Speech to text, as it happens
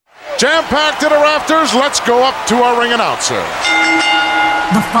Jam-packed to the rafters, let's go up to our ring announcer.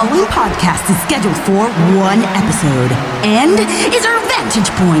 The following podcast is scheduled for one episode and is our Vantage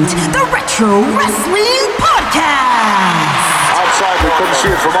Point, the Retro Wrestling Podcast. Outside, we couldn't see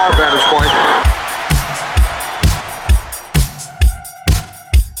it from our vantage point.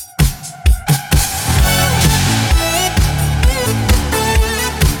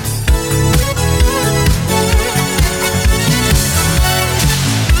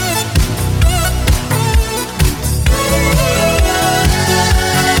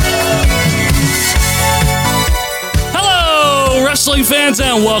 Wrestling fans,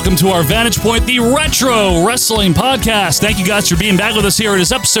 and welcome to our Vantage Point, the Retro Wrestling Podcast. Thank you guys for being back with us here. It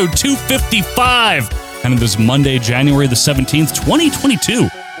is episode 255, and it is Monday, January the 17th, 2022.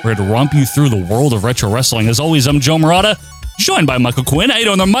 We're here to romp you through the world of retro wrestling. As always, I'm Joe Murata, joined by Michael Quinn. How you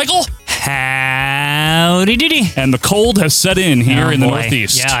doing there, Michael? Howdy doody. And the cold has set in here in the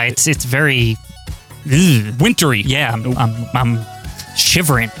Northeast. Yeah, it's very wintry. Yeah, I'm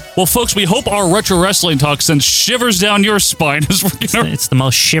shivering. Well, folks, we hope our retro wrestling talk sends shivers down your spine as we're gonna It's the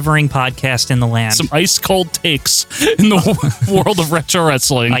most shivering podcast in the land. some ice cold takes in the world of retro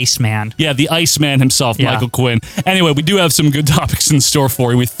wrestling. Iceman. Yeah, the Iceman himself, Yeah. Michael Quinn. Anyway, we do have some good topics in store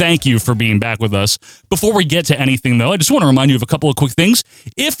for you. We thank you for being back with us. Before we get to anything, though, I just want to remind you of a couple of quick things.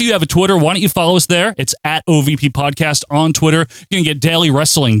 If you have a Twitter, why don't you follow us there? It's at OVP Podcast on Twitter. You can get daily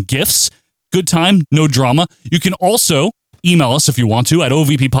wrestling gifts. Good time, no drama. You can also email us if you want to at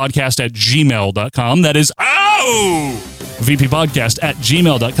ovppodcast@gmail.com. That is,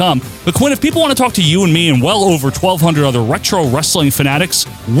 vppodcast@gmail.com. But Quinn, if people want to talk to you and me and well over 1,200 other retro wrestling fanatics,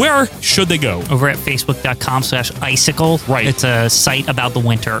 where should they go? Over at facebook.com/icicle. Right. It's a site about the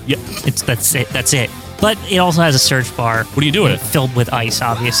winter. Yep. That's it. But it also has a search bar. What do you do with it? Filled with ice,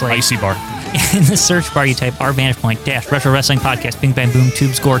 obviously. Icy bar. In the search bar, you type our Vantage Point - Retro Wrestling Podcast, Bing Bang Boom,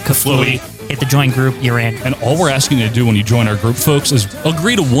 Tube Score, Kaflooey. Hit the join group, you're in. And all we're asking you to do when you join our group, folks, is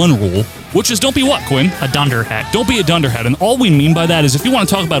agree to one rule, which is don't be what, Quinn? A dunderhead. Don't be a dunderhead. And all we mean by that is if you want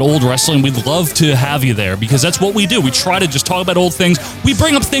to talk about old wrestling, we'd love to have you there because that's what we do. We try to just talk about old things. We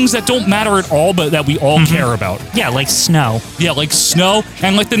bring up things that don't matter at all, but that we all care about. Yeah, like snow. Yeah, like snow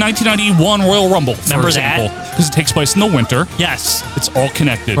and like the 1991 Royal Rumble, for Remember example. that? Because it takes place in the winter. Yes. It's all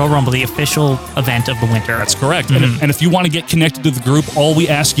connected. Royal Rumble, the official event of the winter. That's correct. And if you want to get connected to the group, all we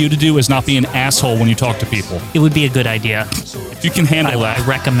ask you to do is not be an asshole when you talk to people. It would be a good idea. If you can handle I that.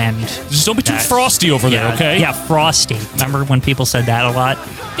 recommend. Just don't be too that. frosty over there, okay? Yeah, frosty. Remember when people said that a lot?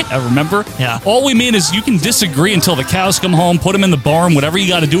 I remember? Yeah. All we mean is you can disagree until the cows come home, put them in the barn, whatever you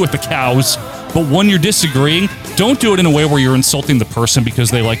got to do with the cows. But when you're disagreeing, don't do it in a way where you're insulting the person because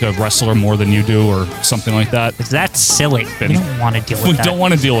they like a wrestler more than you do or something like that. Because that's silly. We don't want to deal with We that. don't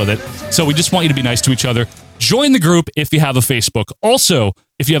want to deal with it. So we just want you to be nice to each other. Join the group if you have a Facebook. Also,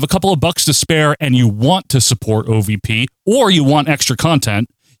 if you have a couple of bucks to spare and you want to support OVP or you want extra content,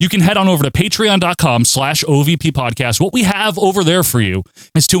 you can head on over to patreon.com/OVP podcast. What we have over there for you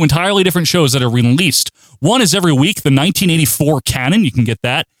is two entirely different shows that are released. One is every week, the 1984 Canon. You can get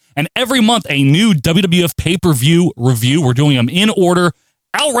that. And every month, a new WWF pay-per-view review. We're doing them in order.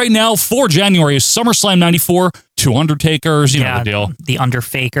 Out right now for January is SummerSlam 94, Two Undertakers, you know the deal. The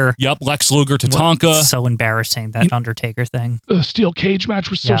Underfaker. Yep, Lex Luger, Tatanka. So embarrassing, that Undertaker thing. The steel cage match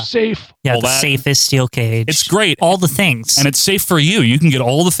was so safe. Yeah, All the that. safest steel cage. It's great. All the things. And it's safe for you. You can get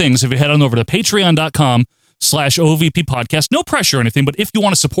all the things if you head on over to patreon.com/OVP podcast. No pressure or anything, but if you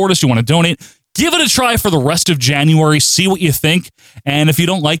want to support us, you want to donate, give it a try for the rest of January. See what you think. And if you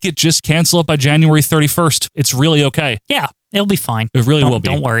don't like it, just cancel it by January 31st. It's really okay. Yeah, it'll be fine. It really will be.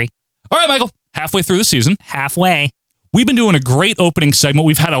 Don't worry. All right, Michael. Halfway through the season. Halfway. We've been doing a great opening segment.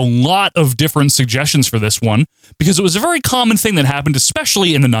 We've had a lot of different suggestions for this one because it was a very common thing that happened,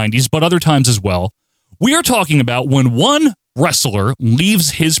 especially in the 90s, but other times as well. We are talking about when one wrestler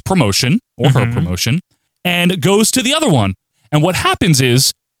leaves his promotion or her promotion and goes to the other one. And what happens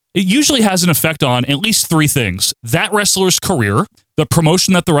is it usually has an effect on at least three things: that wrestler's career, the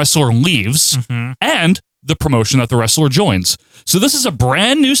promotion that the wrestler leaves, and the promotion that the wrestler joins. So this is a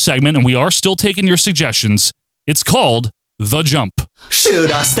brand new segment, and we are still taking your suggestions. It's called The Jump.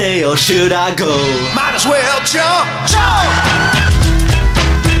 Should I stay or should I go? Might as well jump.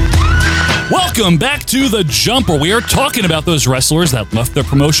 Welcome back to The Jump, where we are talking about those wrestlers that left their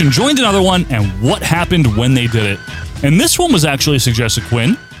promotion, joined another one, and what happened when they did it. And this one was actually suggested,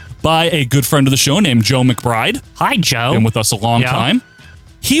 Quinn, by a good friend of the show named Joe McBride. Hi, Joe. Been with us a long time.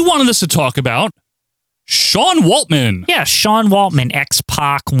 He wanted us to talk about Sean Waltman. Yeah, Sean Waltman,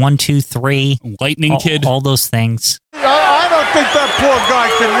 X-Pac, 1, 2, 3. Lightning Kid. All those things. I don't think that poor guy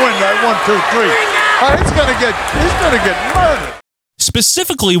can win that 1, 2, 3. He's gonna get murdered.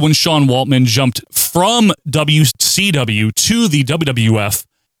 specifically when Sean Waltman jumped from WCW to the WWF.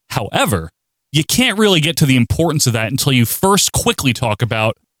 However, you can't really get to the importance of that until you first quickly talk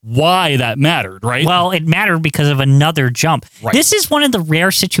about why that mattered, right? Well, it mattered because of another jump. Right. This is one of the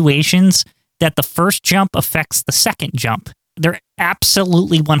rare situations that the first jump affects the second jump. They're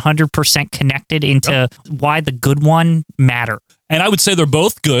absolutely 100% connected into why the good one matter. And I would say they're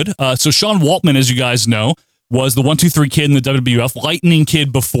both good. So Sean Waltman, as you guys know, was the 1-2-3 kid in the WWF, Lightning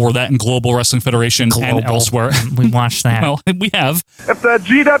Kid before that in Global Wrestling Federation and elsewhere. We watched that. Well, we have. If the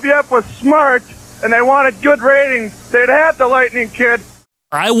GWF was smart and they wanted good ratings, they'd have the Lightning Kid.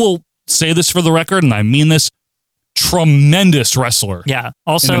 I will say this for the record, and I mean this, tremendous wrestler. Yeah.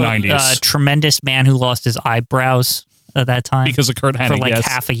 Also, in the 90s. a tremendous man who lost his eyebrows at that time. Because of Kurt Hennig, for like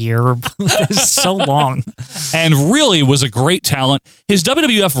half a year. It was so long. And really was a great talent. His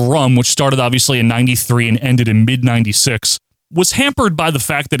WWF run, which started obviously in 93 and ended in mid-96, was hampered by the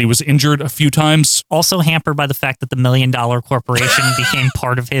fact that he was injured a few times. Also hampered by the fact that the $1 Million Corporation became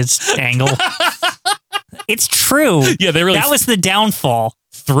part of his angle. It's true. Yeah, they really... That was the downfall.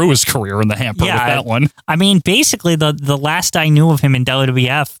 Threw his career in the hamper with that one. I mean, basically, the last I knew of him in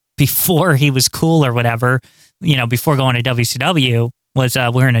WWF, before he was cool or whatever, before going to WCW, was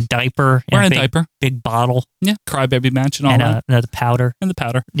wearing a diaper. Wearing a diaper. Big bottle. Yeah, crybaby match and all that. And the powder. And the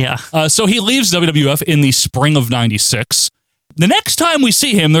powder. Yeah. So he leaves WWF in the spring of 96. The next time we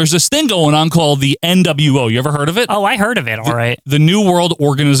see him, there's this thing going on called the NWO. You ever heard of it? Oh, I heard of it, all right. The New World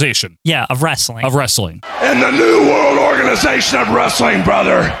Organization. Yeah, of wrestling. And the New World Organization of Wrestling,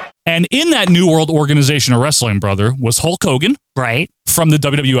 brother. And in that New World Organization of Wrestling, brother, was Hulk Hogan. Right. From the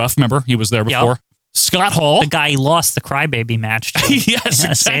WWF, remember? He was there before. Yep. Scott Hall. The guy he lost the crybaby match to. Yes,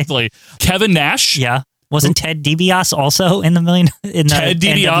 exactly. Kevin Nash. Yeah. Wasn't Ted DiBiase also in the Ted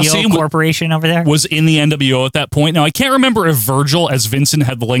NWO Corporation over there? Was in the NWO at that point. Now, I can't remember if Virgil as Vincent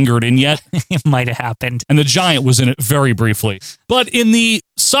had lingered in yet. It might have happened. And the Giant was in it very briefly. But in the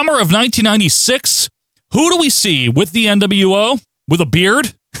summer of 1996, who do we see with the NWO? With a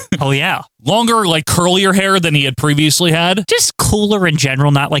beard? Oh, yeah. Longer, like curlier hair than he had previously had. Just cooler in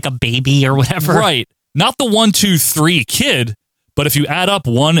general, not like a baby or whatever. Right. Not the 1-2-3 kid. But if you add up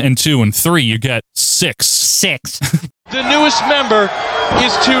 1 and 2 and 3, you get 6. 6. The newest member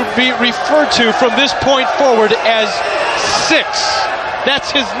is to be referred to from this point forward as 6.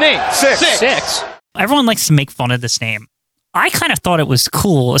 That's his name. 6. Everyone likes to make fun of this name. I kind of thought it was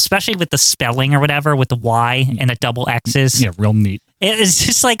cool, especially with the spelling or whatever, with the Y and the double X's. Yeah, real neat. It was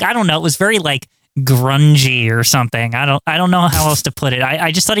just like, I don't know, it was very like grungy or something. I don't know how else to put it.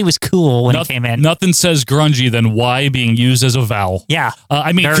 I just thought he was cool when he came in. Nothing says grungy than Y being used as a vowel. Yeah.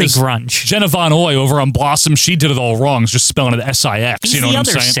 I mean, very grunge. Jenna Von Oy over on Blossom, she did it all wrong. It's just spelling it S-I-X. He's you know the what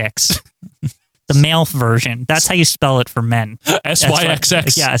I'm other saying? 6. The male version. That's how you spell it for men.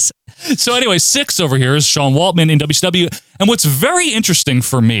 S-Y-X-X. Yes. So anyway, 6 over here is Sean Waltman in WCW. And what's very interesting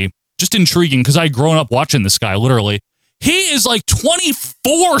for me, just intriguing, because I'd grown up watching this guy, literally. He is like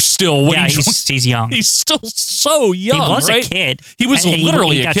 24 still. When he's young. He's still so young. He was right? a kid. He was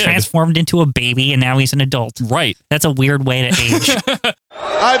literally a kid. He got a kid. transformed into a baby, and now he's an adult. Right. That's a weird way to age.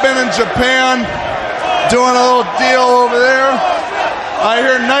 I've been in Japan doing a little deal over there. I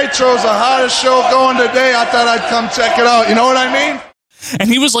hear Nitro's the hottest show going today. I thought I'd come check it out. You know what I mean? And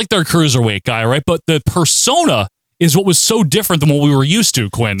he was like their cruiserweight guy, right? But the persona is what was so different than what we were used to,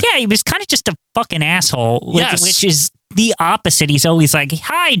 Quinn. Yeah, he was kind of just a fucking asshole. Yes. Which is the opposite. He's always like,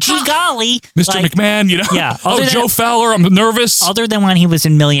 hi, gee golly. Mr. Like, McMahon, you know? Yeah. Joe Fowler, I'm nervous. Other than when he was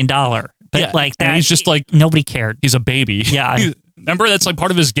in $1 Million. But like that. And he's just like... Nobody cared. He's a baby. Yeah. Remember, that's like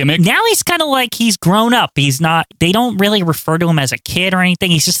part of his gimmick? Now he's kind of like he's grown up. He's not, they don't really refer to him as a kid or anything.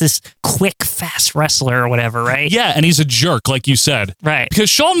 He's just this quick, fast wrestler or whatever, right? Yeah, and he's a jerk, like you said. Right.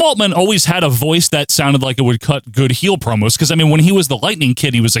 Because Sean Waltman always had a voice that sounded like it would cut good heel promos. Because, I mean, when he was the Lightning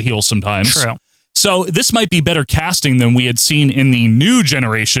Kid, he was a heel sometimes. True. So this might be better casting than we had seen in the new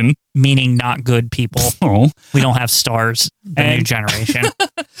generation. Meaning not good people. Oh. We don't have stars, the new generation.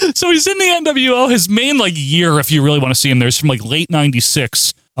 So he's in the NWO. His main year, if you really want to see him, there's from late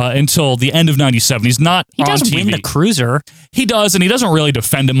 96 until the end of 97. He's not He on does TV. win the Cruiser. He does, and he doesn't really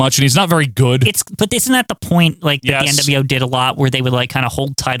defend it much, and he's not very good. But isn't that the point that Yes. the NWO did a lot where they would kind of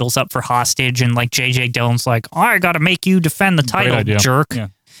hold titles up for hostage and J.J. Dillon's like, I got to make you defend the Great title, idea. jerk. Yeah.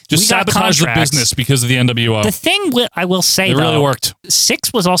 Just We got sabotage the contracts. business because of the NWO. The thing I will say, It really worked.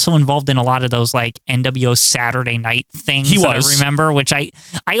 6 was also involved in a lot of those NWO Saturday night things. He that was. I remember, which I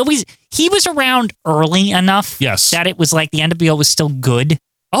always, he was around early enough Yes. that it was the NWO was still good.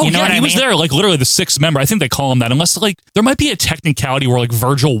 Oh, You know yeah, what he I was mean? there, like literally the sixth member. I think they call him that, unless like there might be a technicality where like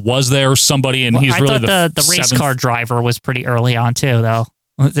Virgil was there or somebody, and he's I really thought the race seventh. car driver was pretty early on too, though.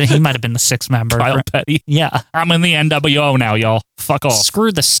 He might have been the sixth member. Kyle Petty. Yeah. I'm in the NWO now, y'all. Fuck off.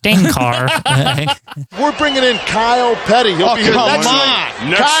 Screw the Sting car. We're bringing in Kyle Petty. He'll be here next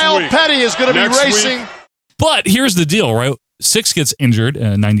week. Kyle Petty is going to be racing. But here's the deal, right? Six gets injured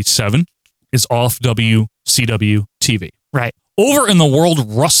in 97, is off WCW TV. Right. Over in the World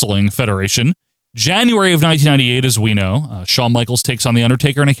Wrestling Federation, January of 1998, as we know, Shawn Michaels takes on The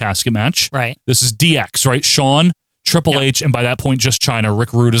Undertaker in a casket match. Right. This is DX, right? Shawn, Triple H, and by that point, just China.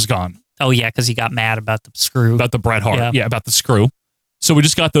 Rick Rude is gone. Oh, yeah, because he got mad about the screw. About the Bret Hart. Yeah. Yeah, about the screw. So we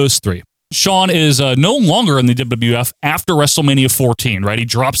just got those three. Shawn is no longer in the WWF after WrestleMania 14, right? He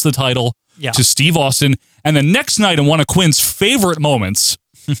drops the title to Steve Austin. And the next night, in one of Quinn's favorite moments,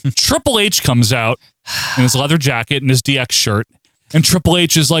 Triple H comes out in his leather jacket and his DX shirt. And Triple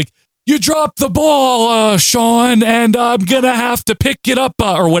H is like, "You dropped the ball, Shawn, and I'm going to have to pick it up,"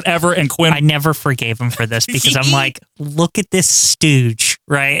 or whatever. And Quinn... I never forgave him for this because I'm like, look at this stooge,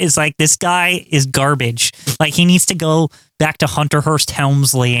 right? It's like, this guy is garbage. Like, he needs to go back to Hunter Hearst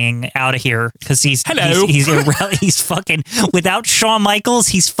Helmsleying out of here because he's fucking, without Shawn Michaels,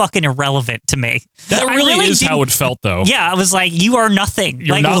 he's fucking irrelevant to me. That really is how it felt, though. Yeah, I was like, you are nothing.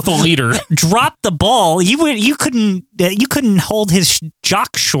 You're like, not the leader. Drop the ball. You couldn't hold his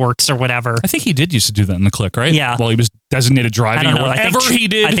jock shorts or whatever. I think he did used to do that in the Click, right? Yeah. While he was designated driving I don't know. or whatever he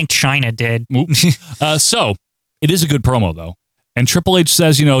did. I think China did. So it is a good promo, though. And Triple H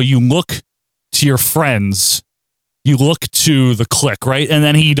says, you look to your friends, you look to the Click, right? And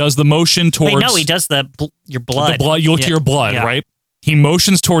then he does the motion towards... Wait, no, he does your blood. The blood. You look to your blood, right? He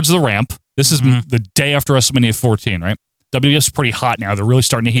motions towards the ramp. This is the day after WrestleMania 14, right? WWF's pretty hot now. They're really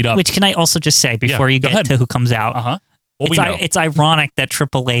starting to heat up. Which, can I also just say, before you get to who comes out, it's ironic that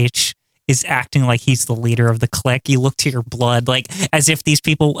Triple H is acting like he's the leader of the Click. You look to your blood, like, as if these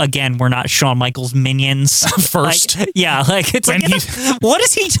people, again, were not Shawn Michaels' minions. First. It's like, what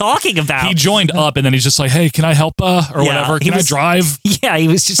is he talking about? He joined up, and then he's just like, "Hey, can I help or whatever? Can I drive?" Yeah, he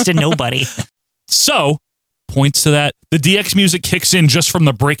was just a nobody. So, points to that. The DX music kicks in just from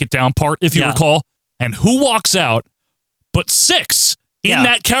the break it down part, if you recall. And who walks out but Six in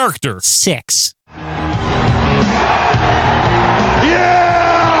that character? Six.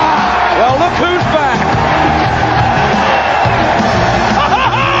 Well, look who's back.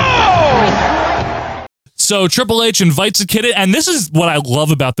 So Triple H invites a kid in, and this is what I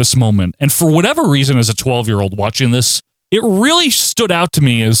love about this moment. And for whatever reason, as a 12-year-old watching this, it really stood out to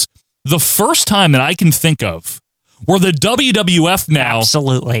me as the first time that I can think of where the WWF now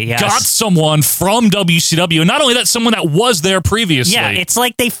absolutely got someone from WCW. And not only that, someone that was there previously. Yeah, it's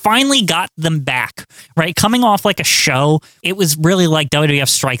like they finally got them back, right? Coming off like a show, it was really like WWF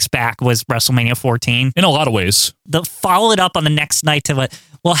Strikes Back was WrestleMania 14. In a lot of ways. Followed up on the next night to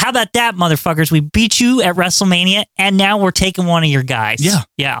well, how about that, motherfuckers? We beat you at WrestleMania, and now we're taking one of your guys.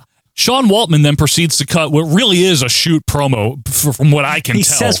 Yeah. Sean Waltman then proceeds to cut what really is a shoot promo from what I can tell. He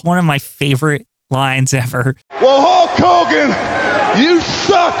says one of my favorite lines ever. Well, Hulk Hogan, you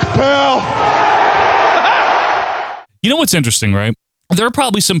suck, pal. You know what's interesting, right? There are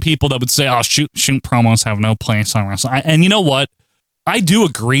probably some people that would say, "Oh, shoot promos have no place on wrestling." And you know what? I do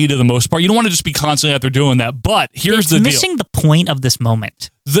agree to the most part. You don't want to just be constantly out there doing that. But here's the deal. It's missing the point of this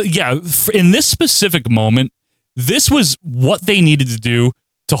moment. In this specific moment, this was what they needed to do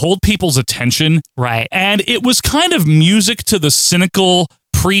to hold people's attention. Right. And it was kind of music to the cynical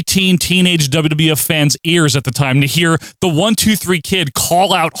preteen, teenage WWF fans' ears at the time to hear the 1, 2, 3 kid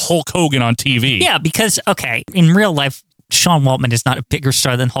call out Hulk Hogan on TV. Yeah, because, okay, in real life, Sean Waltman is not a bigger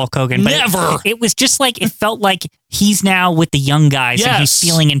star than Hulk Hogan. But Never. It was just like, it felt like he's now with the young guys and he's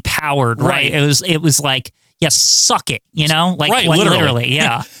feeling empowered, right? It was like, yes, suck it, Like, right, literally,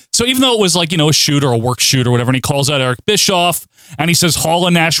 yeah. So even though it was like, a shoot or a work shoot or whatever, and he calls out Eric Bischoff, and he says Hall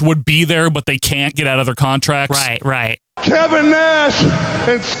and Nash would be there, but they can't get out of their contracts. Right. Kevin Nash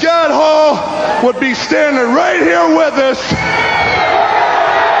and Scott Hall would be standing right here with us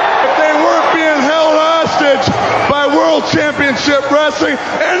if they weren't being held hostage by World Championship Wrestling,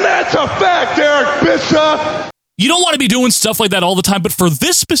 and that's a fact, Eric Bischoff. You don't want to be doing stuff like that all the time, but for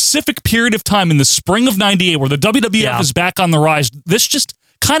this specific period of time in the spring of '98 where the WWF is back on the rise, this just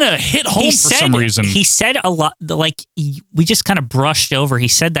kind of hit home for some reason. He said a lot, like, we just kind of brushed over. He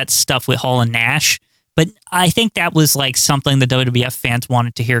said that stuff with Hall and Nash, but I think that was like something the WWF fans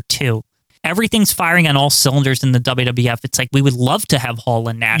wanted to hear too. everything's firing on all cylinders in the WWF. It's like we would love to have Hall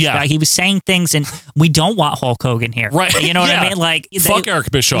and Nash. Yeah. He was saying things, and we don't want Hulk Hogan here. Right. You know what I mean? Like, fuck Eric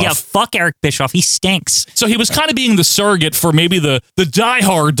Bischoff. Yeah, fuck Eric Bischoff. He stinks. So he was kind of being the surrogate for maybe the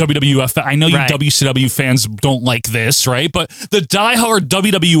diehard WWF. I know you WCW fans don't like this, right? But the diehard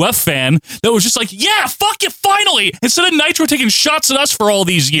WWF fan that was just like, yeah, fuck it, finally. Instead of Nitro taking shots at us for all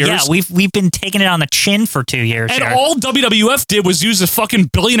these years. Yeah, we've been taking it on the chin for 2 years. And all WWF did was use a fucking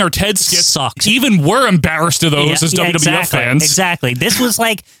Billionaire Ted skit. Sucks. Even we're embarrassed of those as WWF fans. Exactly. This was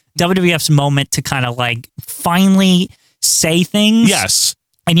like WWF's moment to kind of like finally say things. Yes.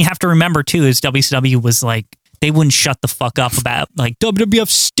 And you have to remember too, is WCW was like, they wouldn't shut the fuck up about like WWF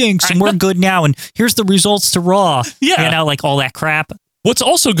stinks and we're good now and here's the results to Raw. Yeah. You know, like all that crap. What's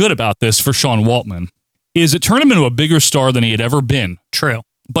also good about this for Sean Waltman is it turned him into a bigger star than he had ever been. True.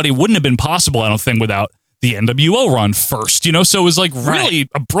 But it wouldn't have been possible, I don't think, without the NWO run first, you know? So it was like really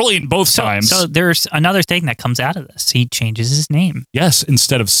a brilliant both times. So there's another thing that comes out of this. He changes his name. Yes,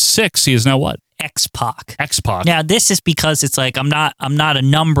 instead of Six, he is now what? X-Pac. X-Pac. Now this is because it's like I'm not a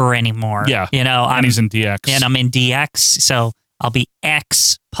number anymore. Yeah. You know, and he's in DX. And I'm in DX, so I'll be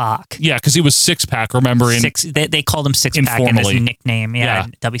X-Pac. Yeah, because he was Six-Pack, remember? They called him Six-Pack in his nickname,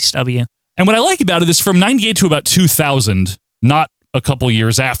 in WCW. And what I like about it is from 98 to about 2000, not a couple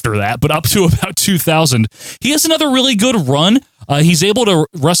years after that, but up to about 2000, he has another really good run. He's able to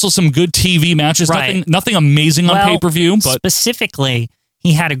wrestle some good TV matches. Right. Nothing amazing on pay-per-view. But specifically,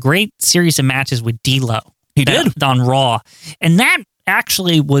 he had a great series of matches with D'Lo. He did. On Raw. And that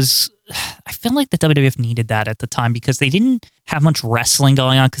actually was... I feel like the WWF needed that at the time because they didn't have much wrestling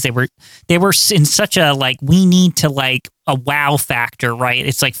going on because they were in such a like we need to like a wow factor, right?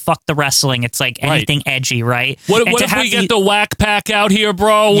 It's like fuck the wrestling. It's like anything edgy, right? What if we get the Whack Pack out here,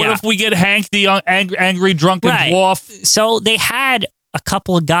 bro? What if we get Hank the angry drunken dwarf? So they had a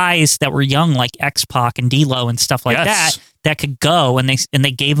couple of guys that were young like X-Pac and D'Lo and stuff like that could go and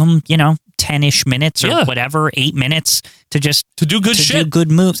they gave them 10-ish minutes or whatever 8 minutes to do good shit, do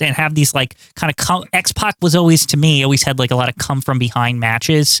good moves and have these like kind of X-Pac was always to me always had like a lot of come from behind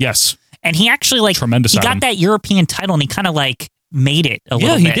matches. Yes, and he actually like tremendous. He got that European title and he kind of like made it a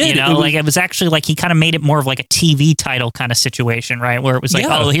little bit. Did. It was actually like he kind of made it more of like a TV title kind of situation, right? Where it was like,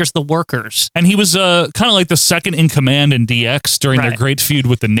 oh, here's the workers. And he was kind of like the second in command in DX during their great feud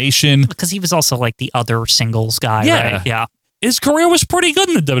with the Nation. Because he was also like the other singles guy, right? Yeah. His career was pretty good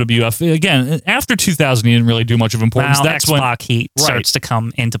in the WWF. Again, after 2000, he didn't really do much of importance. Now, That's when he starts to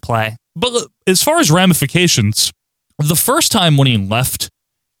come into play. But as far as ramifications, the first time when he left,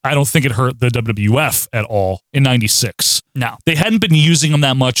 I don't think it hurt the WWF at all in 96. No. They hadn't been using him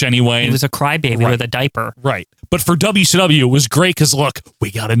that much anyway. He was a crybaby with a diaper. Right. But for WCW, it was great because, look,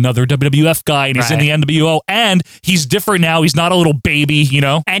 we got another WWF guy and he's in the NWO and he's different now. He's not a little baby, you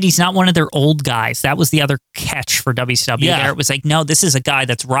know? And he's not one of their old guys. That was the other catch for WCW there. It was like, no, this is a guy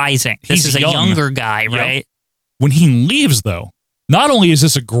that's rising. This is a younger guy, right? When he leaves, though, not only is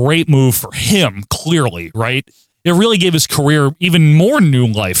this a great move for him, clearly, right? It really gave his career even more new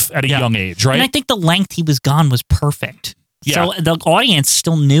life at a young age, right? And I think the length he was gone was perfect. Yeah. So the audience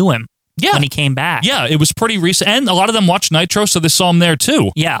still knew him when he came back. Yeah, it was pretty recent. And a lot of them watched Nitro, so they saw him there too.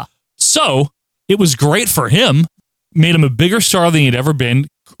 Yeah. So it was great for him. Made him a bigger star than he'd ever been.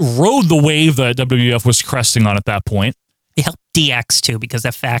 Rode the wave that WWF was cresting on at that point. It helped DX too, because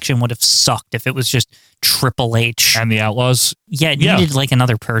that faction would have sucked if it was just Triple H. And the Outlaws. Yeah, it needed like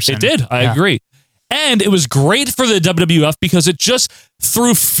another person. It did. I agree. And it was great for the WWF because it just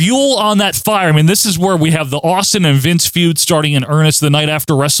threw fuel on that fire. I mean, this is where we have the Austin and Vince feud starting in earnest the night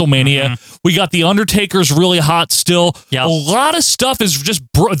after WrestleMania. Mm-hmm. We got the Undertaker's really hot still. Yep. A lot of stuff is just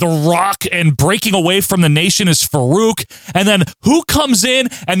The Rock, and breaking away from the Nation is Farouk. And then who comes in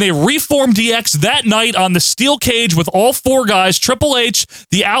and they reform DX that night on the steel cage with all four guys, Triple H,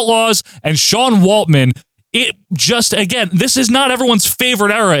 the Outlaws, and Sean Waltman. It just, again, this is not everyone's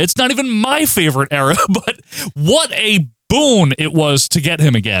favorite era. It's not even my favorite era, but what a boon it was to get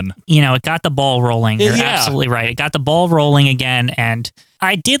him again. You know, it got the ball rolling. You're absolutely right. It got the ball rolling again, and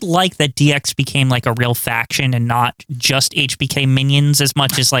I did like that DX became like a real faction and not just HBK minions as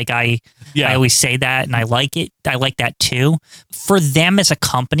much as like I always say that, and I like it. I like that too. For them as a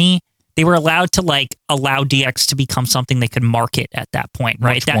company, they were allowed to like allow DX to become something they could market at that point,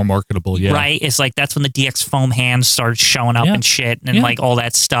 right? Much more marketable, yeah. Right? It's like that's when the DX foam hands started showing up and shit and like all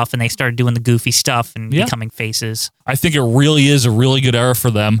that stuff, and they started doing the goofy stuff and becoming faces. I think it really is a really good era for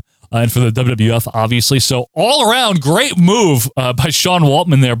them. and for the WWF, obviously. So all around, great move by Sean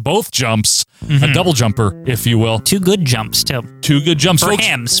Waltman there. Both jumps, a double jumper, if you will. 2 good jumps, too. 2 good jumps. For folks,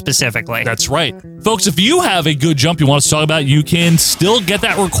 him, specifically. That's right. Folks, if you have a good jump you want us to talk about, you can still get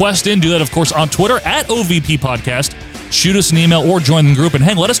that request in. Do that, of course, on Twitter at OVP Podcast. Shoot us an email or join the group. And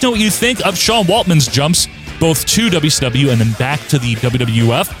let us know what you think of Sean Waltman's jumps, both to WCW and then back to the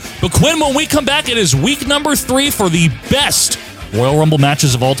WWF. But Quinn, when we come back, it is week number 3 for the best Royal Rumble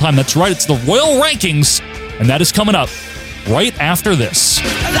matches of all time. That's right, it's the Royal Rankings, and that is coming up right after this.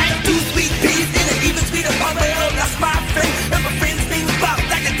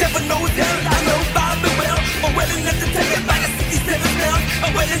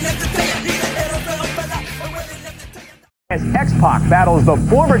 As X-Pac battles the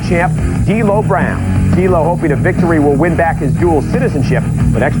former champ, D'Lo Brown. D'Lo hoping a victory will win back his dual citizenship,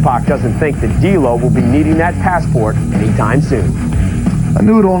 but X-Pac doesn't think that D'Lo will be needing that passport anytime soon. I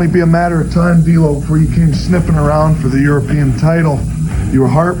knew it'd only be a matter of time, D'Lo, before you came sniffing around for the European title. You were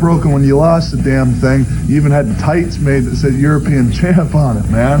heartbroken when you lost the damn thing. You even had tights made that said European champ on it,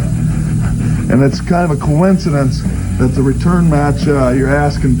 man. And it's kind of a coincidence that the return match you're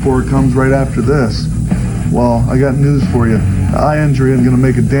asking for comes right after this. Well, I got news for you. The eye injury isn't going to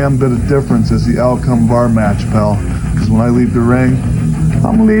make a damn bit of difference as the outcome of our match, pal. Because when I leave the ring,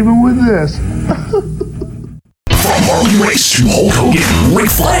 I'm leaving with this. From Harley Race to Hulk Hogan, Ric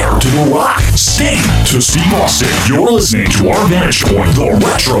Flair to The Rock, Sting to Steve Austin, you're listening to our Vantage Point, the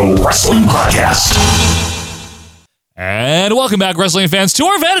Retro Wrestling Podcast. And welcome back, wrestling fans, to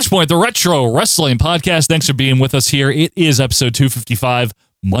our Vantage Point, the Retro Wrestling Podcast. Thanks for being with us here. It is episode 255.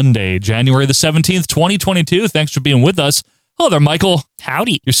 Monday, January the 17th, 2022. Thanks for being with us. Hello there, Michael.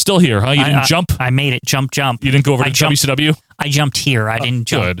 Howdy. You're still here, huh? You didn't jump? I made it. Jump. You didn't go over to WCW? I jumped here. I didn't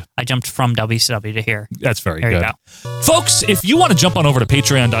jump. Good. I jumped from WCW to here. That's very there good. You go. Folks, if you want to jump on over to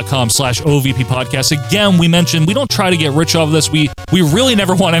patreon.com/OVP Podcast, again, we mentioned we don't try to get rich off of this. We really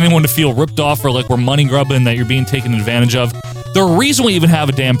never want anyone to feel ripped off or like we're money grubbing, that you're being taken advantage of. The reason we even have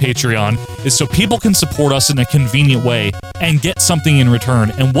a damn Patreon is so people can support us in a convenient way and get something in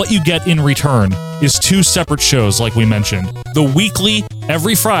return. And what you get in return is 2 separate shows, like we mentioned. The weekly,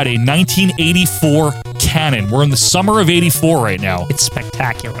 every Friday, 1984 canon. We're in the summer of 84 right now. It's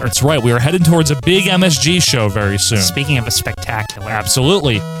spectacular. That's right. We are headed towards a big MSG show very soon. Speaking of a spectacular.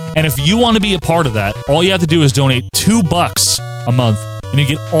 Absolutely. And if you want to be a part of that, all you have to do is donate $2 a month. And you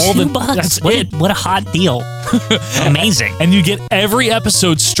get all $2. That's it. What a hot deal. Amazing. And you get every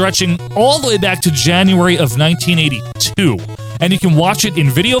episode stretching all the way back to January of 1982. And you can watch it in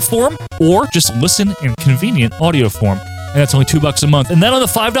video form or just listen in convenient audio form. And that's only $2 a month. And then on the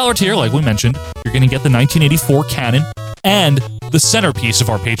 $5 tier, like we mentioned, you're going to get the 1984 canon and the centerpiece of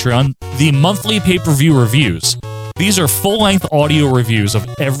our Patreon, the monthly pay-per-view reviews. These are full-length audio reviews of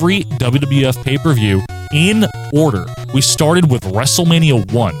every WWF pay-per-view in order. We started with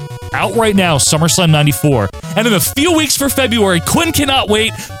WrestleMania 1. Out right now, SummerSlam 94. And in a few weeks for February, Quinn cannot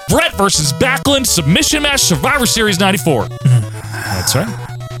wait, Brett versus Backlund, Submission Match, Survivor Series 94. That's right.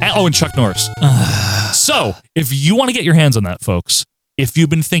 And Chuck Norris. So, if you want to get your hands on that, folks, if you've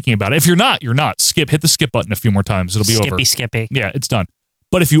been thinking about it, if you're not, you're not. Hit the skip button a few more times. It'll be over. Skippy. Yeah, it's done.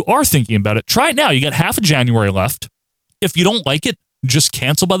 But if you are thinking about it, try it now. You got half of January left. If you don't like it, just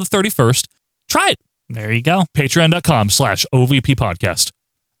cancel by the 31st. Try it. There you go. Patreon.com/OVP Podcast.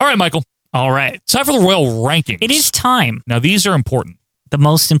 All right, Michael. All right. It's time for the Royal Rankings. It is time. Now, these are important. The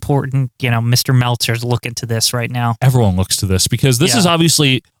most important, Mr. Meltzer's looking to this right now. Everyone looks to this because this is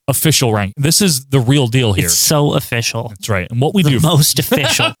obviously official rank. This is the real deal here. It's so official. That's right. And what we do. Most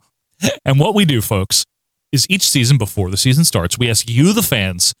official. And what we do, folks, is each season before the season starts, we ask you, the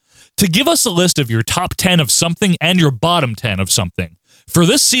fans, to give us a list of your top 10 of something and your bottom 10 of something. For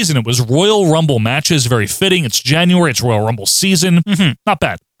this season, it was Royal Rumble matches. Very fitting. It's January. It's Royal Rumble season. Not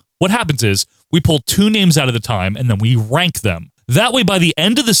bad. What happens is we pull 2 names out at a time and then we rank them. That way, by the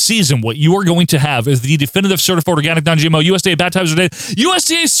end of the season, what you are going to have is the definitive certified organic non-GMO USDA baptized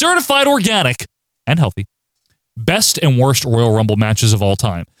USDA certified organic and healthy best and worst Royal Rumble matches of all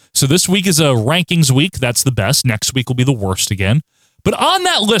time. So this week is a rankings week. That's the best. Next week will be the worst again. But on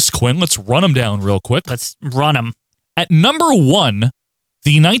that list, Quinn, let's run them down real quick. Let's run them. At number 1,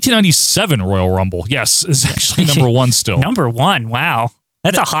 the 1997 Royal Rumble. Yes, is actually number 1 still. Number 1. Wow.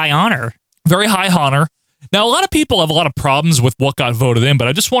 That's a high honor. Very high honor. Now, a lot of people have a lot of problems with what got voted in, but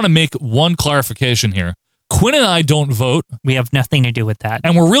I just want to make one clarification here. Quinn and I don't vote. We have nothing to do with that.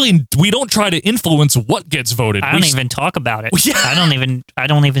 And we don't try to influence what gets voted. I don't even talk about it. Yeah. I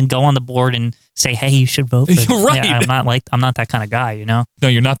don't even go on the board and say, hey, you should vote for this. Right. Yeah, I'm not that kind of guy, you know? No,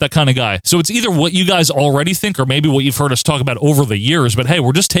 you're not that kind of guy. So it's either what you guys already think or maybe what you've heard us talk about over the years. But hey,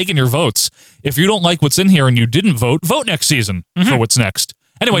 we're just taking your votes. If you don't like what's in here and you didn't vote next season for what's next.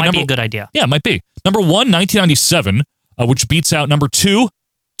 Anyway, it might be a good idea. Yeah, it might be. Number 1, 1997, which beats out number 2,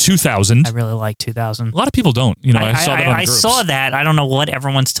 2000. I really like 2000. A lot of people don't. You know, I saw that on the I groups. saw that. I don't know what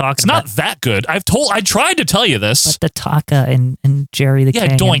everyone's talking about. It's not that good. I tried to tell you this. But the Taka and Jerry the King.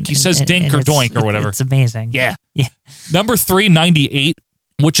 Yeah, doink. He says dink or doink or whatever. It's amazing. Yeah. Number 3, 98,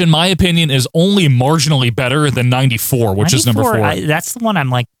 which in my opinion is only marginally better than 94, which is number 4. That's the one I'm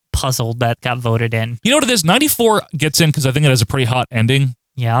like puzzled that got voted in. You know what it is? 94 gets in because I think it has a pretty hot ending.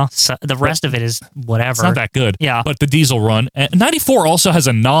 Yeah, so the rest of it is whatever. It's not that good. Yeah. But the Diesel run. And 94 also has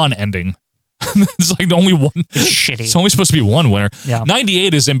a non-ending. It's like only one. It's shitty. It's only supposed to be one winner. Yeah.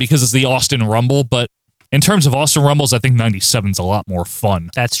 98 is in because it's the Austin Rumble, but in terms of Austin Rumbles, I think 97's a lot more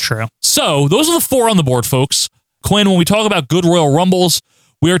fun. That's true. So those are the 4 on the board, folks. Quinn, when we talk about good Royal Rumbles,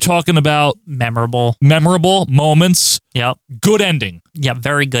 we are talking about memorable moments. Yep. Good ending. Yeah,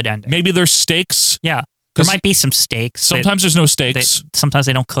 very good ending. Maybe there's stakes. Yeah. There might be some stakes. Sometimes there's no stakes. Sometimes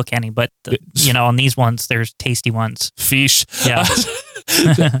they don't cook any, but you know, on these ones, there's tasty ones. Fish. Yeah.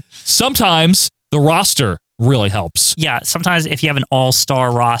 Sometimes the roster really helps. Yeah. Sometimes if you have an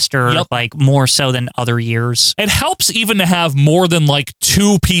all-star roster, like more so than other years. It helps even to have more than like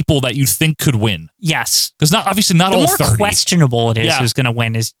 2 people that you think could win. Yes. Because obviously not all 30. The more questionable it is who's going to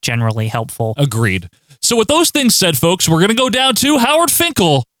win is generally helpful. Agreed. So with those things said, folks, we're going to go down to Howard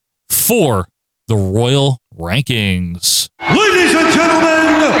Finkel for the Royal Rankings. Ladies and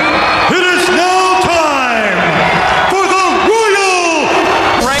gentlemen, it is now time for the Royal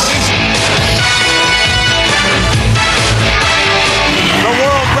Rankings. The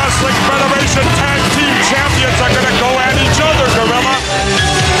World Wrestling Federation Tag Team Champions are going to go at each other, Gorilla.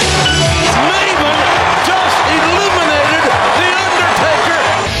 Maven just eliminated The Undertaker.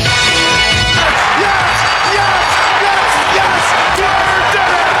 Yes! Taylor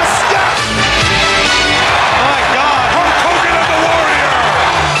did it! Yes! My God, Hulk Hogan and the Warrior!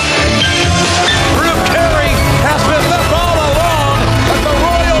 Drew Carey has been left all alone at the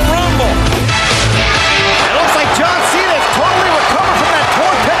Royal Rumble. It looks like John Cena has totally recovered from that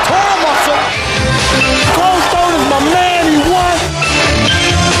torn pectoral muscle. Cold Stone is my man, he won.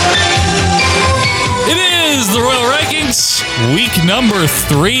 It is the Royal Rankings, week number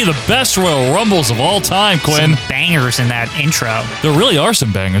 3, the best Royal Rumbles of all time, Quinn. Some bangers in that intro. There really are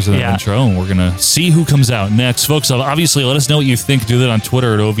some bangers in that intro, and we're going to see who comes out next. Folks, obviously, let us know what you think. Do that on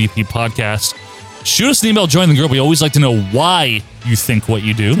Twitter at OVP Podcast. Shoot us an email, join the group. We always like to know why you think what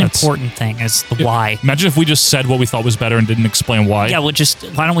you do. An important thing is the why. Imagine if we just said what we thought was better and didn't explain why. Yeah, why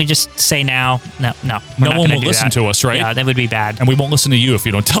don't we just say now? No. No one will listen to us, right? Yeah, that would be bad. And we won't listen to you if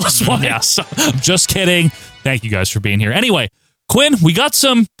you don't tell us why. Yeah. So, I'm just kidding. Thank you guys for being here. Anyway, Quinn, we got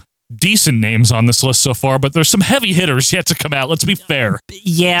some decent names on this list so far, but there's some heavy hitters yet to come out. Let's be fair.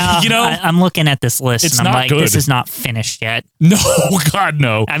 Yeah, you know, I'm looking at this list it's and I'm not like, good. This is not finished yet. No, God,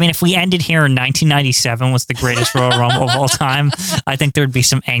 no. I mean, if we ended here in 1997 was the greatest Royal Rumble of all time, I think there'd be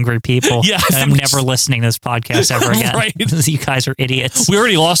some angry people. Yeah, I'm never listening to this podcast ever again. Right. You guys are idiots. We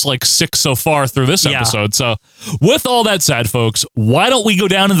already lost like 6 so far through this episode. So with all that said, folks, why don't we go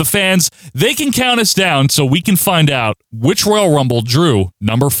down to the fans? They can count us down so we can find out which Royal Rumble drew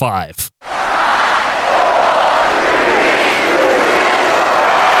number 5.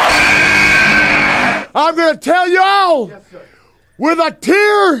 I'm going to tell y'all with a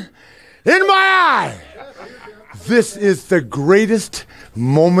tear in my eye, this is the greatest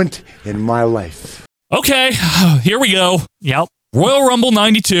moment in my life. Okay, here we go. Yep. Royal Rumble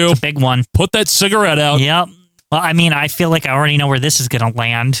 92. It's a big one. Put that cigarette out. Yep. Well, I mean, I feel like I already know where this is going to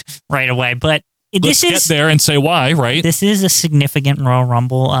land right away, but Let's get there and say why, right? This is a significant Royal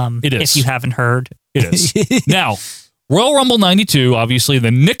Rumble. It is. If you haven't heard. It is. Now, Royal Rumble 92, obviously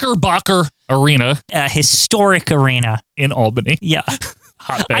the Knickerbocker Arena. A historic arena. In Albany. Yeah.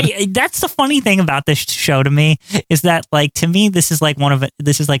 Hotbed. That's the funny thing about this show to me is that, like, to me, this is like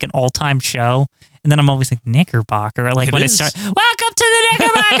an all-time show. And then I'm always like, Knickerbocker. Like, when it starts, welcome to the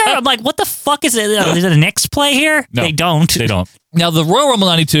Knickerbocker. I'm like, what the fuck is it? Is it a Knicks play here? No, They don't. They don't. Now, the Royal Rumble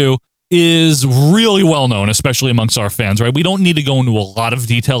 92 is really well known, especially amongst our fans, right? We don't need to go into a lot of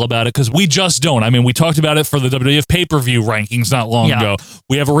detail about it because we just don't. I mean, we talked about it for the WWF pay-per-view rankings not long ago.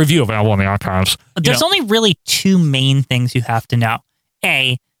 We have a review available in the archives. There's only really 2 main things you have to know.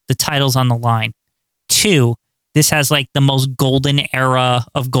 A, the title's on the line. 2, this has like the most golden era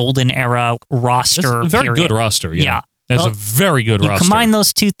roster. It's a very period. good roster. Yeah. That's a very good roster. You combine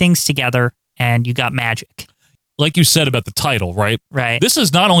those 2 things together and you got magic. like you said about the title, right? Right. This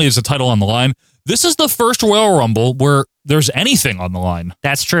is not only is the title on the line, this is the first Royal Rumble where there's anything on the line.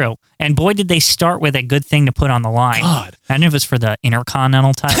 That's true. And boy, did they start with a good thing to put on the line. God. I don't know if it was for the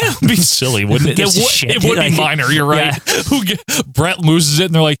Intercontinental title. It would be silly, wouldn't it? It would be minor, you're right. Yeah. Brett loses it,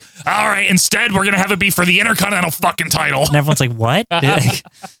 and they're like, all right, instead, we're going to have it be for the Intercontinental fucking title. And everyone's like, what? All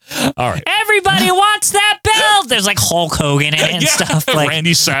right. Everybody wants that belt. There's like Hulk Hogan in it and stuff. Like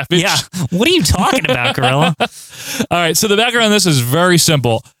Randy Savage. Yeah. What are you talking about, Gorilla? All right, so the background on this is very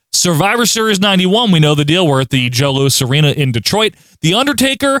simple. Survivor Series 91, we know the deal. We're at the Joe Louis Arena in Detroit. The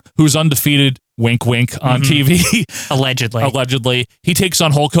Undertaker, who's undefeated, wink, wink, on TV. Allegedly. He takes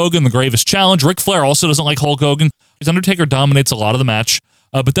on Hulk Hogan, the gravest challenge. Ric Flair also doesn't like Hulk Hogan. His Undertaker dominates a lot of the match.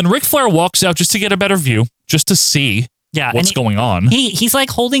 But then Ric Flair walks out just to get a better view, just to see what's going on. He's like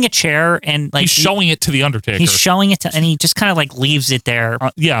holding a chair and like he's showing it to the Undertaker. He's showing it to, and he just kind of like leaves it there.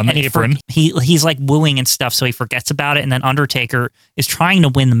 On the apron. He's like wooing and stuff, so he forgets about it. And then Undertaker is trying to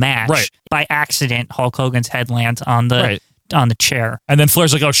win the match. Right. By accident, Hulk Hogan's head lands on the chair. And then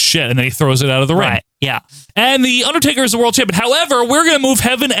Flair's like, oh shit, and then he throws it out of the ring. Right. Yeah. And the Undertaker is the world champion. However, we're going to move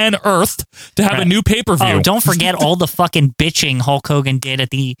heaven and earth to have a new pay-per-view. Oh, don't forget all the fucking bitching Hulk Hogan did at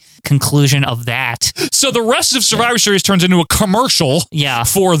the conclusion of that. So the rest of Survivor Series turns into a commercial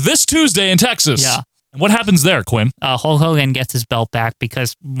for this Tuesday in Texas. Yeah. And what happens there, Quinn? Hulk Hogan gets his belt back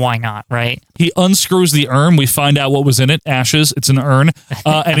because why not, right? He unscrews the urn. We find out what was in it. Ashes. It's an urn.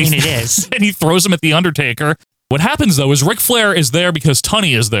 And it is. And he throws them at the Undertaker. What happens, though, is Ric Flair is there because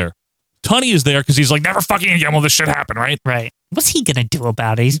Tunney is there. Tunney is there because he's like, never fucking again will this shit happen, right? Right. What's he going to do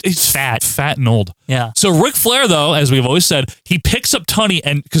about it? He's fat. Fat and old. Yeah. So Ric Flair, though, as we've always said, he picks up Tunney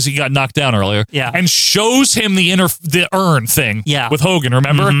and because he got knocked down earlier, and shows him the urn thing with Hogan,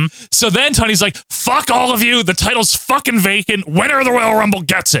 remember? Mm-hmm. So then Tunney's like, fuck all of you. The title's fucking vacant. Winner of the Royal Rumble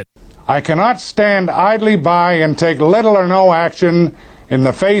gets it. I cannot stand idly by and take little or no action in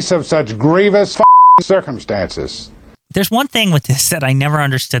the face of such grievous circumstances. There's one thing with this that I never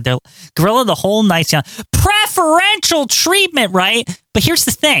understood. Gorilla the whole night's preferential treatment, right? But here's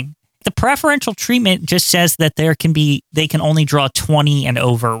the thing. The preferential treatment just says that they can only draw 20 and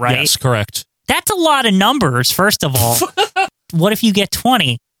over, right? Yes, correct. That's a lot of numbers, first of all. What if you get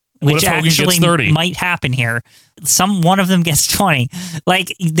 20? Which actually might happen here. One of them gets 20.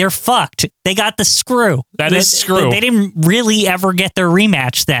 Like, they're fucked. They got the screw. That is screw. They didn't really ever get their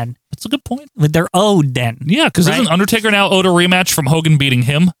rematch then. That's a good point. They're owed then. Yeah, because isn't Undertaker now owed a rematch from Hogan beating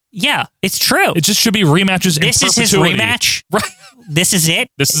him? Yeah, it's true. It just should be rematches in perpetuity. This is his rematch? Right. This is it?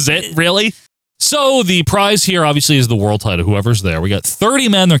 This is it? Really? So the prize here, obviously, is the world title, whoever's there. We got 30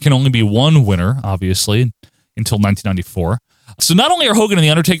 men. There can only be one winner, obviously, until 1994. So not only are Hogan and The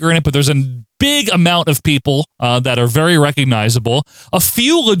Undertaker in it, but there's a big amount of people that are very recognizable. A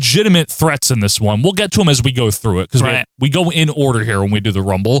few legitimate threats in this one. We'll get to them as we go through it because we go in order here when we do the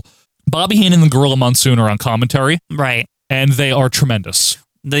Rumble. Bobby Heenan and the Gorilla Monsoon are on commentary. Right. And they are tremendous.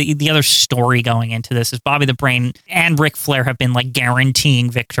 The other story going into this is Bobby the Brain and Ric Flair have been like guaranteeing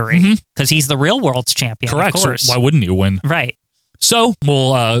victory because he's the real world's champion. Correct. Of course. So why wouldn't you win? Right. So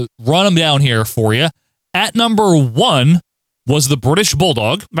we'll run them down here for you. At number 1 was the British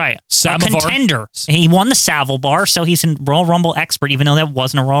Bulldog. Right. Samovar. A contender. He won the Savile Bar, so he's a Royal Rumble expert, even though that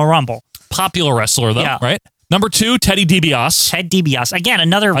wasn't a Royal Rumble. Popular wrestler, though, right? Number 2, Teddy DiBiase. Ted DiBiase. Again,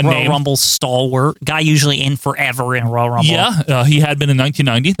 another Royal Rumble stalwart. Guy usually in forever in a Royal Rumble. Yeah, he had been in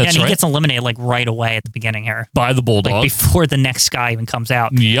 1990. That's and right. he gets eliminated like right away at the beginning here. By the Bulldog. Like before the next guy even comes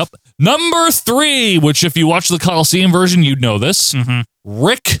out. Yep. Number 3, which if you watch the Coliseum version, you'd know this.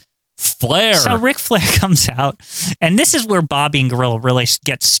 Ric Flair. So Ric Flair comes out, and this is where Bobby and Gorilla really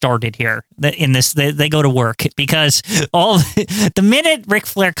get started here. In this, they go to work because the minute Ric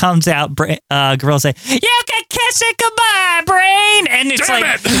Flair comes out, Gorilla say, "You can kiss it goodbye, Brain," and it's damn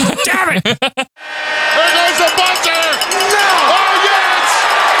it. There goes a buzzer. No. Oh yes.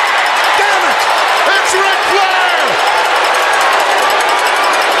 Damn it. It's Ric Flair.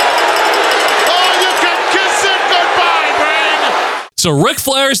 So Ric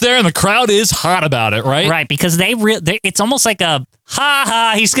Flair's there, and the crowd is hot about it, right? Right, because it's almost like a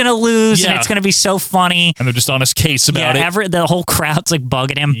ha-ha, he's going to lose, and it's going to be so funny. And they're just on his case about it. The whole crowd's like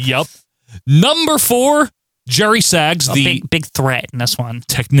bugging him. Yep. Number 4, Jerry Sags, the big threat in this one.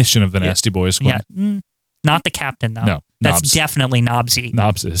 Technician of the Nasty Boys. Yeah. Not the captain, though. No. That's Knobs. Definitely Knobsy.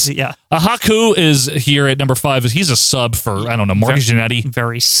 Knobs is. Yeah. Haku is here at number 5. He's a sub for, I don't know, Marty Jannetty.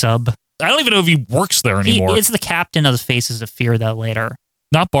 Very sub. I don't even know if he works there anymore. He is the captain of the Faces of Fear, though, later.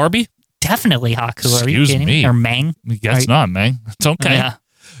 Not Barbie? Definitely Haku. Excuse Are you kidding me. Or Mang? Guess not, Mang. It's okay. Yeah.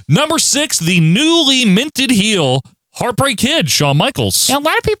 Number 6, the newly minted heel, Heartbreak Kid, Shawn Michaels. Now, a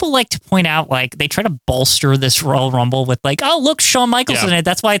lot of people like to point out, like, they try to bolster this Royal Rumble with, like, oh, look, Shawn Michaels in it.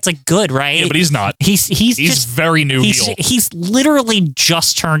 That's why it's, like, good, right? Yeah, but he's not. He's just very new heel. He's literally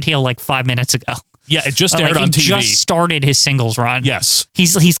just turned heel, like, 5 minutes ago. Yeah, it just aired on TV. He just started his singles run. Yes.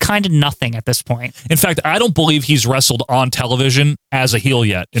 He's kind of nothing at this point. In fact, I don't believe he's wrestled on television as a heel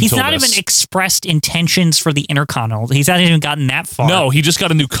yet. He's not even expressed intentions for the Intercontinental. He's not even gotten that far. No, he just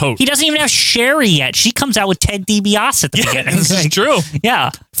got a new coat. He doesn't even have Sherry yet. She comes out with Ted DiBiase at the beginning. This is true.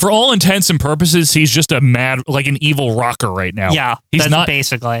 Yeah. For all intents and purposes, he's just a mad, like an evil rocker right now. Yeah, he's not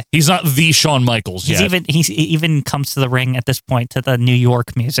basically. He's not the Shawn Michaels yet. He even comes to the ring at this point to the New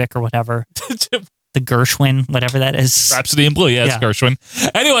York music or whatever. The Gershwin, whatever that is. Rhapsody in Blue, it's Gershwin.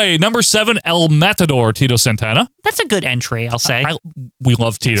 Anyway, number 7, El Matador, Tito Santana. That's a good entry, I'll say. We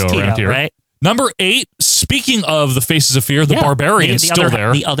love Tito around here. Right? Number 8, speaking of the Faces of Fear, the Barbarian's still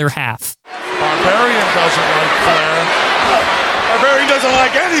there. The other half. Barbarian doesn't like Flair. Barbarian doesn't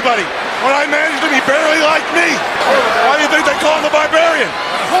like anybody. When I managed him, he barely liked me. Why do you think they call him the Barbarian?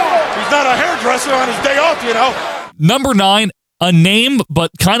 He's not a hairdresser on his day off, you know. Number 9, a name, but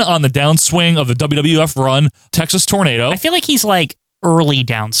kind of on the downswing of the WWF run, Texas Tornado. I feel like he's like early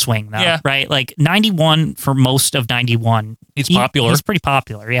downswing, though, right? Like 91 for most of 91. He's popular. He's pretty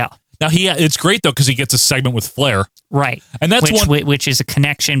popular, yeah. Now, it's great, though, because he gets a segment with Flair. Right. And that's which is a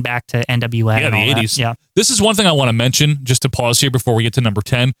connection back to NWA. Yeah, and all the 80s. That. Yeah. This is one thing I want to mention, just to pause here before we get to number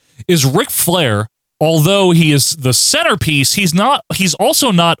 10, is Ric Flair. Although he is the centerpiece, he's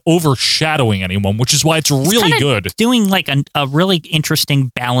also not overshadowing anyone, which is why it's really good. Doing like a really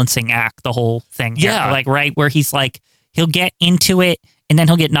interesting balancing act, the whole thing. Yeah. Like, right, where he's like, he'll get into it and then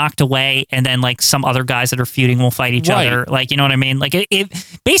he'll get knocked away and then like some other guys that are feuding will fight each other. Like, you know what I mean? Like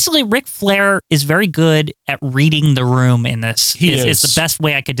basically Ric Flair is very good at reading the room in this. He is. It's the best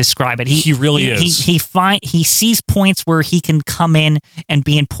way I could describe it. He really is. He sees points where he can come in and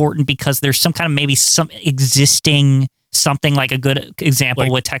be important because there's some kind of maybe some existing something, like a good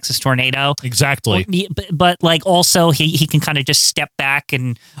example with Texas Tornado. Exactly. But like also he can kind of just step back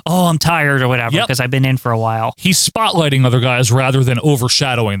and, I'm tired or whatever because I've been in for a while. He's spotlighting other guys rather than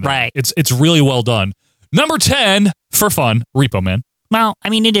overshadowing them. Right. It's really well done. Number 10, for fun, Repo Man. Well, I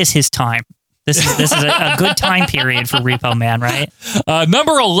mean, it is his time. This is a good time period for Repo Man, right?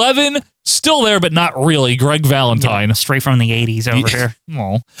 Number 11, still there, but not really, Greg Valentine. Yeah, straight from the 80s over here.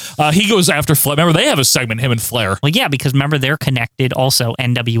 He goes after Flair. Remember, they have a segment, him and Flair. Well, yeah, because remember, they're connected also,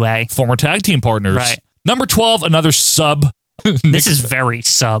 NWA. Former tag team partners. Right. Number 12, another sub. This is very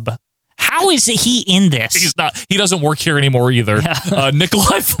sub. How is he in this? He's not. He doesn't work here anymore either. Yeah.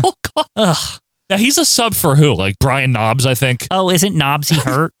 Nikolai Volkov. Now, he's a sub for who? Like Brian Knobbs, I think. Oh, isn't Knobbs he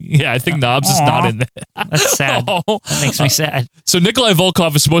hurt? Yeah, I think Knobbs is not in there. That's sad. That makes me sad. So Nikolai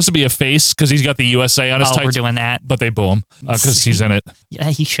Volkov is supposed to be a face because he's got the USA on his tights. We're doing that. But they boo him because he's in it.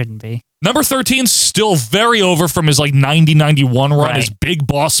 Yeah, he shouldn't be. Number 13, still very over from his like 90-91 run, is Big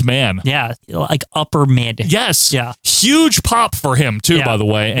Boss Man. Yeah, like upper mid. Yes. Yeah. Huge pop for him, too, by the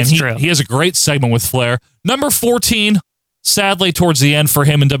way. And he has a great segment with Flair. Number 14, sadly, towards the end for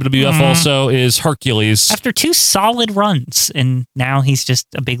him in WWF also, is Hercules. After 2 solid runs, and now he's just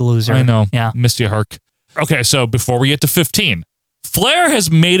a big loser. I know. Yeah. Missed you, Herc. Okay, so before we get to 15, Flair has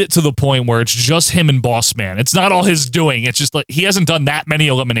made it to the point where it's just him and Boss Man. It's not all his doing. It's just like he hasn't done that many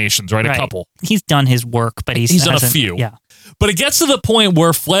eliminations, right? A couple. He's done his work, but he's done a few. Yeah. But it gets to the point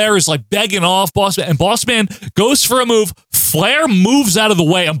where Flair is like begging off Boss Man, and Boss Man goes for a move. Flair moves out of the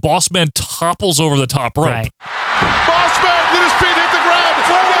way, and Boss Man topples over the top rope. Right. Boss Man with his feet hit the ground.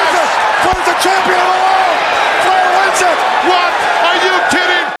 Flair wins it. Flair's the champion of the world. Flair wins it. What? Are you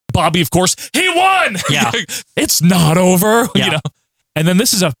kidding? Bobby, of course, he won. Yeah. It's not over. Yeah. You know. And then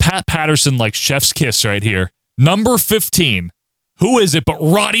this is a Pat Patterson like chef's kiss right here. Number 15. Who is it but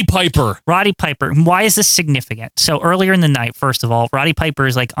Roddy Piper? Roddy Piper. Why is this significant? So earlier in the night, first of all, Roddy Piper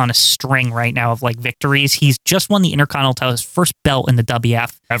is like on a string right now of like victories. He's just won the Intercontinental, his first belt in the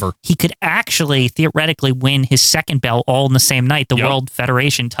WF. Ever. He could actually theoretically win his second belt all in the same night, the World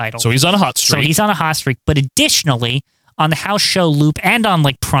Federation title. So he's on a hot streak. But additionally, on the house show loop and on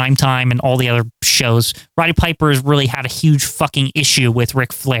like Primetime and all the other shows, Roddy Piper has really had a huge fucking issue with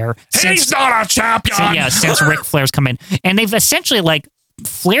Ric Flair. He's not a champion! Since Ric Flair's come in. And they've essentially like,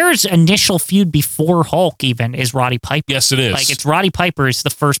 Flair's initial feud before Hulk even is Roddy Piper. Yes, it is. Like it's Roddy Piper is the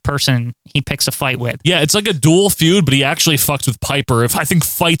first person he picks a fight with. Yeah, it's like a dual feud, but he actually fucks with Piper. I think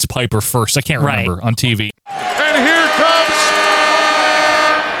fights Piper first. I can't remember on TV. And here comes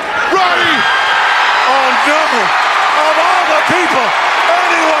Roddy. Oh no! Of all the people,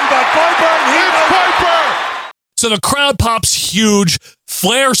 anyone but Piper. It's Piper. So the crowd pops huge.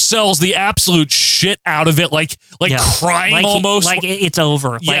 Flair sells the absolute shit out of it, like crying like almost. It's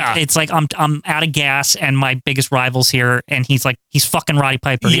over. Yeah. It's like I'm out of gas and my biggest rival's here, and he's fucking Roddy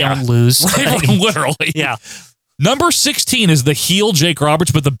Piper. He don't lose. Right, literally. Yeah. Number 16 is the heel Jake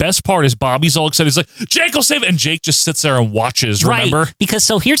Roberts, but the best part is Bobby's all excited. He's like, Jake will save it. And Jake just sits there and watches, remember? Right, because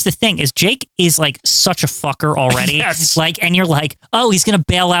so here's the thing, is Jake is like such a fucker already. Yes. Like, and you're like, oh, he's going to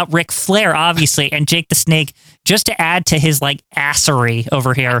bail out Ric Flair, obviously. And Jake the Snake, just to add to his like assery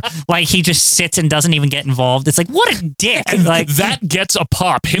over here, like he just sits and doesn't even get involved. It's like, what a dick. And like that gets a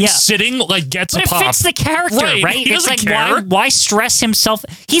pop. Him sitting like gets but a pop. It fits the character, right? He It's doesn't like, care. why stress himself?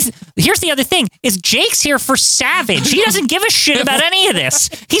 Here's the other thing, is Jake's here for Savage. He doesn't give a shit about any of this.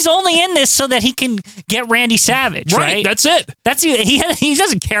 He's only in this so that he can get Randy Savage, right? That's it. He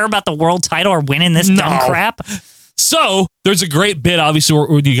doesn't care about the world title or winning this dumb crap. So there's a great bit, obviously,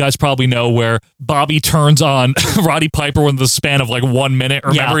 where you guys probably know, where Bobby turns on Roddy Piper within the span of like 1 minute.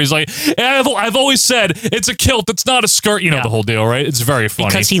 Remember, he's like, I've always said it's a kilt, it's not a skirt. You know the whole deal, right? It's very funny.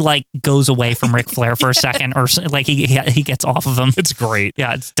 Because he like goes away from Ric Flair for a second, or like he gets off of him. It's great.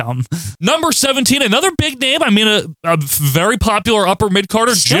 Yeah, it's dumb. Number 17, another big name. I mean, a very popular upper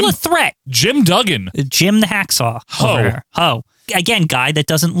mid-carder. Still a threat. Jim Duggan. Jim the Hacksaw. Ho. Again, guy that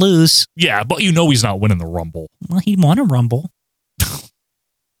doesn't lose. Yeah, but you know he's not winning the Rumble. Well, he won a Rumble.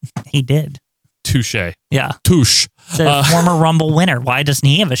 He did. Touche. Yeah. Touche. The former Rumble winner. Why doesn't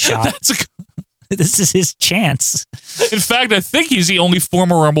he have a shot? This is his chance. In fact, I think he's the only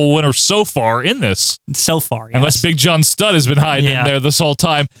former Rumble winner so far in this. So far, yes. Unless Big John Studd has been hiding in there this whole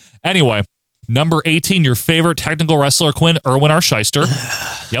time. Anyway, number 18, your favorite technical wrestler, Quinn, Erwin R. Shyster.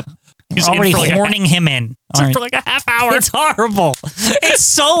 Yep. He's already horning him in. For like a half hour. It's horrible. It's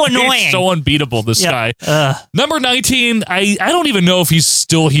so annoying. He's so unbeatable, this guy. Ugh. Number 19, I don't even know if he's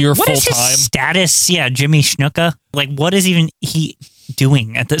still here full What is his time. status? Yeah, Jimmy Snuka. Like, what is even he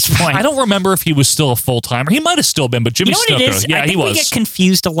doing at this point? I don't remember if he was still a full timer. He might have still been, but Jimmy You know what it Snuka, is? yeah, I think he was. we get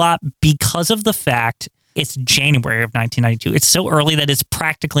confused a lot because of the fact it's January of 1992. It's so early that it's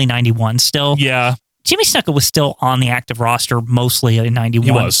practically 91 still. Yeah. Jimmy Snuka was still on the active roster mostly in 91.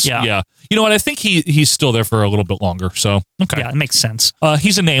 He was, yeah. You know what? I think he's still there for a little bit longer. So, okay. Yeah, it makes sense.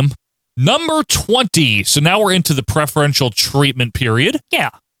 He's a name. Number 20. So now we're into the preferential treatment period.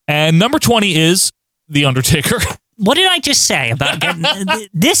 Yeah. And number 20 is The Undertaker. What did I just say about getting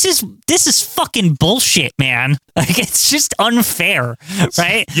this is fucking bullshit, man. Like, it's just unfair,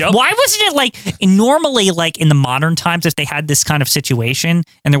 right? Yep. Why wasn't it like normally, like in the modern times, if they had this kind of situation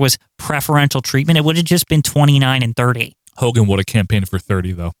and there was preferential treatment, it would have just been 29 and 30. Hogan would have campaigned for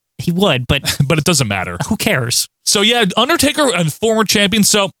 30 though. He would, but it doesn't matter. Who cares? So yeah, Undertaker and former champion.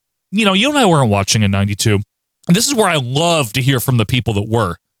 So, you know, you and I weren't watching in 92. And this is where I love to hear from the people that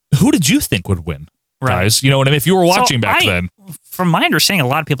were. Who did you think would win? Guys, you know what I mean? If you were watching back then. From my understanding, a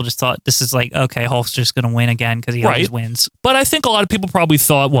lot of people just thought this is like, okay, Hulk's just going to win again because he always wins. But I think a lot of people probably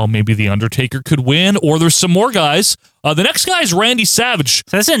thought, well, maybe The Undertaker could win, or there's some more guys. The next guy is Randy Savage.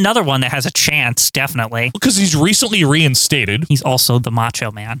 So this is another one that has a chance, definitely. Because he's recently reinstated. He's also the Macho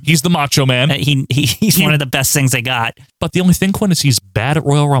Man. He's the Macho Man. He's one of the best things they got. But the only thing, Quinn, is he's bad at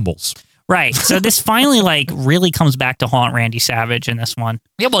Royal Rumbles. Right. So this finally really comes back to haunt Randy Savage in this one.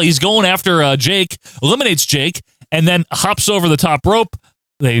 Yeah, well, he's going after Jake, eliminates Jake, and then hops over the top rope.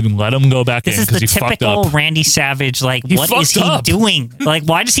 They let him go back in because he fucked up. This is the typical Randy Savage, like, what is he doing? Like,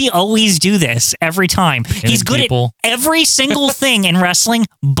 why does he always do this every time? He's good at every single thing in wrestling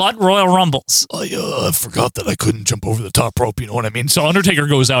but Royal Rumbles. I forgot that I couldn't jump over the top rope, you know what I mean? So Undertaker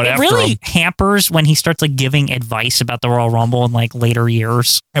goes out after him. It really hampers when he starts like giving advice about the Royal Rumble in like later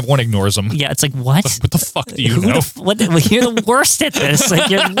years. Everyone ignores him. Yeah, it's like, what? What the fuck do you know? You're the worst at this. Like,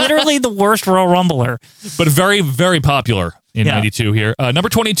 you're literally the worst Royal Rumbler. But very, very popular in 92 here. Number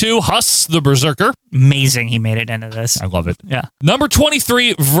 22, Huss the Berserker. Amazing he made it into this. I love it. Yeah. Number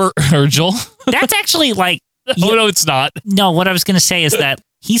 23, Virgil. That's actually like... Oh, no, it's not. No, what I was going to say is that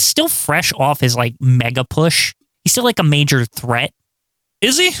he's still fresh off his like mega push. He's still like a major threat.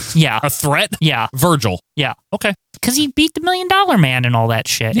 Is he? Yeah. A threat? Yeah. Virgil. Yeah. Okay. Because he beat the $1 Million Man and all that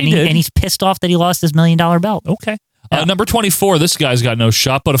shit. He did. And he's pissed off that he lost his $1 Million belt. Okay. Number 24, this guy's got no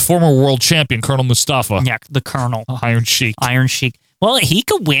shot, but a former world champion, Colonel Mustafa. Yeah, the Colonel. Iron Sheik. Iron Sheik. Well, he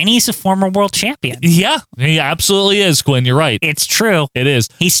could win. He's a former world champion. Yeah, he absolutely is, Quinn. You're right. It's true. It is.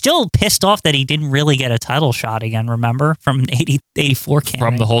 He's still pissed off that he didn't really get a title shot again, remember? From 84 campaign.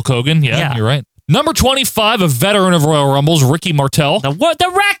 From the Hulk Hogan? Yeah, you're right. Number 25, a veteran of Royal Rumbles, Ricky Martel. The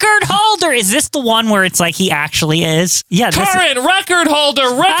record holder! Is this the one where it's like he actually is? Yeah. Current record holder,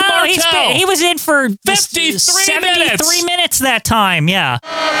 Rick Martel. He was in for 73 minutes that time, yeah.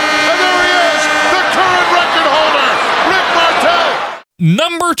 And there he is, the current record holder, Rick Martel.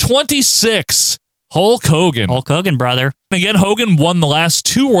 Number 26, Hulk Hogan. Hulk Hogan, brother. Again, Hogan won the last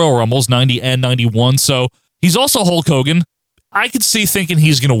 2 Royal Rumbles, 90 and 91, so he's also Hulk Hogan. I could see thinking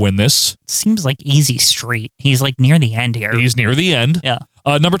he's going to win this. Seems like easy street. He's like near the end here. He's near the end. Yeah.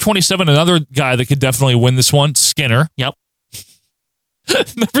 Number 27, another guy that could definitely win this one, Skinner. Yep.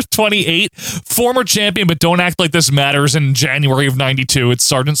 Number 28, former champion, but don't act like this matters in January of 92. It's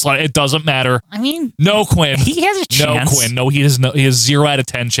Sergeant Slaughter. It doesn't matter. I mean, no Quinn. He has a chance. No Quinn. No, he has 0 out of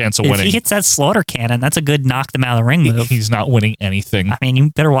 10 chance of if winning. He hits that Slaughter cannon. That's a good knock them out of the ring move. He's not winning anything. I mean, you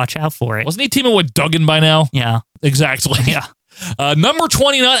better watch out for it. Wasn't he teaming with Duggan by now? Yeah. Exactly. Yeah. Number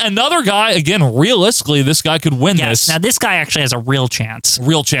 29, another guy. Again, realistically, this guy could win this. Now, this guy actually has a real chance.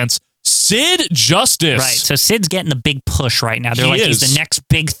 Real chance. Sid Justice. Right. So Sid's getting the big push right now. They're he's the next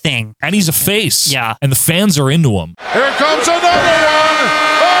big thing. And he's a face. Yeah. And the fans are into him. Here comes another one.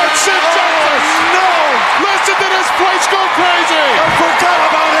 Oh, it's Sid Justice. No. Listen to this place go crazy. I forgot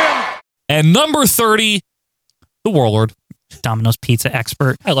about him. And number 30, the Warlord. Domino's Pizza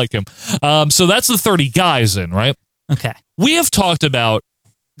expert. I like him. So that's the 30 guys in, right? Okay. We have talked about,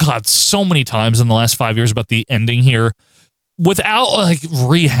 God, so many times in the last 5 years about the ending here. Without like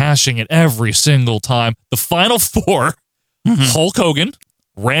rehashing it every single time, the final 4, Hulk Hogan,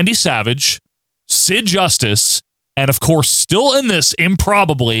 Randy Savage, Sid Justice, and of course, still in this,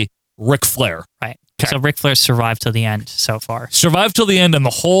 improbably, Ric Flair. Right. So Ric Flair survived till the end so far. Survived till the end, and the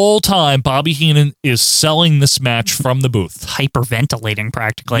whole time, Bobby Heenan is selling this match from the booth. Hyperventilating,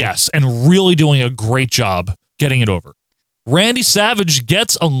 practically. Yes, and really doing a great job getting it over. Randy Savage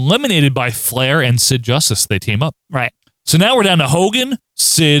gets eliminated by Flair and Sid Justice. They team up. Right. So now we're down to Hogan,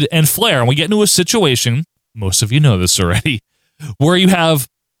 Sid, and Flair, and we get into a situation, most of you know this already, where you have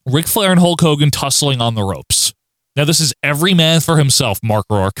Ric Flair and Hulk Hogan tussling on the ropes. Now, this is every man for himself, Mark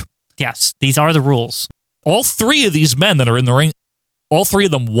Rourke. Yes, these are the rules. All 3 of these men that are in the ring, all 3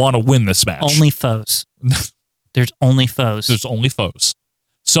 of them want to win this match. Only foes. There's only foes. There's only foes.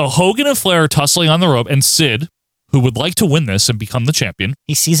 So Hogan and Flair are tussling on the rope, and Sid, who would like to win this and become the champion,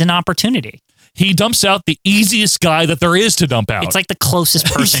 he sees an opportunity. He dumps out the easiest guy that there is to dump out. It's like the closest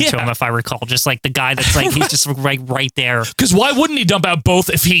person to him, if I recall. Just like the guy that's like, he's just right there. Because why wouldn't he dump out both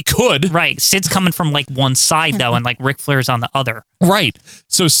if he could? Right. Sid's coming from like one side, though, and like Ric Flair's on the other. Right.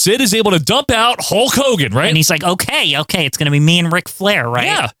 So Sid is able to dump out Hulk Hogan, right? And he's like, okay, it's going to be me and Ric Flair, right?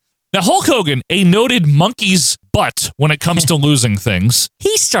 Yeah. Now, Hulk Hogan, a noted monkey's butt when it comes to losing things.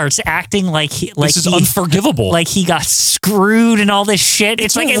 He starts acting like this is unforgivable. Like he got screwed and all this shit.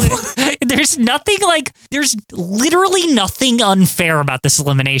 It's like there's literally nothing unfair about this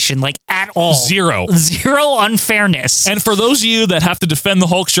elimination, like at all. Zero unfairness. And for those of you that have to defend the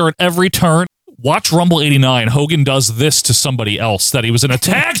Hulk shirt at every turn, watch Rumble 89. Hogan does this to somebody else that he was in a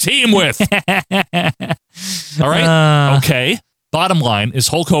tag team with. All right? Okay. Bottom line is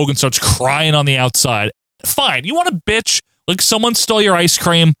Hulk Hogan starts crying on the outside. Fine. You want to bitch like someone stole your ice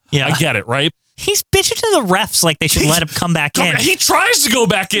cream? Yeah. I get it, right? He's bitching to the refs like they should let him come back in. He tries to go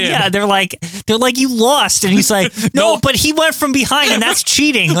back in. Yeah, they're like, you lost. And he's like, no, but he went from behind and that's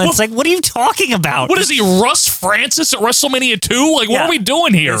cheating. It's like, what are you talking about? What is he, Russ Francis at WrestleMania 2? Like, what are we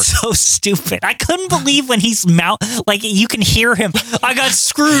doing here? It's so stupid. I couldn't believe when he's like, you can hear him. I got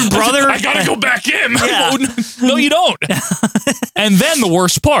screwed, brother. I got to go back in. Yeah. No, you don't. And then the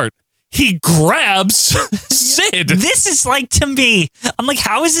worst part. He grabs Sid. This is like, to me, I'm like,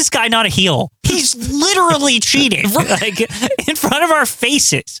 how is this guy not a heel? He's literally cheating like in front of our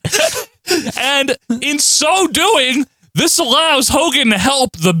faces. And in so doing, this allows Hogan to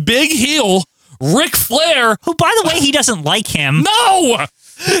help the big heel, Ric Flair. Who, by the way, he doesn't like him. No!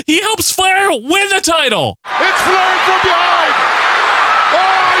 He helps Flair win the title. It's Flair from behind.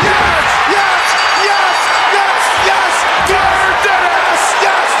 Oh, yes! Yes! Yes! Yes! Yes! Flair did it!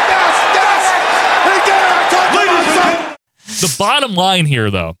 The bottom line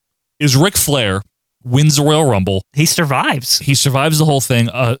here, though, is Ric Flair wins the Royal Rumble. He survives. He survives the whole thing.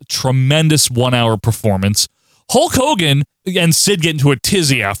 A tremendous 1-hour performance. Hulk Hogan and Sid get into a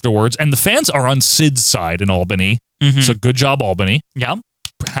tizzy afterwards, and the fans are on Sid's side in Albany. Mm-hmm. So good job, Albany. Yeah.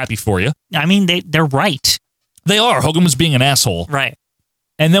 Happy for you. I mean, they're right. They are. Hogan was being an asshole. Right.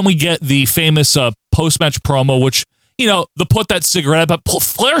 And then we get the famous post-match promo, which, you know, the put that cigarette, but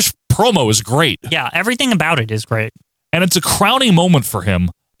Flair's promo is great. Yeah, everything about it is great. And it's a crowning moment for him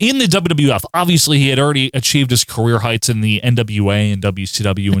in the WWF. Obviously, he had already achieved his career heights in the NWA and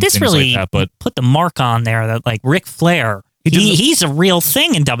WCW and things like that. But put the mark on there that, like, Ric Flair, he's a real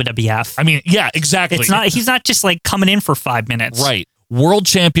thing in WWF. I mean, yeah, exactly. He's not just like coming in for 5 minutes. Right. World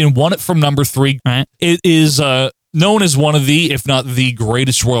champion, won it from number 3. Right. It is known as one of the, if not the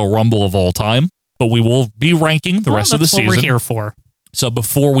greatest Royal Rumble of all time. But we will be ranking the rest of the season. That's what we're here for. So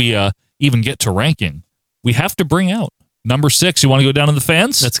before we even get to ranking, we have to bring out number 6. You want to go down to the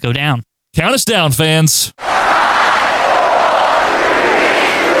fans? Let's go down. Count us down, fans.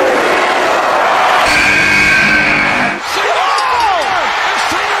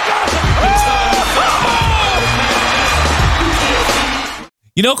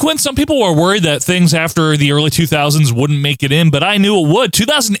 You know, Quinn, some people were worried that things after the early 2000s wouldn't make it in, but I knew it would.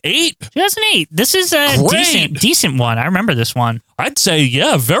 2008? 2008. This is a decent one. I remember this one. I'd say,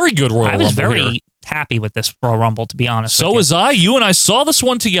 yeah, very good Royal Rumble. I was very happy with this Royal Rumble, to be honest. So was I. You and I saw this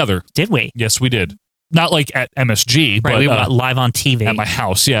one together. Did we? Yes, we did. Not like at MSG, right, but we were live on TV. At my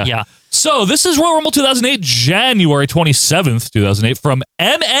house, yeah. Yeah. So this is Royal Rumble 2008, January 27th, 2008, from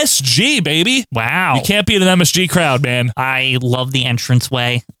MSG, baby. Wow. You can't beat an MSG crowd, man. I love the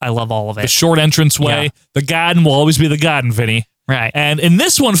entranceway. I love all of it. The short entranceway. Yeah. The Garden will always be the Garden, Vinny. Right. And in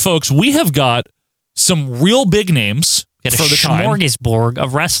this one, folks, we have got some real big names for the smorgasbord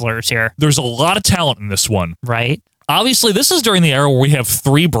of wrestlers here. There's a lot of talent in this one. Right. Obviously, this is during the era where we have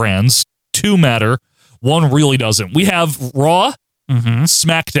 3 brands. 2 matter. 1 really doesn't. We have Raw,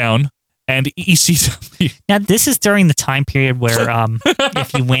 SmackDown, and ECW. Now, this is during the time period where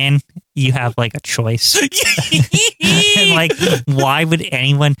if you win, you have like a choice. And like, why would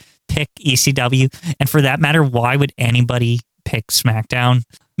anyone pick ECW? And for that matter, why would anybody pick SmackDown?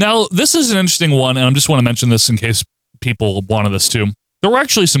 Now, this is an interesting one, and I just want to mention this in case people wanted this too. There were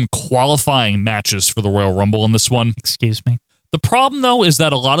actually some qualifying matches for the Royal Rumble in this one. Excuse me. The problem, though, is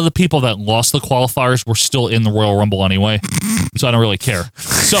that a lot of the people that lost the qualifiers were still in the Royal Rumble anyway, so I don't really care.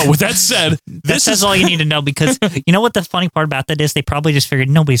 So, with that said, this is all you need to know, because you know what the funny part about that is? They probably just figured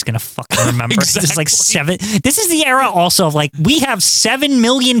nobody's going to fucking remember. Exactly. It's like 7. This is the era also of like, we have 7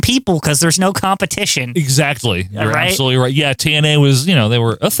 million people because there's no competition. Exactly. You're right? absolutely right. Yeah, TNA was, they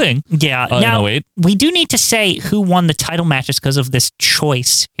were a thing. Yeah. Now, in 08. We do need to say who won the title matches because of this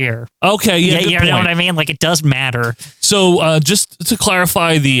choice here. Okay, yeah, good you point. know what I mean? Like, it does matter. So, just to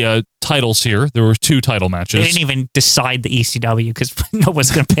clarify the titles here, there were 2 title matches. They didn't even decide the ECW because no one's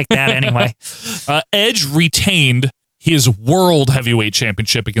going to pick that anyway. Edge retained his World Heavyweight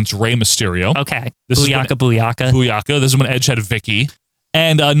Championship against Rey Mysterio. Okay. Booyaka. Booyaka. This is when Edge had Vicky.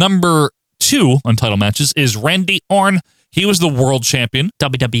 And number 2 on title matches is Randy Orton. He was the world champion.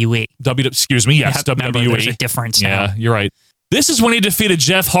 WWE. Excuse me. Yes, WWE. Remember, there's a difference now. Yeah, you're right. This is when he defeated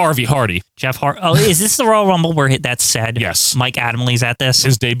Jeff Hardy. Oh, is this the Royal Rumble where that's said? Yes. Mike Adamley's at this?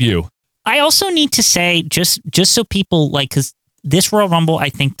 His debut. I also need to say, just so people, like, because this Royal Rumble, I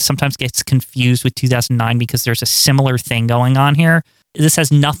think, sometimes gets confused with 2009 because there's a similar thing going on here. This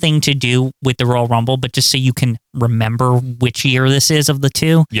has nothing to do with the Royal Rumble, but just so you can remember which year this is of the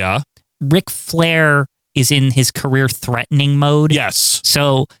 2. Yeah. Ric Flair is in his career-threatening mode. Yes.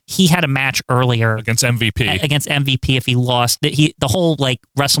 So he had a match earlier against MVP. Against MVP, if he lost, the whole like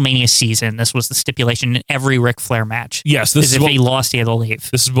WrestleMania season, this was the stipulation in every Ric Flair match. Yes, this is if he lost, he had to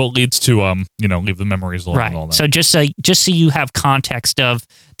leave. This is what leads to leave the memories alone. Right. And all that. So just so you have context of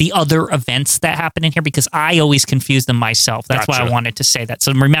the other events that happen in here, because I always confuse them myself. That's why I wanted to say that.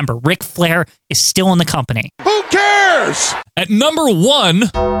 So remember, Ric Flair is still in the company. Who cares? At number 1,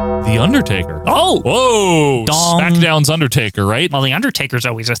 The Undertaker. Oh! Whoa! Dong. SmackDown's Undertaker, right? Well, The Undertaker's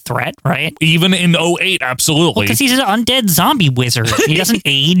always a threat, right? Even in 08, absolutely. Because he's an undead zombie wizard. He doesn't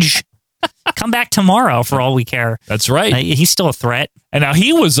age. Come back tomorrow for all we care. That's right. He's still a threat. And now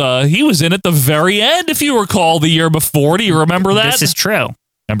he was in at the very end, if you recall, the year before. Do you remember that? This is true.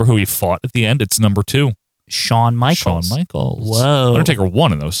 Remember who he fought at the end? It's number 2. Shawn Michaels. Whoa. Undertaker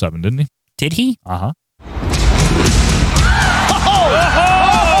won in 07, didn't he? Did he? Uh-huh.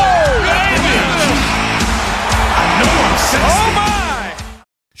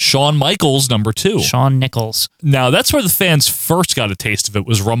 Shawn Michaels, number 2. Shawn Nichols. Now, that's where the fans first got a taste of it,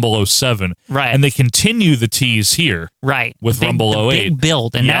 was Rumble 07. Right. And they continue the tease here. Right. With Rumble 08. Big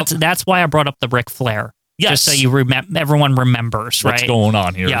build. And that's why I brought up the Ric Flair. Yes. Just so everyone remembers, right? What's going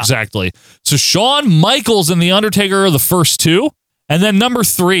on here, Yeah. exactly. So Shawn Michaels and The Undertaker are the first 2. And then number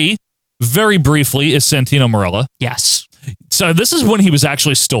 3, very briefly, is Santino Marella. Yes. So this is when he was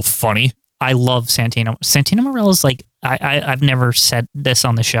actually still funny. I love Santino. Santino Marella's like, I've never said this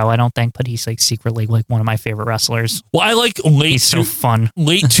on the show, I don't think, but he's like secretly like one of my favorite wrestlers. Well, I like he's so fun.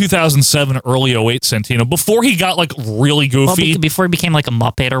 Late 2007, early 08 Santino, before he got like really goofy. Well, before he became like a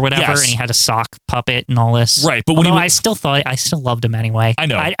Muppet or whatever, Yes. and he had a sock puppet and all this. Right, but when I still loved him anyway. I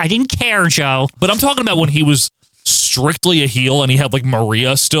know. I didn't care, Joe. But I'm talking about when he was strictly a heel and he had like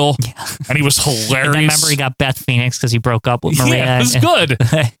Maria still, and he was hilarious. And then remember he got Beth Phoenix because he broke up with Maria. Yeah, it was good.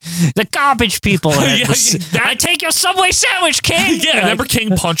 The garbage people. I take your Subway sandwich, King. Yeah, remember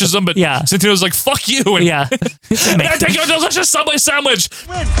King punches him, but Santino's like, fuck you. And I take your delicious Subway sandwich.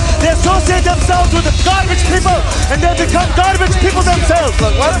 They associate themselves with the garbage people, and they become garbage people themselves.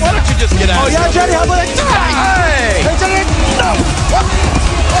 Look, why don't you just get out of here? Oh, yeah, Jenny, how about it? Hey! Hey, Jenny, no!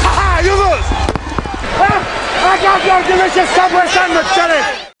 You lose! I got your delicious Subway sandwich,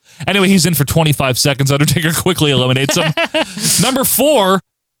 Jenny! Anyway, he's in for 25 seconds. Undertaker quickly eliminates him. Number 4,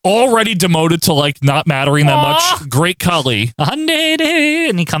 already demoted to like not mattering that much. Great Khali.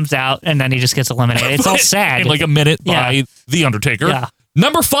 And he comes out, and then he just gets eliminated. It's all sad. In like a minute by The Undertaker. Yeah.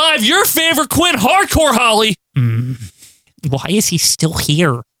 Number 5, your favorite Quinn, Hardcore Holly. Why is he still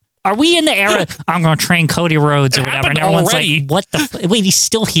here? Are we in the era, I'm going to train Cody Rhodes or whatever? And everyone's like, what the? Wait, he's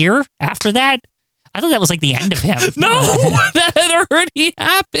still here after that? I thought that was like the end of him. No, that had already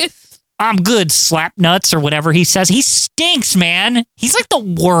happened. I'm good, slap nuts or whatever he says. He stinks, man. He's like the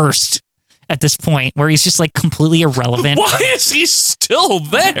worst at this point where he's just like completely irrelevant. Why is he still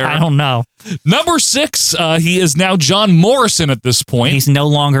there? I don't know. Number 6, he is now John Morrison at this point. He's no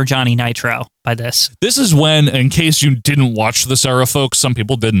longer Johnny Nitro by this. This is when, in case you didn't watch this era, folks, some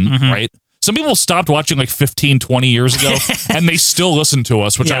people didn't, right? Some people stopped watching like 15, 20 years ago, and they still listen to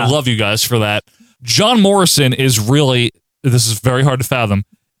us, which I love you guys for that. John Morrison is really, this is very hard to fathom.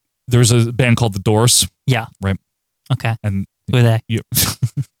 There's a band called The Doors. Yeah. Right. Okay. And who are they? You,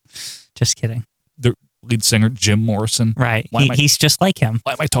 just kidding. The lead singer, Jim Morrison. Right. He's just like him.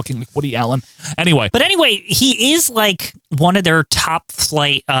 Why am I talking like Woody Allen? Anyway. But anyway, he is like one of their top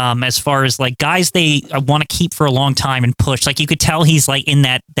flight as far as like guys they want to keep for a long time and push. Like you could tell he's like in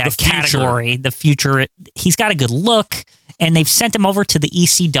that category, the future. He's got a good look, and they've sent him over to the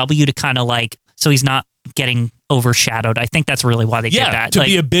ECW to kind of like, so he's not getting overshadowed. I think that's really why they did that. To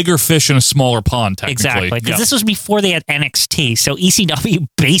be a bigger fish in a smaller pond, technically. Exactly. Because this was before they had NXT. So ECW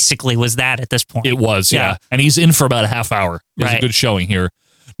basically was that at this point. It was, yeah. And he's in for about a half hour. It was a good showing here.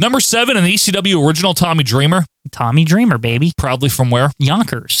 Number 7 in the ECW original, Tommy Dreamer. Tommy Dreamer, baby. Proudly from where?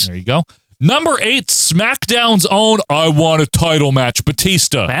 Yonkers. There you go. Number 8, SmackDown's own I Want a Title Match,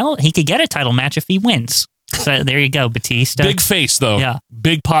 Batista. Well, he could get a title match if he wins. So there you go, Batista. Big face, though. Yeah.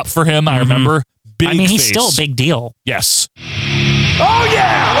 Big pop for him, I remember. Big I mean, he's face. still a big deal. Yes. Oh,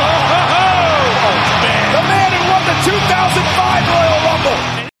 yeah! The man who won the 2005 Royal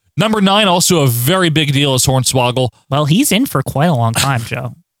Rumble! Number 9, also a very big deal, is Hornswoggle. Well, he's in for quite a long time,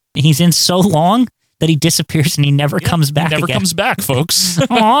 Joe. He's in so long that he disappears and he never comes back Never again. comes back, folks.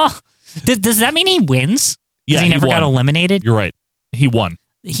 Aw. Does that mean he wins? Yeah, he never got won. eliminated? You're right. He won.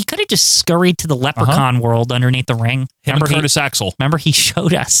 He could have just scurried to the leprechaun world underneath the ring. Him and Curtis Axel. Remember, he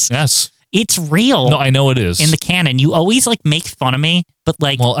showed us. Yes. It's real. No, I know it is. In the canon. You always like make fun of me, but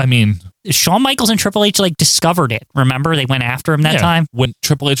like, well, I mean, Shawn Michaels and Triple H like discovered it. Remember, they went after him that time when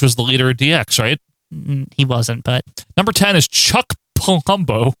Triple H was the leader of DX, right? He wasn't, but number 10 is Chuck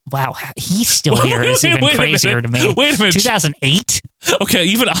Palumbo. Wow, he's still here. It's even crazier to me. Wait a minute. 2008? Okay,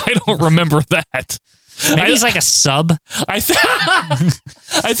 even I don't remember that. Maybe he's like a sub. I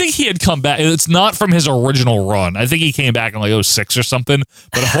think he had come back. It's not from his original run. I think he came back in like 06 or something.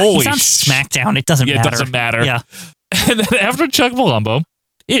 But holy he's on SmackDown. It doesn't matter. It doesn't matter. Yeah. And then after Chuck Palumbo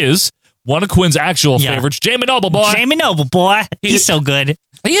is one of Quinn's actual favorites, Jamie Noble Boy. Jamie Noble Boy. He's so good.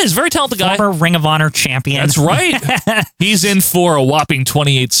 He is. Very talented guy. Former Ring of Honor champion. That's right. He's in for a whopping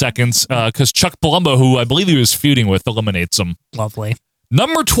 28 seconds because Chuck Palumbo, who I believe he was feuding with, eliminates him. Lovely.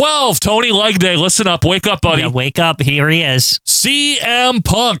 Number 12, Tony Legday. Listen up. Wake up, buddy. Yeah, wake up. Here he is. CM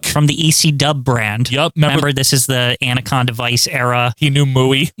Punk. From the EC Dub brand. Yep. Remember, this is the Anaconda Vice era. He knew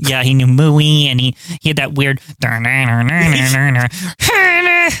Mooey. Yeah, he knew Mooey, and he had that weird... Morrison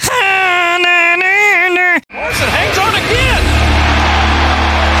hangs on again!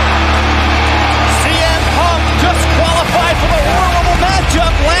 CM Punk just qualified for the Royal Rumble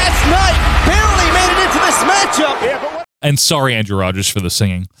matchup last night. Barely made it into this matchup. And sorry, Andrew Rogers, for the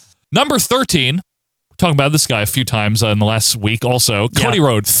singing. Number 13, we're talking about this guy a few times in the last week also, Cody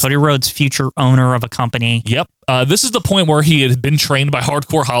Rhodes. Cody Rhodes, future owner of a company. Yep. This is the point where he had been trained by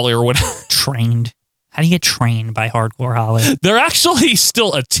Hardcore Holly or whatever. Trained? How do you get trained by Hardcore Holly? They're actually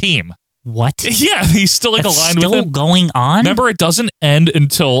still a team. What? Yeah, he's still like aligned with him. Still going on? Remember, it doesn't end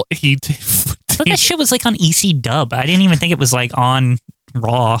until he... I thought that shit was like on EC Dub. I didn't even think it was like on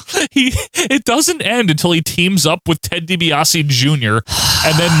Raw. It doesn't end until he teams up with Ted DiBiase Jr.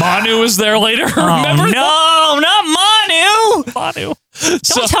 And then Manu is there later. Remember no, not Manu. Manu.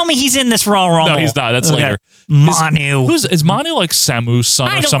 Don't tell me he's in this Raw Rumble. No, he's not. That's later. Manu. Is Manu like Samu's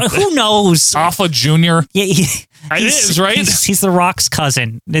son or something? Who knows? Alpha Jr.? Yeah, It is, right? He's The Rock's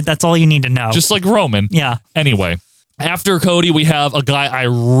cousin. That's all you need to know. Just like Roman. Yeah. Anyway, after Cody, we have a guy I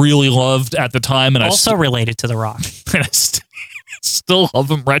really loved at the time. And also related to The Rock. And I still love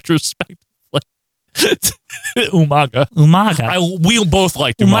him retrospectively. Umaga. We both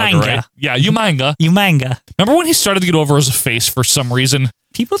liked Umaga, right? Yeah, Umaga. Remember when he started to get over as a face for some reason?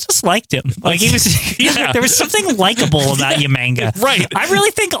 People just liked him. Like he was, there was something likable about Umanga. Right. I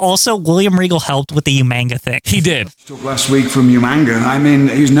really think also William Regal helped with the Umanga thing. He did. Took last week from Umanga. I mean,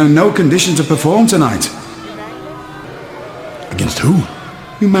 he's no condition to perform tonight. Against who?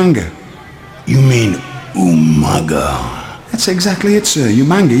 Umanga. You mean Umaga? That's exactly it, sir.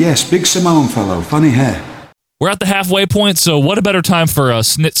 Umanga, yes. Big Samoan fellow. Funny hair. We're at the halfway point, so what a better time for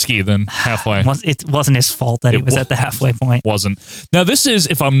Snitsky than halfway? It wasn't his fault that he was at the halfway point. Wasn't. Now, this is,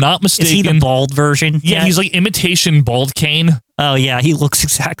 if I'm not mistaken... Is he the bald version? Yeah, he's like imitation bald Kane. Oh, yeah, he looks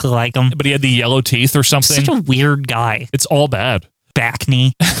exactly like him. But he had the yellow teeth or something. Such a weird guy. It's all bad. Back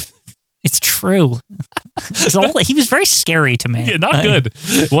knee. It's true. He was very scary to me. Yeah, not good.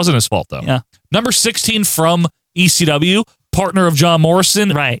 It wasn't his fault, though. Yeah. Number 16 from ECW, partner of John Morrison.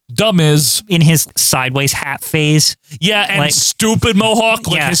 Right. Miz. In his sideways hat phase. Yeah, and stupid mohawk,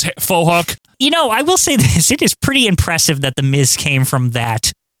 like his faux hawk. You know, I will say this. It is pretty impressive that The Miz came from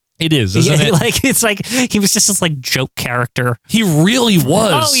that. It is, isn't it? Like, it's like he was just this like joke character. He really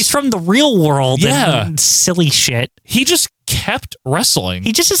was. Oh, he's from the real world. Yeah. And silly shit. He just kept wrestling.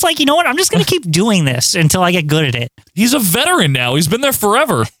 He just is like, you know what? I'm just going to keep doing this until I get good at it. He's a veteran now. He's been there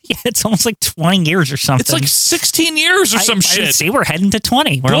forever. Yeah, it's almost like 20 years or something. It's like 16 years or some shit. See, we're heading to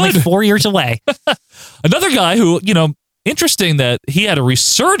 20. We're only 4 years away. Another guy who, interesting that he had a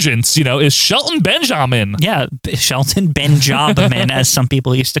resurgence, is Shelton Benjamin. Yeah, Shelton Benjamin, as some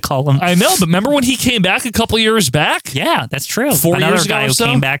people used to call him. I know, but remember when he came back a couple years back? Yeah, that's true. 4 years ago guy or who so?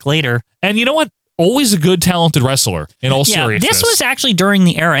 came back later. And you know what? Always a good, talented wrestler in all seriousness. This was actually during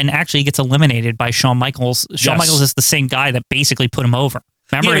the era, and actually he gets eliminated by Shawn Michaels. Shawn Michaels is the same guy that basically put him over.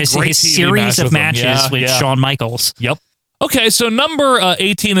 Remember his series of matches with Shawn Michaels. Yep. Okay, so number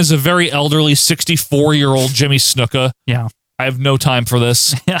 18 is a very elderly 64-year-old Jimmy Snuka. Yeah. I have no time for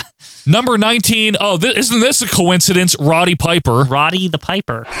this. Yeah. Number 19, isn't this a coincidence? Roddy Piper. Roddy the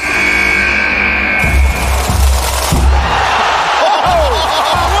Piper.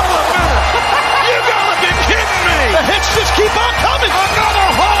 Just keep on coming.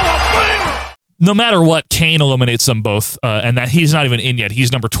 Another Hall of Fame. No matter what, Kane eliminates them both, and that he's not even in yet. He's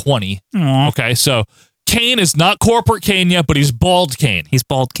number 20. Aww. Okay, so Kane is not corporate Kane yet, but he's bald Kane. He's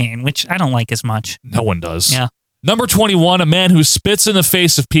bald Kane, which I don't like as much. No one does. Yeah. Number 21, a man who spits in the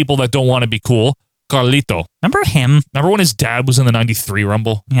face of people that don't want to be cool. Carlito. Remember him? Remember when his dad was in the 93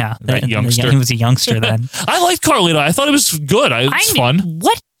 Rumble? Yeah. That youngster. He was a youngster then. I liked Carlito. I thought it was good. It was fun.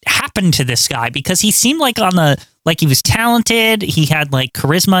 What happened to this guy? Because he seemed like he was talented. He had like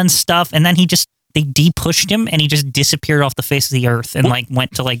charisma and stuff. And then they de-pushed him and he just disappeared off the face of the earth and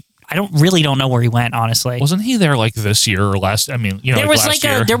went to I don't know where he went, honestly. Wasn't he there this year or last? I mean, there was last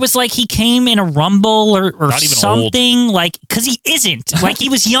year. There was he came in a Rumble or Not even something because he isn't he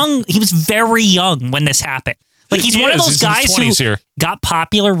was young. He was very young when this happened. He's one of those guys who got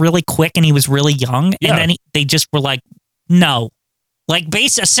popular really quick and he was really young, and then they just were like, no,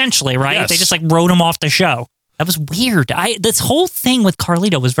 essentially, right? Yes. They just wrote him off the show. That was weird. This whole thing with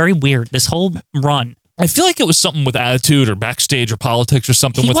Carlito was very weird. This whole run. I feel like it was something with attitude or backstage or politics or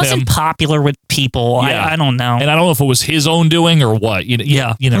something with him. He wasn't popular with people. Yeah. I don't know. And I don't know if it was his own doing or what. You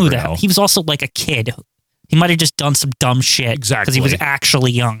never know. He was also a kid. He might have just done some dumb shit. Exactly. Because he was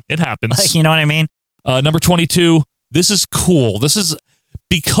actually young. It happens. You know what I mean? Number 22. This is cool. This is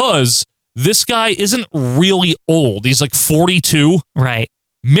because this guy isn't really old. He's 42. Right.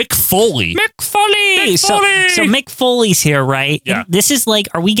 Mick Foley. So Mick Foley's here, right? Yeah. This is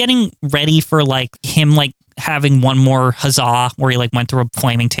are we getting ready for him having one more huzzah where he went through a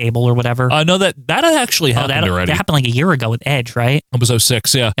flaming table or whatever? No, that had actually happened already. That happened a year ago with Edge, right? It was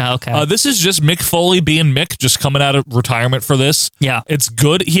 06, yeah. Yeah, okay. This is just Mick Foley being Mick, just coming out of retirement for this. Yeah. It's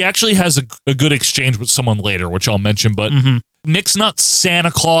good. He actually has a good exchange with someone later, which I'll mention, but Mick's not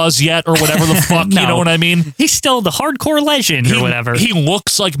Santa Claus yet or whatever the fuck, No. you know what I mean? He's still the hardcore legend or whatever. He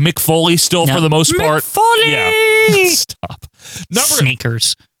looks like Mick Foley still for the most part. Mick Foley! Yeah. Stop.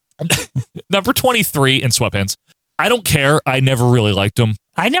 Sneakers. Number 23 in sweatpants. I don't care. I never really liked him.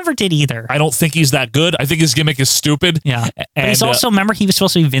 I never did either. I don't think he's that good. I think his gimmick is stupid. Yeah. But he's also, remember, he was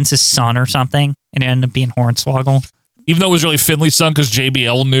supposed to be Vince's son or something, and it ended up being Hornswoggle. Even though it was really Finley's son, because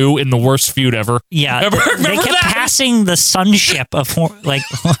JBL knew in the worst feud ever. Yeah. Remember they kept that? passing the sonship of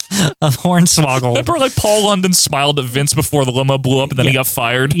Hornswoggle. Remember Paul London smiled at Vince before the limo blew up and then he got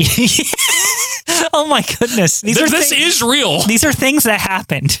fired? Oh my goodness! This is real. These are things that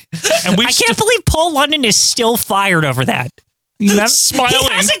happened, and I can't believe Paul London is still fired over that. Smiling.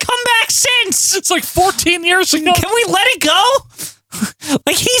 He hasn't come back since. It's like 14 years ago. Can we let it go?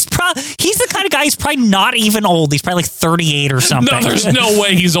 Like he's the kind of guy who's probably not even old. He's probably like 38 or something. No, there's no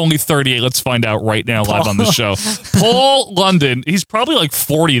way he's only 38. Let's find out right now live on the show. Paul London, he's probably like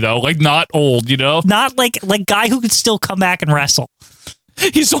 40 though, like not old, you know? Not like guy who could still come back and wrestle.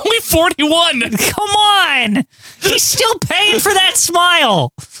 He's only 41. Come on. He's still paying for that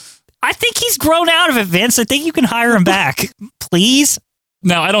smile. I think he's grown out of it, Vince. I think you can hire him back. Please.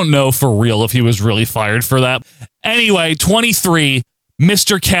 Now, I don't know for real if he was really fired for that. Anyway, 23,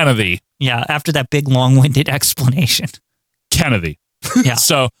 Mr. Kennedy. Yeah, after that big long-winded explanation. Kennedy. Yeah.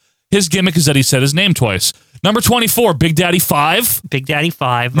 So his gimmick is that he said his name twice. Number 24, Big Daddy 5. Big Daddy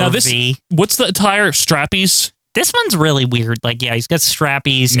 5. Now V. What's the attire? Strappies? This one's really weird. Like, yeah, he's got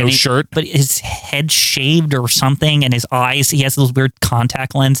strappies. No shirt. But his head shaved or something, and his eyes, he has those weird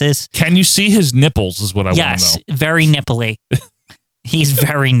contact lenses. Can you see his nipples is what I want to know. Yes, very nipply. He's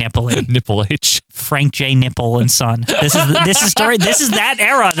very nipply. Nipple H. Frank J. Nipple and Son. This is that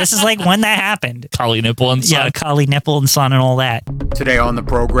era. This is like when that happened. Kali Nipple and Son. Yeah, Kali Nipple and Son and all that. Today on the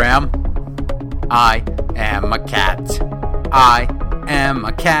program, I am a cat. I am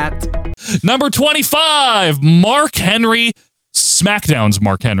a cat. Number 25, Mark Henry. SmackDown's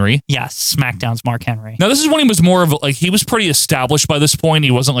Mark Henry. Yes, SmackDown's Mark Henry. Now, this is when he was more of like, he was pretty established by this point.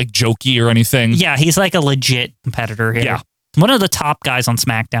 He wasn't like jokey or anything. Yeah, he's like a legit competitor here. Yeah. One of the top guys on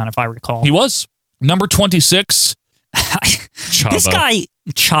SmackDown, if I recall. He was. Number 26, Chavo. This guy,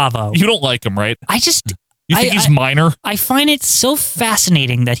 Chavo. You don't like him, right? You think he's minor? I find it so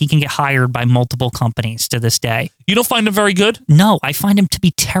fascinating that he can get hired by multiple companies to this day. You don't find him very good? No, I find him to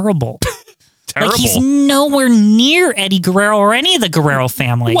be terrible. Terrible. Like he's nowhere near Eddie Guerrero or any of the Guerrero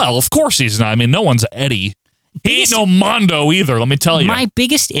family. Well, of course he's not. I mean, no one's Eddie. He ain't no Mondo either, let me tell you. My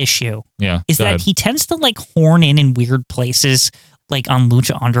biggest issue is that ahead. he tends to like horn in weird places, like on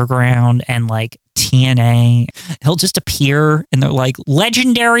Lucha Underground and like TNA. He'll just appear and they're like,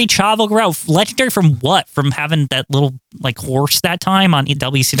 legendary Chavo Guerrero. Legendary from what? From having that little like horse that time on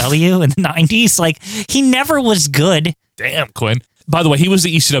WCW in the 90s? Like, he never was good. Damn, Quinn. By the way, he was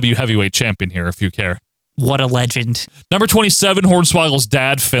the ECW heavyweight champion here, if you care. What a legend. Number 27, Hornswoggle's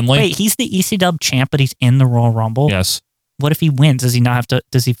dad, Finlay. Wait, he's the ECW champ, but he's in the Royal Rumble? Yes. What if he wins? Does he not have to?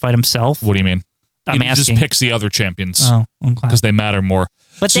 Does he fight himself? What do you mean? I'm he asking. just picks the other champions. Oh, okay. Because they matter more.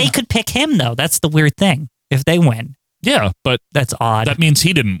 But they could pick him, though. That's the weird thing. If they win. Yeah, but that's odd. That means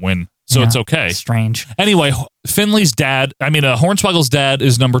he didn't win, so it's okay. Strange. Anyway, Finlay's dad, Hornswoggle's dad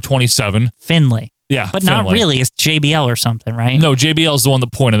is number 27. Finlay. Yeah, but Finlay. not really. It's JBL or something, right? No, JBL is the one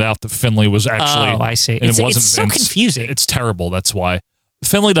that pointed out that Finlay was actually. Oh, I see. And it wasn't it's so Vince. confusing. It's terrible. That's why.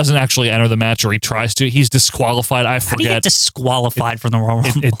 Finlay doesn't actually enter the match, or he tries to. He's disqualified. I forget. How do you get disqualified from the Royal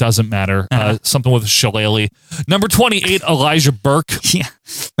Rumble? It doesn't matter. Something with Shillelagh. Number 28, Elijah Burke. Yeah.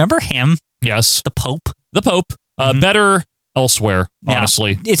 Remember him? Yes. The Pope. The Pope. Better elsewhere,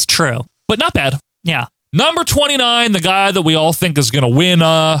 honestly. Yeah, it's true. But not bad. Yeah. Number 29, the guy that we all think is going to win,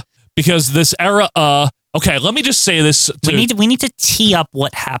 because this era, okay, let me just say this. We need to tee up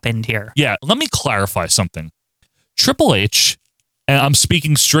what happened here. Yeah, let me clarify something. Triple H, and I'm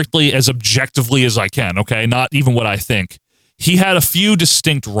speaking strictly as objectively as I can, okay? Not even what I think. He had a few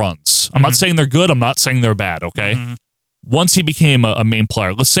distinct runs. I'm not saying they're good. I'm not saying they're bad, okay? Once he became a main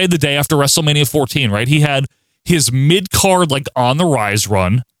player, let's say the day after WrestleMania 14, right? He had his mid-card, like, on the rise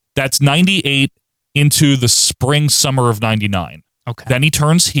run. That's 98 into the spring, summer of 99. Okay. Then he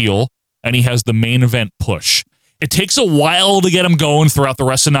turns heel, and he has the main event push. It takes a while to get him going throughout the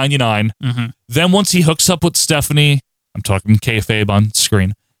rest of 99. Then once he hooks up with Stephanie, I'm talking kayfabe on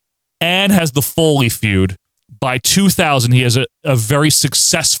screen, and has the Foley feud, by 2000, he has a very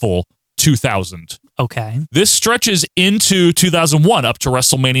successful 2000. Okay. This stretches into 2001 up to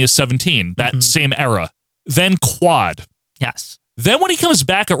WrestleMania 17, that same era. Then Quad. Yes. Then when he comes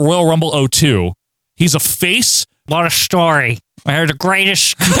back at Royal Rumble 02, he's a face. What a story. They're the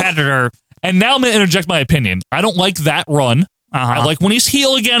greatest competitor. And now I'm going to interject my opinion. I don't like that run. I like when he's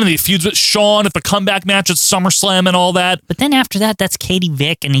heel again and he feuds with Shawn at the comeback match at SummerSlam and all that. But then after that, that's Katie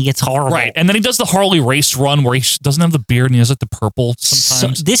Vick and he gets horrible. Right. And then he does the Harley Race run where he doesn't have the beard and he has like the purple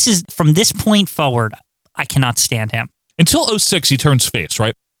sometimes. So this is, from this point forward, I cannot stand him. Until 06, he turns face,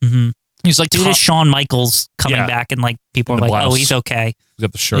 right? Mm-hmm. He's like Dude, is Shawn Michaels coming back and like people are like, blouse. oh, he's okay. He's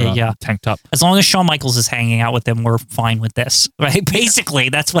got the shirt on, the tank top. As long as Shawn Michaels is hanging out with them, we're fine with this, right? Basically,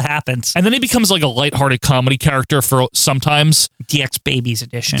 that's what happens. And then he becomes like a lighthearted comedy character for sometimes. DX Babies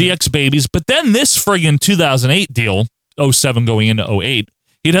edition. DX Babies. But then this friggin' 2008 deal, 07 going into 08,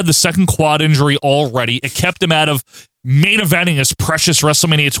 He'd had the second quad injury already. It kept him out of main eventing his precious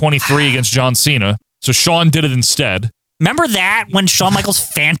WrestleMania 23 against John Cena. So Shawn did it instead. Remember that when Shawn Michaels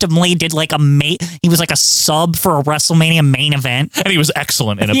phantomly did like he was like a sub for a WrestleMania main event, and he was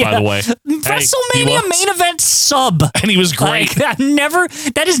excellent in it. By the way, WrestleMania main event sub, and he was great. Like,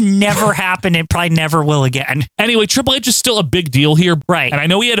 that has never happened. It probably never will again. Anyway, Triple H is still a big deal here, right? And I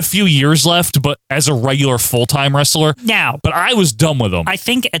know he had a few years left, but as a regular full-time wrestler, but I was done with him. I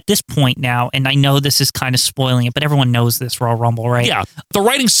think at this point now, and I know this is kind of spoiling it, but everyone knows this Royal Rumble, right? Yeah, the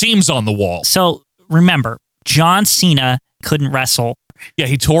writing seems on the wall. So remember, John Cena couldn't wrestle. Yeah,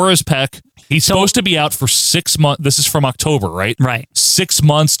 he tore his pec. He's supposed to be out for 6 months. This is from October, right? Right. 6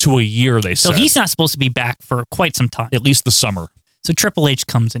 months to a year, they said. So he's not supposed to be back for quite some time. At least the summer. So Triple H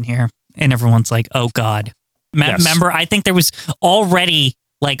comes in here, and everyone's like, oh, God. Remember, I think there was already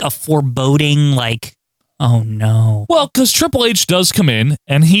like a foreboding, like, oh, no. Well, because Triple H does come in,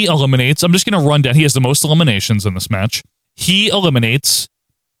 and he eliminates. I'm just going to run down. He has the most eliminations in this match. He eliminates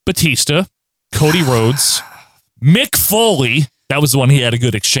Batista, Cody Rhodes, Mick Foley. That was the one he had a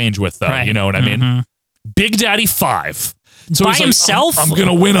good exchange with, though. Right. You know what I mean? Big Daddy 5. So by he's himself? Like, I'm going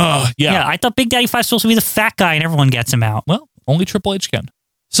to win Yeah, I thought Big Daddy 5 was supposed to be the fat guy and everyone gets him out. Well, only Triple H can.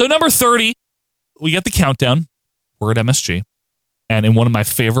 So number 30, we get the countdown. We're at MSG. And in one of my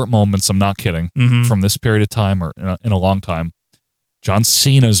favorite moments, I'm not kidding, from this period of time or in a long time, John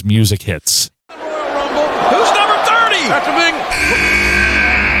Cena's music hits. Who's number 30? After being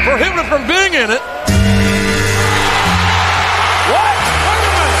prohibited from being in it. What? Wait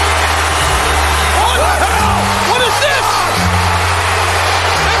a minute. What the hell? What is this?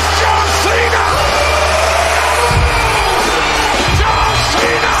 It's John Cena! John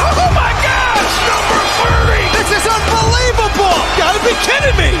Cena! Oh my gosh! Number 30! This is unbelievable! You gotta be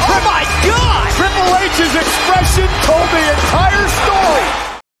kidding me! Oh my God! Triple H's expression told the entire story.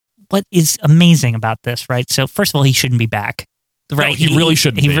 What is amazing about this, right? So first of all, he shouldn't be back. Right, no, he really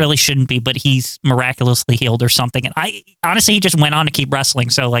shouldn't. He really shouldn't be, but he's miraculously healed or something. And honestly, he just went on to keep wrestling,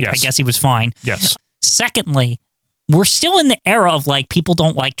 so like I guess he was fine. Yes. Secondly, we're still in the era of like people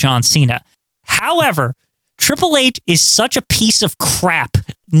don't like John Cena. However, Triple H is such a piece of crap.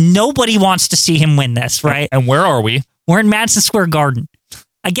 Nobody wants to see him win this, right? And where are we? We're in Madison Square Garden.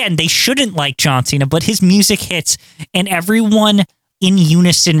 Again, they shouldn't like John Cena, but his music hits, and everyone in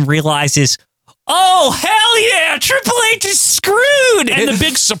unison realizes, oh, hell yeah, Triple H is screwed. And the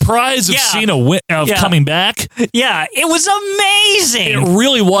big surprise of Cena coming back. Yeah, it was amazing. It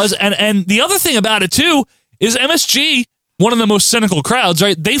really was. And the other thing about it, too, is MSG, one of the most cynical crowds,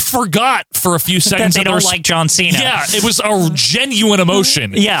 right? They forgot for a few seconds that they don't like John Cena. Yeah, it was a genuine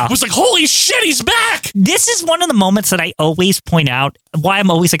emotion. Yeah. It was like, holy shit, he's back. This is one of the moments that I always point out, why I'm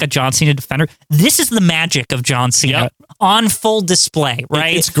always like a John Cena defender. This is the magic of John Cena on full display,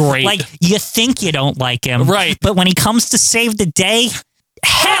 right? It's great. Like, you think you don't like him. Right. But when he comes to save the day,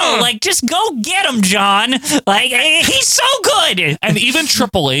 hell, like, just go get him, John. Like, he's so good. And even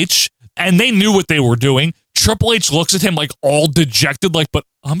Triple H, and they knew what they were doing, Triple H looks at him like all dejected, like, but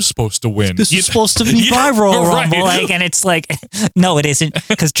I'm supposed to win. This is supposed to be my Royal Rumble. Like, and it's like, no, it isn't,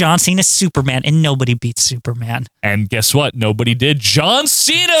 because John Cena's Superman, and nobody beats Superman. And guess what? Nobody did. John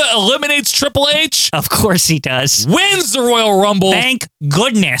Cena eliminates Triple H. Of course he does. Wins the Royal Rumble. Thank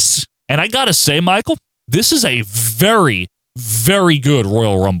goodness. And I gotta say, Michael, this is a very, very good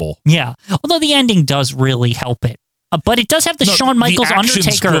Royal Rumble. Yeah. Although the ending does really help it. But it does have the Shawn Michaels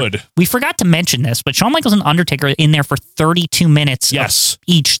Undertaker. Good. We forgot to mention this, but Shawn Michaels and Undertaker in there for 32 minutes. Yes.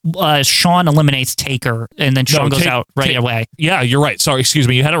 Each. Shawn eliminates Taker, and then Shawn goes out right away. Yeah, you're right. Sorry, excuse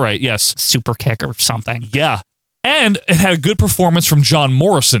me. You had it right. Yes. Super kick or something. Yeah. And it had a good performance from John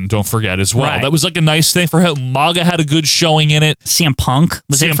Morrison, don't forget, as well. Right. That was like a nice thing for him. MAGA had a good showing in it. CM Punk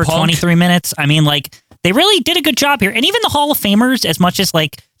was in for 23 minutes. I mean, like, they really did a good job here. And even the Hall of Famers, as much as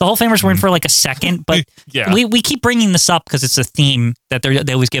like the Hall of Famers were in for like a second, but we keep bringing this up because it's a theme that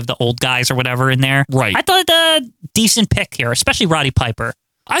they always give the old guys or whatever in there. Right. I thought a decent pick here, especially Roddy Piper.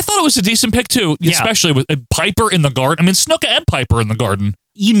 I thought it was a decent pick too, especially with Piper in the Garden. I mean, Snuka and Piper in the Garden.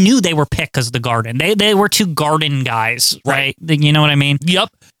 You knew they were picked because of the Garden. They were two Garden guys, right? You know what I mean? Yep.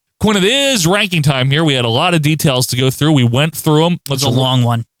 Quinn, it is ranking time here. We had a lot of details to go through. We went through them. It was a long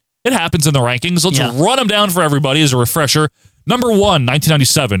one. It happens in the rankings. Let's run them down for everybody as a refresher. Number 1,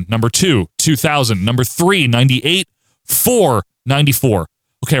 1997. Number 2, 2000. Number 3, 98. 4, 94.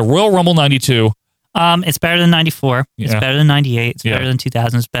 Okay, Royal Rumble 92. It's better than 94. It's better than 98. It's better than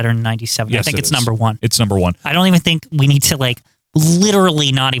 2000. It's better than 97. Yes, I think it's number 1. It's number 1. I don't even think we need to like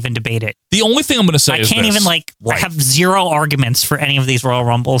literally not even debate it. The only thing I'm going to say I is can't this. even Right. have zero arguments for any of these Royal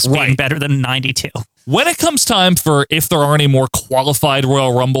Rumbles being better than 92. When it comes time for if there are any more qualified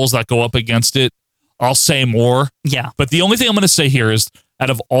Royal Rumbles that go up against it, I'll say more. Yeah. But the only thing I'm going to say here is out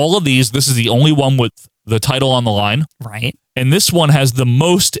of all of these, this is the only one with the title on the line. Right. And this one has the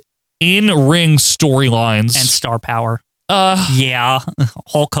most in-ring storylines. And star power. Yeah.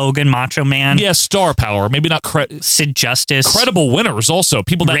 Hulk Hogan, Macho Man. Yeah, star power. Maybe not Sid Justice. Credible winners also.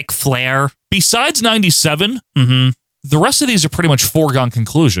 People that Ric Flair. Besides 97, Mm-hmm. the rest of these are pretty much foregone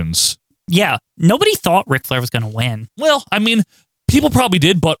conclusions. Yeah. Nobody thought Ric Flair was going to win. Well, I mean, people probably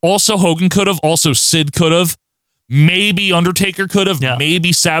did, but also Hogan could have. Also Sid could have. Maybe Undertaker could have. Yeah.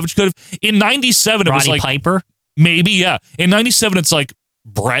 Maybe Savage could have. In 97, it was Roddy like Piper. Maybe, yeah. In 97, it's like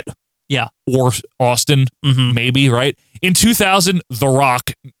Brett. Yeah. Or Austin. Mm-hmm. Maybe, right? In 2000, The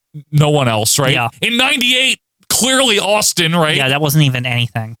Rock. No one else, right? Yeah. In 98, clearly Austin, right? Yeah, that wasn't even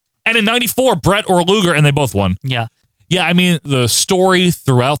anything. And in 94, Brett or Luger, and they both won. Yeah. Yeah, I mean, the story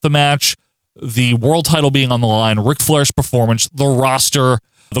throughout the match, the world title being on the line, Ric Flair's performance, the roster,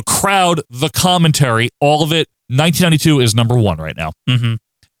 the crowd, the commentary, all of it, 1992 is number one right now. Mm-hmm.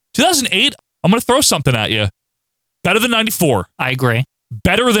 2008, I'm going to throw something at you. Better than 94. I agree.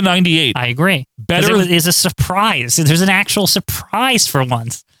 Better than 98. I agree. Better is a surprise. There's an actual surprise for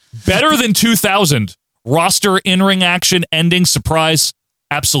once. Better than 2000. Roster, in-ring action, ending, surprise.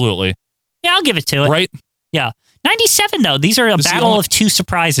 Absolutely. Yeah, I'll give it to it. Right? Yeah. 97, though. These are a battle of two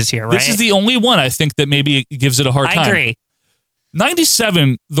surprises here, right? This is the only one I think that maybe gives it a hard time. I agree.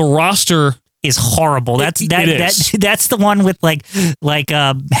 97, the roster is horrible. That's the one with like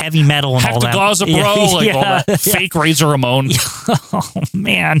heavy metal and all that. Gaza, bro, all that fake Razor Ramon. Oh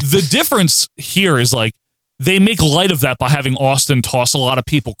man. The difference here is like they make light of that by having Austin toss a lot of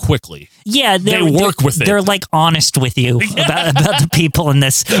people quickly. Yeah, they work with it. They're like honest with you about the people in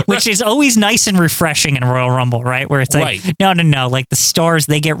this, which is always nice and refreshing in Royal Rumble, right? Where it's like, no, like the stars,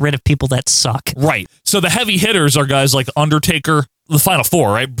 they get rid of people that suck. Right. So the heavy hitters are guys like Undertaker, the Final Four,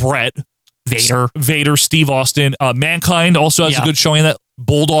 right? Brett, Vader, Steve Austin, Mankind also has a good showing of that.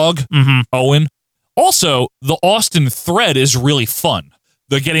 Bulldog, Owen. Also, the Austin thread is really fun.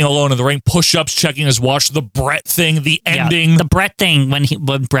 The getting alone in the ring, push-ups, checking his watch, the Brett thing, the ending. The Brett thing when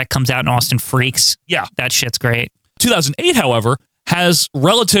Brett comes out and Austin freaks. Yeah. That shit's great. 2008, however, has,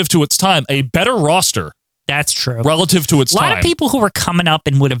 relative to its time, a better roster. That's true. Relative to its time. A lot of people who were coming up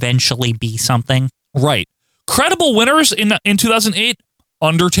and would eventually be something. Right. Credible winners in 2008,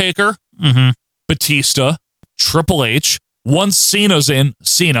 Undertaker, Batista, Triple H. Once Cena's in,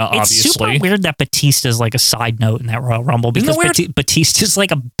 Cena, obviously. It's super weird that Batista's like a side note in that Royal Rumble because Batista's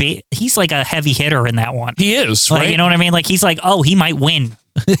like he's like a heavy hitter in that one. He is, like, right? You know what I mean? Like he's like, oh, he might win.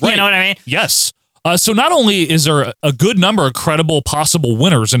 You know what I mean? Yes. So not only is there a good number of credible possible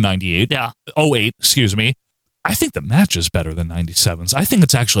winners in 98, 08, excuse me, I think the match is better than 97's. I think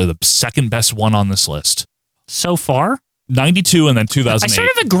it's actually the second best one on this list. So far? 92 and then 2008. I sort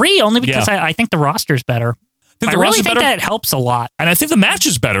of agree, only because I think the roster's better. I really think that helps a lot. And I think the match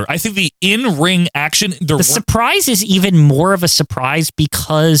is better. I think the in-ring action... The surprise is even more of a surprise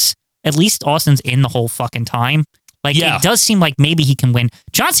because at least Austin's in the whole fucking time. Like, it does seem like maybe he can win.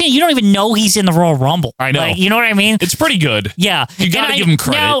 John Cena, you don't even know he's in the Royal Rumble. I know. Like, you know what I mean? It's pretty good. Yeah. You got to give him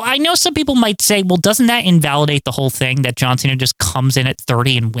credit. Now, I know some people might say, well, doesn't that invalidate the whole thing that John Cena just comes in at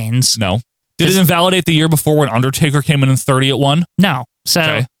 30 and wins? No. Did it invalidate the year before when Undertaker came in 30 at 1? No.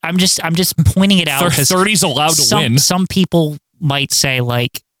 So I'm just pointing it out. 30's allowed to win. Some people might say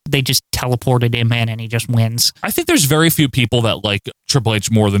like they just teleported him in and he just wins. I think there's very few people that like Triple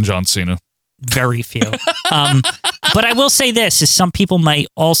H more than John Cena. Very few. But I will say this: is some people might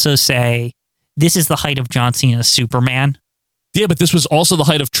also say this is the height of John Cena's Superman. Yeah, but this was also the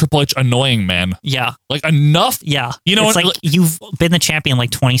height of Triple H annoying man. Yeah. Like enough. Yeah. You know, it's like you've been the champion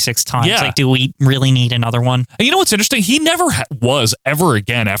like 26 times. Yeah. Like, do we really need another one? And you know what's interesting? He never was ever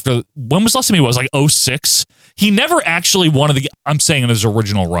again after, when was the last time he was? Like 06? He never actually wanted to get, I'm saying in his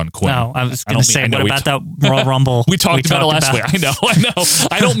original run, Quinn. No, I was going to say, what about that Royal Rumble? we talked about it last week. I know.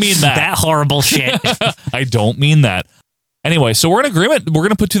 I don't mean that. That horrible shit. I don't mean that. Anyway, so we're in agreement. We're going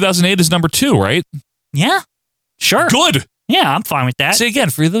to put 2008 as number 2, right? Yeah. Sure. Good. Yeah, I'm fine with that. See, again,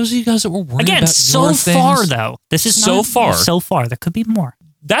 for those of you guys that were worried about so far, though. This is so far. So far. There could be more.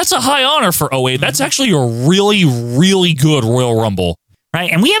 That's a high honor for 08. That's actually a really, really good Royal Rumble.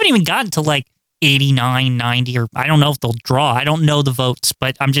 Right, and we haven't even gotten to like 89, 90, or I don't know if they'll draw. I don't know the votes,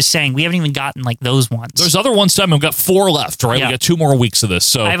 but I'm just saying we haven't even gotten like those ones. There's other 1-7. We've got 4 left, right? Yeah. We got 2 more weeks of this.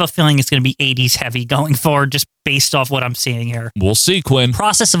 So I have a feeling it's going to be 80s heavy going forward, just based off what I'm seeing here. We'll see, Quinn.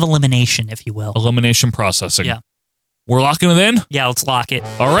 Process of elimination, if you will. Elimination processing. Yeah. We're locking it in? Yeah, let's lock it.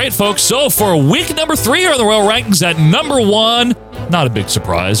 All right, folks. So for week number 3 here on the Royal Rankings at number 1, not a big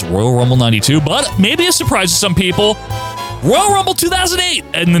surprise, Royal Rumble 92, but maybe a surprise to some people. Royal Rumble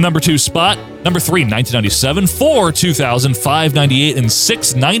 2008 in the number 2 spot. Number 3, 1997. 4, 2000. 5, 98. And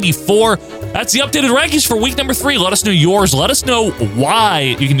 6, 94. That's the updated rankings for week number 3. Let us know yours. Let us know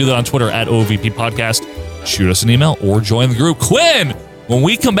why. You can do that on Twitter at OVP Podcast. Shoot us an email or join the group. Quinn, when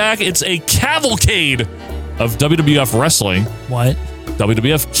we come back, it's a cavalcade of WWF wrestling. What?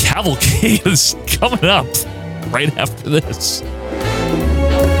 WWF Cavalcade is coming up right after this.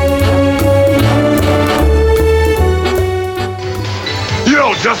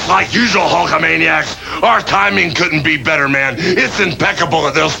 Yo, just like usual, Hulkamaniacs, our timing couldn't be better, man. It's impeccable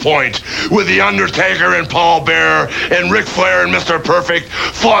at this point. With The Undertaker and Paul Bearer and Ric Flair and Mr. Perfect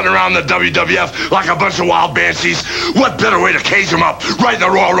flying around the WWF like a bunch of wild banshees. What better way to cage them up right in the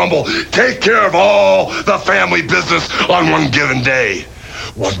Royal Rumble? Take care of all the family business on one given day.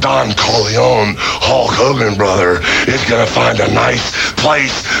 Well, Don Corleone, Hulk Hogan, brother, is going to find a nice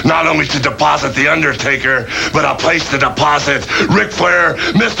place not only to deposit The Undertaker, but a place to deposit Ric Flair,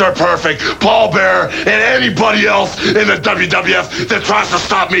 Mr. Perfect, Paul Bearer, and anybody else in the WWF that tries to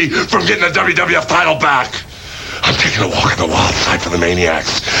stop me from getting the WWF title back. I'm taking a walk on the wild side for the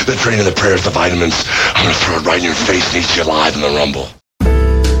maniacs. The training, the prayers, the vitamins. I'm going to throw it right in your face and eat you alive in the Rumble.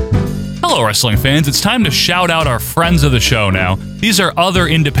 Hello, wrestling fans. It's time to shout out our friends of the show now. These are other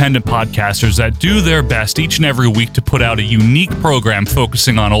independent podcasters that do their best each and every week to put out a unique program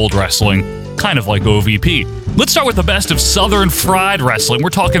focusing on old wrestling, kind of like OVP. Let's start with the best of Southern Fried Wrestling. We're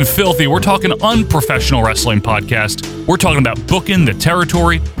talking filthy. We're talking unprofessional wrestling podcast. We're talking about Booking the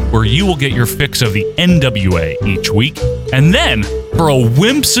Territory, where you will get your fix of the NWA each week. And then, for a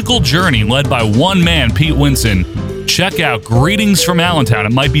whimsical journey led by one man, Pete Winson, check out Greetings from Allentown.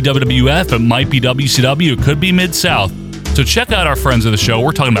 It might be WWF, it might be WCW, it could be Mid-South. So check out our friends of the show.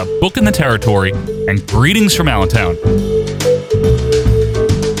 We're talking about Booking the Territory and Greetings from Allentown.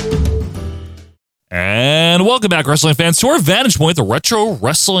 And welcome back, wrestling fans, to our Vantage Point, the Retro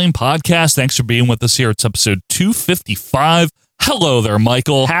Wrestling Podcast. Thanks for being with us here. It's episode 255. Hello there,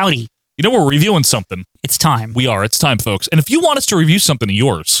 Michael. Howdy. You know, we're reviewing something. It's time. We are. It's time, folks. And if you want us to review something of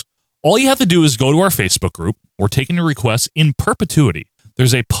yours, all you have to do is go to our Facebook group. We're taking your requests in perpetuity.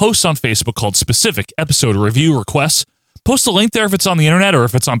 There's a post on Facebook called Specific Episode Review Requests. Post a link there if it's on the internet or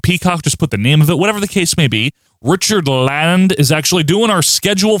if it's on Peacock. Just put the name of it, whatever the case may be. Richard Land is actually doing our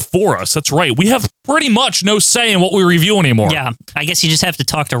schedule for us. That's right. We have pretty much no say in what we review anymore. Yeah, I guess you just have to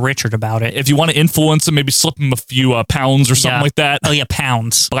talk to Richard about it. If you want to influence him, maybe slip him a few pounds or something like that. Oh, yeah,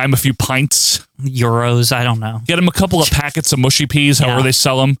 pounds. Buy him a few pints. Euros, I don't know. Get him a couple of packets of mushy peas, however they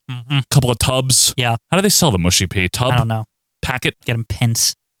sell them. Mm-hmm. A couple of tubs. Yeah. How do they sell the mushy pea? Tub? I don't know. Packet? Get him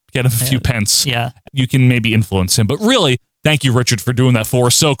pence. Get him a few pence. Yeah. You can maybe influence him. But really, thank you, Richard, for doing that for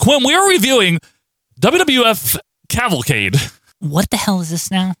us. So, Quinn, we are reviewing WWF Cavalcade. What the hell is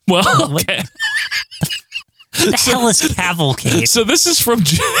this now? Well, okay. What the hell is Cavalcade? So this is from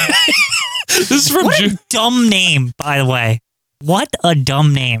this is from What a dumb name, by the way. What a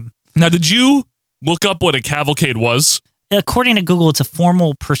dumb name. Now, did you look up what a cavalcade was? According to Google, it's a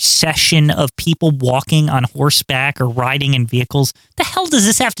formal procession of people walking on horseback or riding in vehicles. The hell does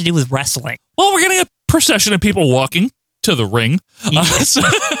this have to do with wrestling? Well, we're getting a procession of people walking to the ring.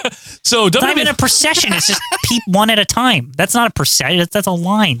 So it's not even a procession. It's just one at a time. That's not a procession. That's a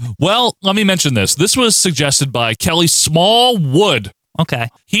line. Well, let me mention this. This was suggested by Kelly Smallwood. Okay.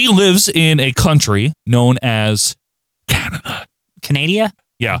 He lives in a country known as Canada. Canada?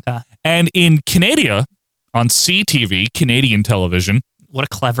 Yeah. Okay. And in Canada, on CTV, Canadian television. What a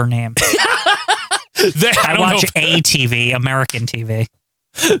clever name. I watch ATV, American TV.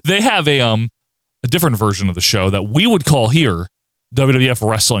 They have a different version of the show that we would call here WWF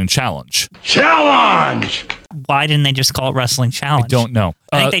Wrestling Challenge. Challenge! Why didn't they just call it Wrestling Challenge? I don't know.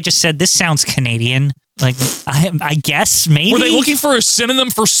 I think they just said, this sounds Canadian. Like, I guess, maybe. Were they looking for a synonym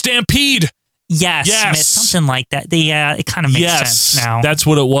for Stampede? Yes. Something like that. It kind of makes sense now. That's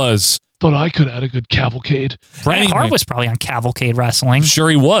what it was. Thought I could add a good cavalcade. Bret Hart was probably on Cavalcade Wrestling. I'm sure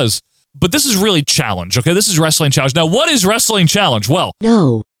he was. But this is really Challenge, okay? This is Wrestling Challenge. Now, what is Wrestling Challenge? Well,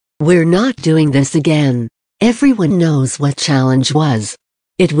 no, we're not doing this again. Everyone knows what Challenge was.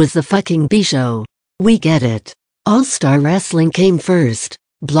 It was the fucking B-show. We get it. All-Star Wrestling came first.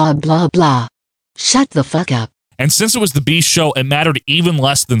 Blah, blah, blah. Shut the fuck up. And since it was the B show, it mattered even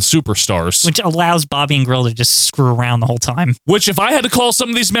less than Superstars. Which allows Bobby and Grill to just screw around the whole time. Which, if I had to call some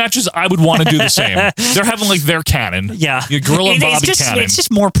of these matches, I would want to do the same. They're having like their canon. Yeah. Grill and Bobby canon. It's just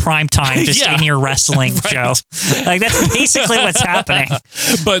more prime time just in your wrestling show. Like, that's basically what's happening.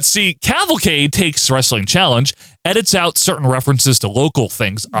 But see, Cavalcade takes Wrestling Challenge edits out certain references to local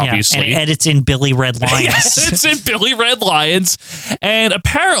things, obviously. Yeah, and edits in Billy Red Lions. Yes, it's in Billy Red Lions. And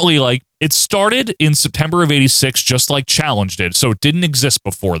apparently, like, it started in September of 86, just like Challenge did. So it didn't exist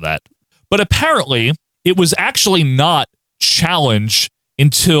before that. But apparently, it was actually not Challenge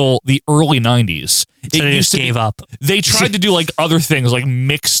until the early 90s. So they just gave up. They tried to do like other things, like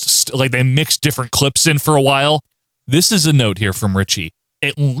they mixed different clips in for a while. This is a note here from Richie.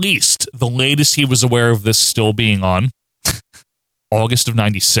 At least the latest he was aware of this still being on, August of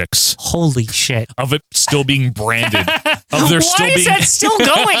 96. Holy shit. Of it still being branded. Of Why is that still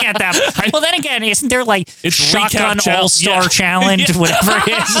going at that point? Well, then again, isn't there like it's Shotgun All-Star Challenge, whatever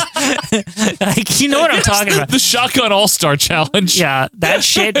it is? Like, you know what I'm talking about. The Shotgun All-Star Challenge. Yeah, that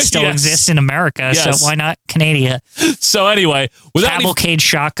shit still exists in America, so why not Canada? So anyway, Cavalcade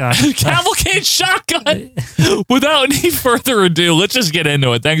Shotgun. Cavalcade Shotgun. Without any further ado, let's just get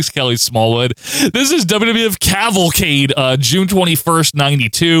into it. Thanks, Kelly Smallwood. This is WWF Cavalcade, June 21st,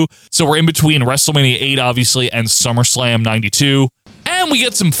 92. So we're in between WrestleMania 8, obviously, and SummerSlam 92. And we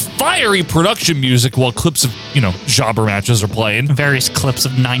get some fiery production music while clips of, jobber matches are playing. Various clips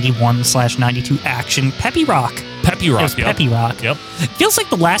of 91/92 action. Peppy Rock. Peppy Rock, yep. Peppy Rock. Yep. Feels like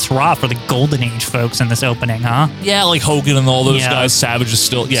the last Raw for the Golden Age folks in this opening, huh? Yeah, like Hogan and all those guys. Savage is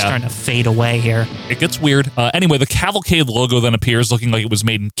still, It's starting to fade away here. It gets weird. Anyway, the Cavalcade logo then appears looking like it was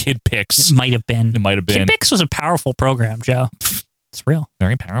made in Kid Pix. It might have been. Kid Pix was a powerful program, Joe. It's real.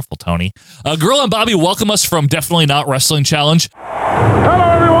 Very powerful, Tony. Gorilla and Bobby welcome us from Definitely Not Wrestling Challenge. Hello,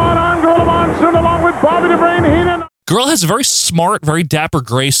 everyone. I'm Gorilla Monsoon along with Bobby the Brain Heenan. Gorilla has a very smart, very dapper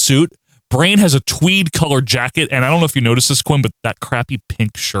gray suit. Brain has a tweed-colored jacket, and I don't know if you noticed this, Quinn, but that crappy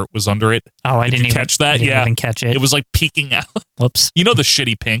pink shirt was under it. Oh, I didn't catch that. I didn't even catch it. It was like peeking out. Whoops. You know the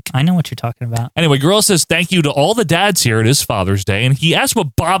shitty pink. I know what you're talking about. Anyway, Gorilla says thank you to all the dads here. It is Father's Day, and he asked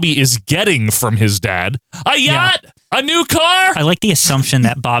what Bobby is getting from his dad. A yacht? A new car? I like the assumption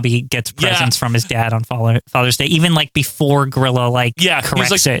that Bobby gets presents from his dad on Father's Day, even like before Gorilla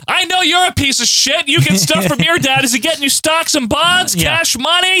corrects it. I know you're a piece of shit. You get stuff from your dad. Is he getting you stocks and bonds? Cash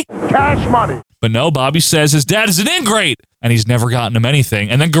money? Cash money. But no, Bobby says his dad is an ingrate, and he's never gotten him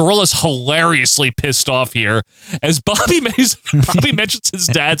anything. And then Gorilla's hilariously pissed off here as Bobby mentions his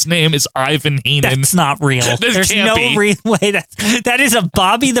dad's name is Ivan Heenan. That's not real. There's no real way. That is a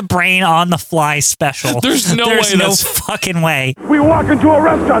Bobby the Brain on the fly special. There's no fucking way. We walk into a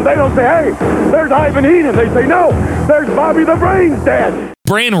restaurant. They don't say, hey, there's Ivan Heenan. They say, no, there's Bobby the Brain's dad.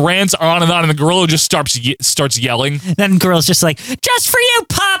 Brain rants on, and the Gorilla just starts yelling. Then Gorilla's just like, just for you,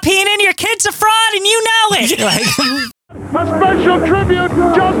 Pop Heenan, your kid's a fraud and you know it. A special tribute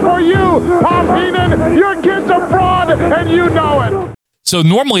just for you, Pop Heenan. Your kid's a fraud and you know it. So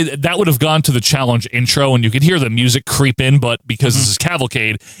normally that would have gone to the challenge intro and you could hear the music creep in, but because this is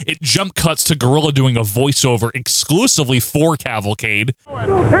Cavalcade, it jump cuts to Gorilla doing a voiceover exclusively for Cavalcade.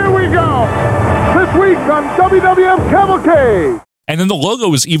 Here we go. This week on WWF Cavalcade. And then the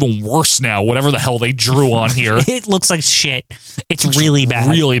logo is even worse now, whatever the hell they drew on here. It looks like shit. It's really bad.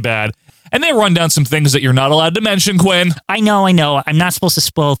 Really bad. And they run down some things that you're not allowed to mention, Quinn. I know. I'm not supposed to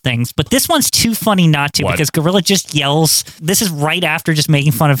spoil things, but this one's too funny not to because Gorilla just yells. This is right after just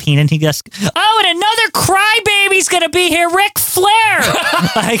making fun of Heenan. He goes, oh, and another crybaby's going to be here, Ric Flair.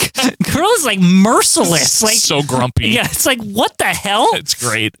 Gorilla's merciless. So grumpy. Yeah, it's like, what the hell? It's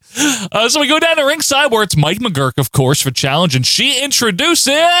great. So we go down to ringside where it's Mike McGurk, of course, for challenge, and she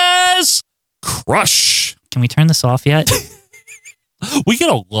introduces Crush. Can we turn this off yet? We get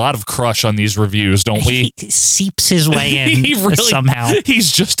a lot of Crush on these reviews, don't we? He seeps his way in somehow.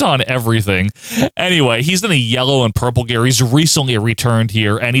 He's just on everything. Anyway, he's in the yellow and purple gear. He's recently returned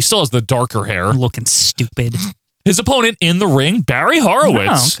here, and he still has the darker hair. Looking stupid. His opponent in the ring, Barry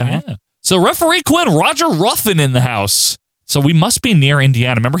Horowitz. Oh, okay. Yeah. So referee Quinn, Roger Ruffin in the house. So we must be near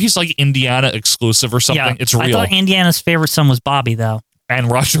Indiana. Remember, he's like Indiana exclusive or something. Yeah, it's real. I thought Indiana's favorite son was Bobby, though.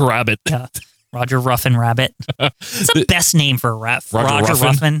 And Roger Rabbit. Yeah. Roger Ruffin Rabbit. It's the best name for a ref. Roger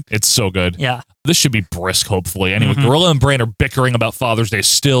Ruffin. It's so good. Yeah. This should be brisk, hopefully. Anyway, Gorilla and Brain are bickering about Father's Day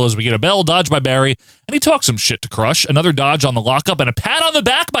still as we get a bell dodge by Barry, and he talks some shit to Crush. Another dodge on the lockup and a pat on the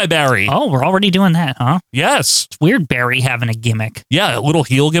back by Barry. Oh, we're already doing that, huh? Yes. It's weird Barry having a gimmick. Yeah, a little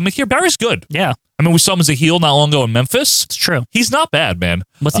heel gimmick here. Barry's good. Yeah. I mean, we saw him as a heel not long ago in Memphis. It's true. He's not bad, man.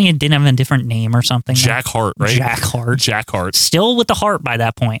 Wasn't he didn't have a different name or something? Jack Hart, right? Jack Hart. Jack Hart. Still with the heart by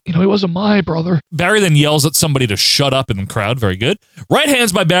that point. He wasn't my brother. Barry then yells at somebody to shut up in the crowd. Very good. Right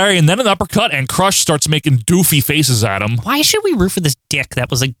hands by Barry, and then an uppercut, and Crush starts making doofy faces at him. Why should we root for this dick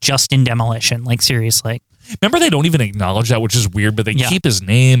that was just in Demolition? Seriously. Remember, they don't even acknowledge that, which is weird, but they keep his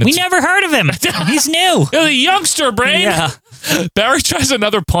name. We never heard of him. He's new. You're the youngster, Brain. Yeah. Barry tries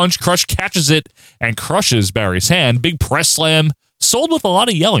another punch. Crush catches it and crushes Barry's hand. Big press slam. Sold with a lot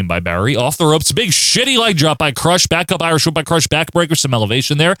of yelling by Barry. Off the ropes. Big shitty leg drop by Crush. Back up Irish whip by Crush. Backbreaker. Some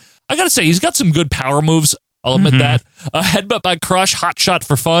elevation there. I got to say, he's got some good power moves. I'll admit that. A headbutt by Crush. Hot shot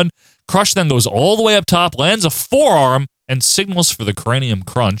for fun. Crush then goes all the way up top. Lands a forearm and signals for the cranium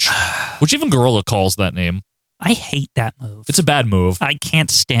crunch, which even Gorilla calls that name. I hate that move. It's a bad move. I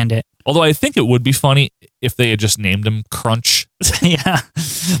can't stand it. Although I think it would be funny if they had just named him Crunch. Yeah.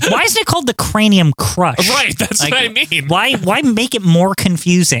 Why isn't it called the cranium crush? Right, that's what I mean. Why make it more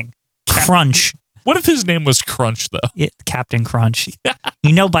confusing? Crunch. What if his name was Crunch, though? Captain Crunch.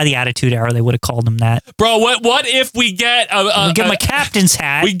 You know, by the Attitude Era, they would have called him that. What if we get we give him a captain's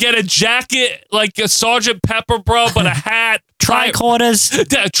hat? We get a jacket like a Sergeant Pepper, bro, but a hat. Tricorders.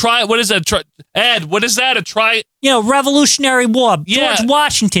 What is that? Ed, what is that? Revolutionary War. George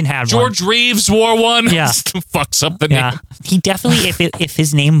Washington had one. George Reeves wore one. Yeah. Fucks up the name. He definitely, if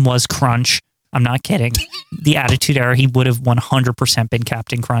his name was Crunch, I'm not kidding, the Attitude Era, he would have 100% been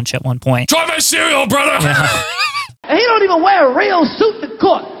Captain Crunch at one point. Try my cereal, brother! Yeah. And he don't even wear a real suit to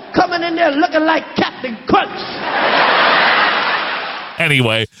court, coming in there looking like Captain Crunch.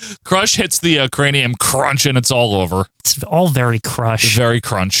 Anyway, Crush hits the cranium crunch and it's all over. It's all very Crush. Very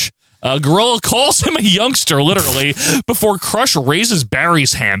Crunch. Gorilla calls him a youngster, literally, before Crush raises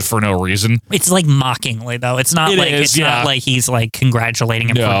Barry's hand for no reason. It's like mockingly, though. It's not not like he's like congratulating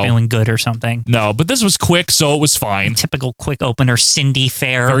him for doing good or something. No, but this was quick, so it was fine. Typical quick opener, Cindy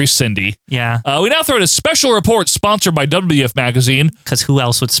fair. Very Cindy. Yeah. We now throw in a special report sponsored by WWF Magazine. Because who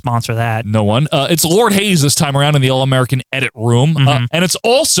else would sponsor that? No one. It's Lord Hayes this time around in the All-American Edit Room. And it's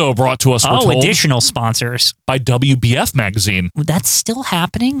also brought to us, we're told, additional sponsors. By WBF Magazine. That's still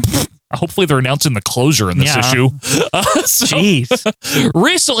happening? Hopefully they're announcing the closure in this issue. Jeez.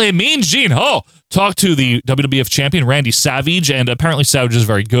 Recently, Mean Gene talked to the WWF champion, Randy Savage, and apparently Savage is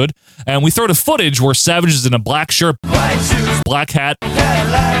very good. And we throw to footage where Savage is in a black shirt, black hat,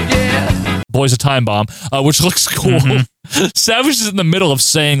 Boy's a Time Bomb, which looks cool. Savage is in the middle of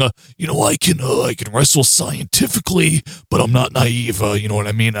saying, I can wrestle scientifically, but I'm not naive, you know what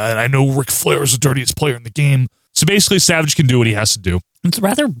I mean? I know Ric Flair is the dirtiest player in the game. So basically, Savage can do what he has to do. It's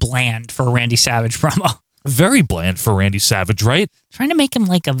rather bland for a Randy Savage promo. Very bland for Randy Savage, right? Trying to make him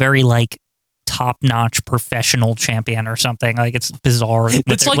like a very top-notch professional champion or something. Like, it's bizarre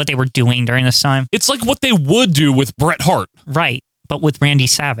what they were doing during this time. It's like what they would do with Bret Hart. Right, but with Randy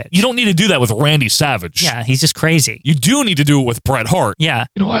Savage. You don't need to do that with Randy Savage. Yeah, he's just crazy. You do need to do it with Bret Hart. Yeah.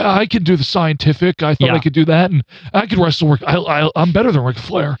 I can do the scientific. I thought I could do that, and I could wrestle. I'm better than Ric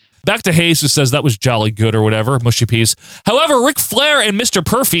Flair. Back to Hayes, who says that was jolly good or whatever, mushy peas. However, Ric Flair and Mr.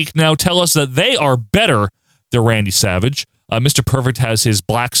 Perfect now tell us that they are better than Randy Savage. Mr. Perfect has his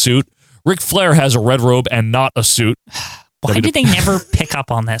black suit. Ric Flair has a red robe and not a suit. Why did they never pick up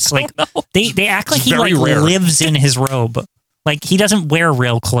on this? Like they act like he lives in his robe. Like he doesn't wear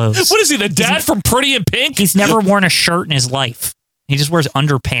real clothes. What is he, the dad from Pretty in Pink? He's never worn a shirt in his life. He just wears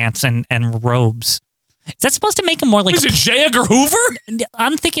underpants and robes. Is that supposed to make him more like... Is it J. Edgar Hoover?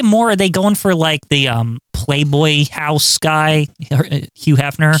 I'm thinking more, are they going for like the Playboy house guy, Hugh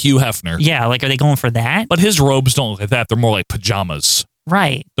Hefner? Hugh Hefner. Yeah, like are they going for that? But his robes don't look like that. They're more like pajamas.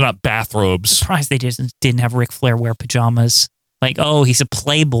 Right. They're not bathrobes. I'm surprised they just didn't have Ric Flair wear pajamas. Like, oh, he's a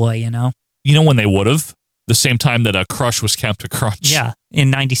Playboy, You know when they would have? The same time that Crush was Captain Crunch. Yeah, in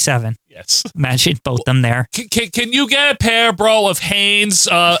 97. Yes. Imagine both them there. Can you get a pair, bro, of Hanes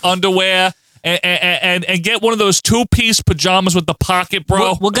underwear? And get one of those two-piece pajamas with the pocket,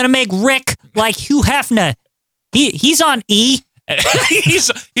 bro. We're gonna make Rick like Hugh Hefner. He's on E.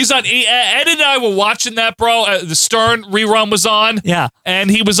 he's on E. Ed and I were watching that, bro. The Stern rerun was on. Yeah, and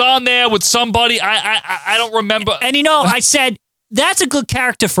he was on there with somebody. I don't remember. And I said that's a good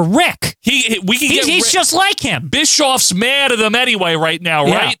character for Rick. He's just like him. Bischoff's mad at him anyway right now,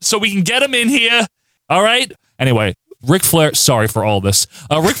 right? Yeah. So we can get him in here. All right. Anyway. Ric Flair, sorry for all this.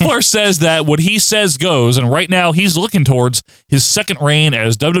 Ric Flair says that what he says goes, and right now he's looking towards his second reign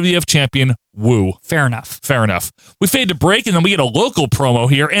as WWF champion. Woo. Fair enough. Fair enough. We fade to break, and then we get a local promo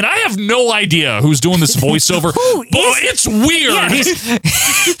here, and I have no idea who's doing this voiceover. It's weird. Yeah,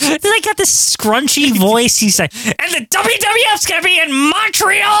 they got this scrunchy voice. He's like, and the WWF's going to be in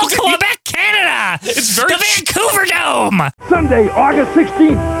Montreal, Quebec, Canada. It's very... The Vancouver Dome. Sunday, August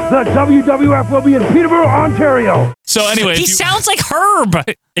 16th, the WWF will be in Peterborough, Ontario. So anyway... He sounds like Herb.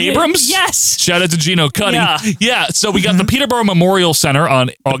 Abrams? Yes. Shout out to Gino Cuddy. Yeah, so we got the Peterborough Memorial Center on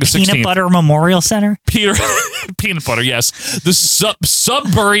August 16th. Peanut Butter Memorial Center? Peanut butter, yes. The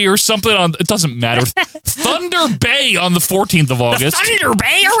Sudbury or something on... It doesn't matter. Thunder Bay on the 14th of August. The Thunder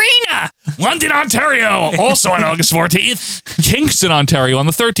Bay Arena. London, Ontario, also on August 14th. Kingston, Ontario on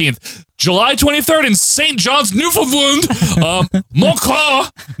the 13th. July 23rd in St. John's, Newfoundland. Montclair,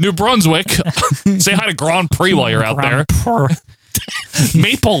 New Brunswick. Say hi to Grand Prix while you're out there.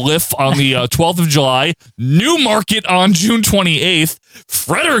 Maple Leaf on the 12th of July. Newmarket on June 28th.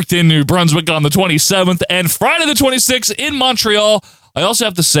 Fredericton, New Brunswick on the 27th. And Friday the 26th in Montreal. I also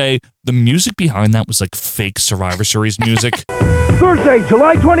have to say, the music behind that was like fake Survivor Series music. Thursday,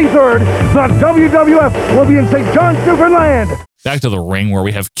 July 23rd, the WWF will be in St. John's, Newfoundland. Back to the ring where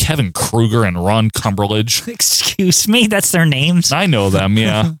we have Kevin Kruger and Ron Cumberledge. Excuse me, that's their names? I know them,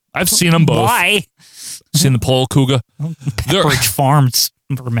 yeah. I've seen them both. Why? Seen the Pole Cougar. Pepperidge Farms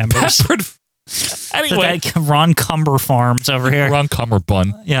remembers. Anyway. So Ron Cumber Farms over here. Ron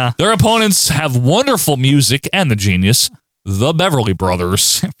Cumberbun. Yeah. Their opponents have wonderful music and the genius, the Beverly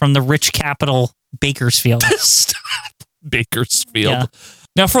Brothers. From the rich capital, Bakersfield. Bakersfield. Yeah.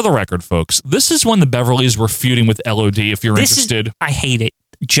 Now, for the record, folks, this is when the Beverlys were feuding with LOD, if you're interested. I hate it.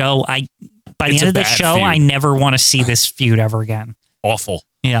 Joe, by the It's end a of the bad show, feud. I never want to see this feud ever again. Awful.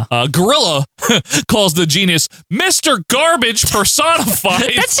 Yeah. Gorilla calls the genius Mr. Garbage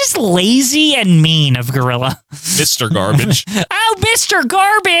personified. That's just lazy and mean of Gorilla. Mr. Garbage. Oh, Mr.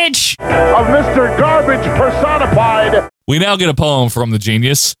 Garbage! Of Mr. Garbage personified. We now get a poem from the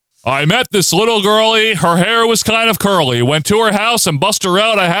genius. I met this little girlie. Her hair was kind of curly. Went to her house and bust her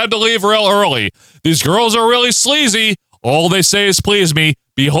out. I had to leave real early. These girls are really sleazy. All they say is please me.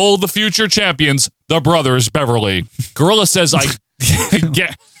 Behold the future champions, the brothers Beverly. Gorilla says, I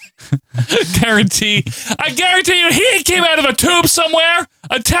guarantee you he came out of a tube somewhere.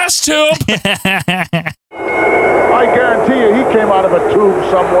 A test tube. I guarantee you he came out of a tube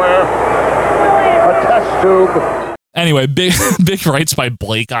somewhere. A test tube. Anyway, big rights by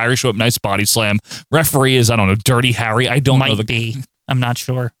Blake. Irish whip, nice body slam. Referee is, I don't know, Dirty Harry. I don't know. I'm not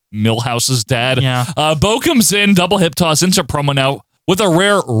sure. Millhouse's dad. Yeah. Bo comes in, double hip toss, insert promo now with a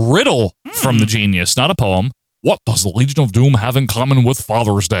rare riddle from the genius, not a poem. What does the Legion of Doom have in common with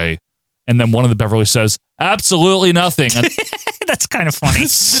Father's Day? And then one of the Beverly says, absolutely nothing. That's kind of funny.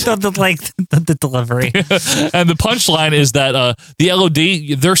 the delivery. And the punchline is that the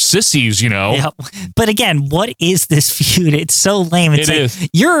LOD, they're sissies, you know. Yeah. But again, what is this feud? It's so lame. It's is.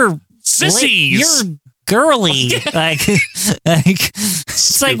 You're sissies. You're girly. It's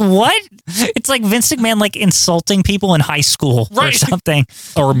like what? It's like Vince McMahon insulting people in high school or something.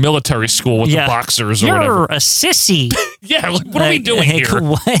 Or military school with the boxers or You're whatever. You're a sissy. Yeah, what are we doing here?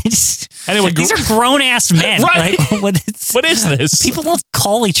 What? Anyway, these are grown ass men. Right. What is this? People don't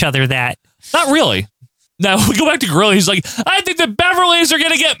call each other that. Not really. Now, we go back to Gorilla. He's like, I think the Beverlys are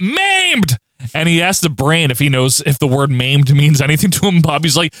going to get maimed. And he asked the Brain if he knows if the word maimed means anything to him.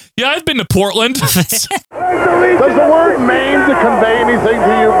 Bobby's like, yeah, I've been to Portland. Does the word maimed convey anything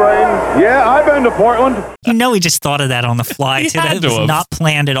to you, Brain? Yeah, I've been to Portland. You know he just thought of that on the fly, too. That was not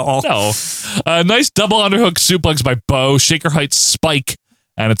planned at all. No. Nice double underhook suplex by Bo. Shaker Heights Spike.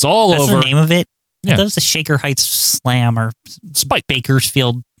 And it's all That's over. The name of it? Yeah. That was the Shaker Heights Slam or Spike.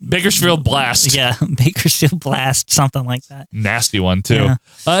 Bakersfield Blast. Yeah, Bakersfield Blast, something like that. Nasty one, too.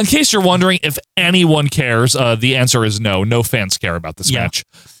 Yeah. In case you're wondering if anyone cares, the answer is no. No fans care about this match.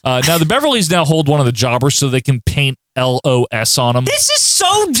 Now, the Beverlys now hold one of the jobbers so they can paint LOS on them. This is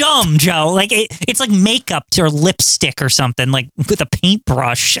so dumb, Joe. It's like makeup or lipstick or something, with a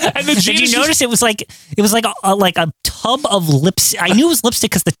paintbrush. And Did you notice it was like a tub of lipstick? I knew it was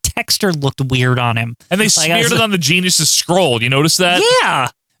lipstick because the texture looked weird on him. And they smeared it on the Genius's scroll. You notice that? Yeah.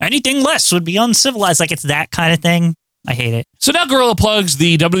 Anything less would be uncivilized. It's that kind of thing. I hate it. So now Gorilla plugs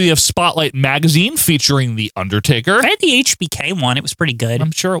the WWF Spotlight magazine featuring The Undertaker. I had the HBK one. It was pretty good.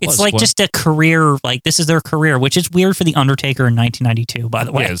 I'm sure it was. It's just a career, this is their career, which is weird for The Undertaker in 1992, by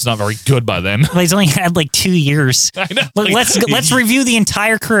the way. Yeah, it's not very good by then. He's only had 2 years. I know. Let's review the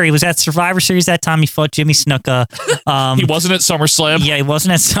entire career. He was at Survivor Series that time. He fought Jimmy Snuka. He wasn't at SummerSlam. Yeah, he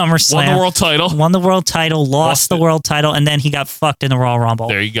wasn't at SummerSlam. Won the world title. Lost the world title, and then he got fucked in the Royal Rumble.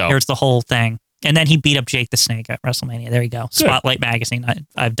 There you go. Here's the whole thing. And then he beat up Jake the Snake at WrestleMania. There you go. Good. Spotlight magazine.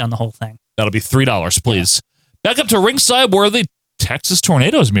 I've done the whole thing. That'll be $3, please. Back up to ringside where the Texas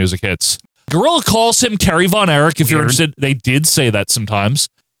Tornadoes music hits. Gorilla calls him Kerry Von Erich. If you're interested, they did say that sometimes.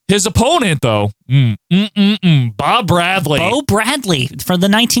 His opponent, though, Bob Bradley. Bo Bradley from the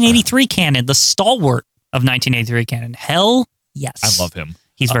 1983 canon, the stalwart of 1983 canon. Hell yes. I love him.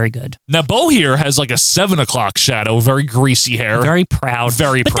 He's very good. Now, Bo here has a 7 o'clock shadow, very greasy hair. Very proud.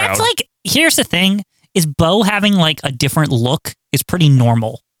 Very proud. But that's here's the thing, is Bo having a different look is pretty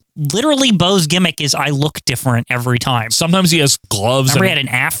normal. literally Bo's gimmick is I look different every time. Sometimes he has gloves. Remember he had an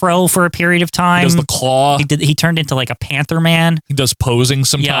afro for a period of time. He does the claw. He turned into like a Panther Man. He does posing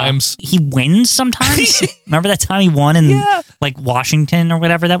sometimes. Yeah. He wins sometimes. Remember that time he won in like Washington or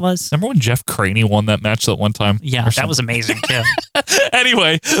whatever that was? Remember when Jeff Craney won that match that one time? Yeah, that was amazing too.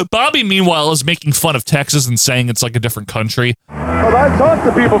 Anyway, Bobby meanwhile is making fun of Texas and saying it's like a different country. Well, I talked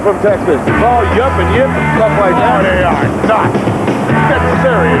to people from Texas. It's all yup and yip and stuff like that. No, they are not. That's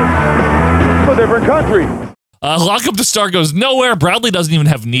serious. It's a different country. Lockup to Star goes nowhere. Bradley doesn't even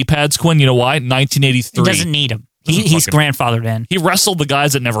have knee pads, Quinn. You know why? 1983. He doesn't need them. He's grandfathered in. He wrestled the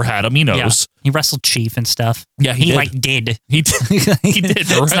guys that never had them. He knows. Yeah. He wrestled Chief and stuff. Yeah, he did. He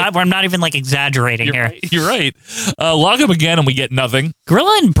did. Right. I'm not even like exaggerating here. You're right. Lock him again and we get nothing.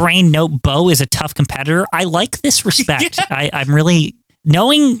 Gorilla and Brain note Bo is a tough competitor. I like this respect. I'm really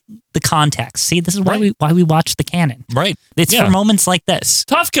knowing the context. See, this is why we watch the canon. Right. It's for moments like this.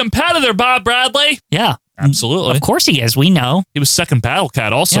 Tough competitor, Bob Bradley. Yeah. Absolutely. Of course he is. We know. He was second Battle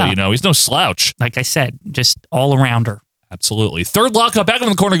Cat also, you know. He's no slouch. Like I said, just all arounder. Absolutely. Third lockup. Back in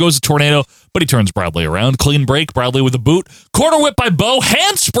the corner goes a Tornado, but he turns Bradley around. Clean break. Bradley with a boot. Corner whip by Bo.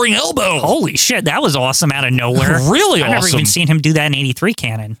 Handspring elbow. Holy shit. That was awesome out of nowhere. Really awesome. I've never even seen him do that in 83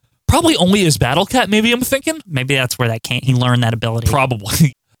 canon. Probably only as Battle Cat, maybe I'm thinking. Maybe that's where he learned that ability.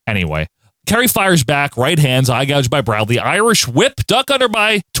 Probably. Anyway. Kerry fires back, right hands, eye gouge by Bradley, Irish whip, duck under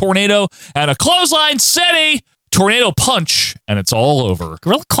by Tornado, and a clothesline city, Tornado punch, and it's all over.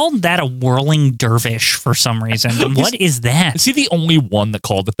 Gorilla called that a whirling dervish for some reason. What is that? Is he the only one that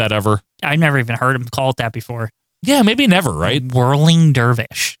called it that ever? I've never even heard him call it that before. Yeah, maybe never, right? Whirling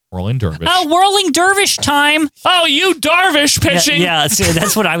dervish. Whirling dervish. Oh, whirling dervish time. Oh, you Darvish pitching. Yeah,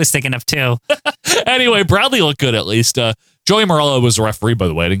 that's what I was thinking of too. Anyway, Bradley looked good at least. Joey Morello was the referee, by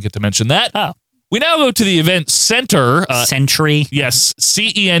the way. I didn't get to mention that. Oh. We now go to the event center. Century. Yes,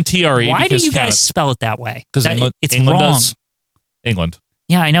 CENTRE. Why do you guys spell it that way? Because it's England wrong. does. England.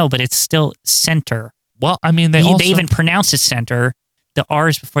 Yeah, I know, but it's still center. Well, I mean, they even pronounce it center. The R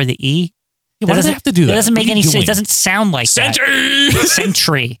is before the E. Yeah, why do they have to do that? It doesn't make any sense. It doesn't sound like Century! that.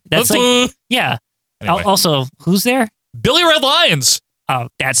 Century. That's like, yeah. Anyway. Also, who's there? Billy Red Lions. Oh,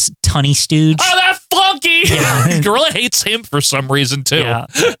 that's Tunny Stooge. Oh, that flunky! Yeah. Gorilla hates him for some reason, too. Yeah.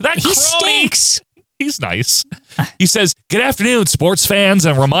 That he stinks. He's nice. He says, "Good afternoon, sports fans,"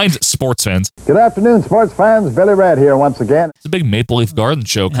 and reminds sports fans. Good afternoon, sports fans. Billy Red here once again. It's a big Maple Leaf Garden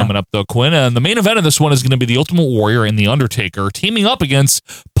show coming up, though, Quinn. And the main event of this one is going to be the Ultimate Warrior and the Undertaker teaming up against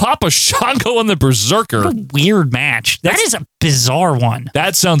Papa Shango and the Berserker. What a weird match. That is a bizarre one.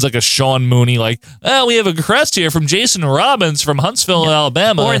 That sounds like a Sean Mooney, like, oh, we have a request here from Jason Robbins from Huntsville,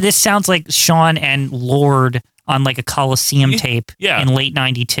 Alabama. Or this sounds like Sean and Lord on like a Coliseum tape in late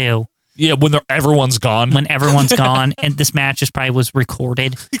 92. Yeah, when everyone's gone. When everyone's gone, and this match was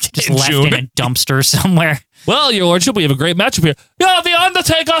recorded, just left in a dumpster somewhere. Well, Your Lordship, we have a great matchup here. Yeah, The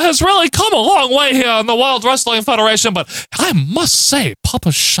Undertaker has really come a long way here in the World Wrestling Federation, but I must say,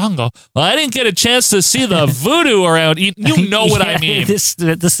 Papa Shango, I didn't get a chance to see the voodoo around. You know what I mean. This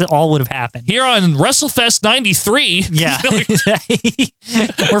all would have happened. Here on WrestleFest 93. Yeah.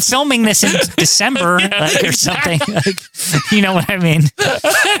 We're filming this in December or something. Like, you know what I mean?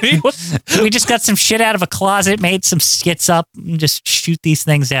 We just got some shit out of a closet, made some skits up, and just shoot these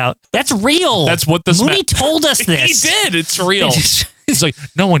things out. That's real. That's what this Mooney told us this. He did. It's real. He's like,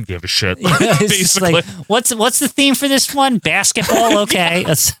 no one gave a shit. Basically, like, what's the theme for this one? Basketball. Okay.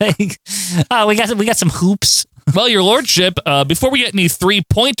 It's like, we got some hoops. Well, Your Lordship, before we get any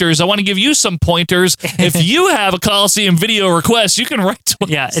 3-pointers, I want to give you some pointers. If you have a Coliseum video request, you can write to us.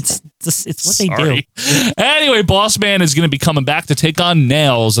 Yeah, it's what they do. Anyway, Boss Man is going to be coming back to take on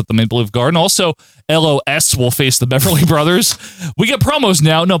Nails at the Maple Leaf Garden. Also, LOS will face the Beverly Brothers. We get promos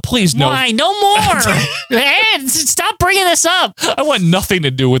now. No, please, no. Why? No more. Man, stop bringing this up. I want nothing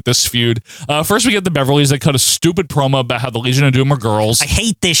to do with this feud. First, we get the Beverlys. They cut a stupid promo about how the Legion of Doom are girls. I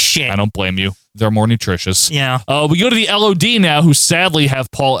hate this shit. I don't blame you. They're more nutritious. Yeah. We go to the LOD now, who sadly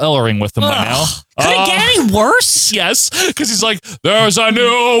have Paul Ellering with them by now. Could it get any worse? Yes, because he's like, there's a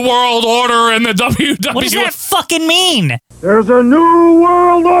new world order in the WWF. What does that fucking mean? There's a new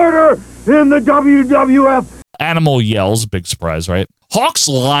world order in the WWF. Animal yells. Big surprise, right? Hawk's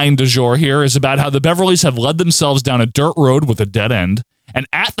line du jour here is about how the Beverlys have led themselves down a dirt road with a dead end. And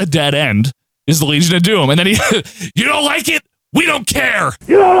at the dead end is the Legion of Doom. And then you don't like it? We don't care.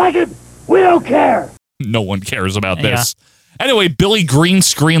 You don't like it? We don't care. No one cares about this. Anyway, Billy Green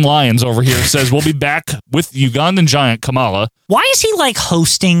Screen Lions over here says we'll be back with Ugandan giant Kamala. Why is he like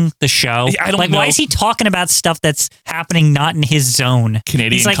hosting the show? I don't know. Why is he talking about stuff that's happening not in his zone?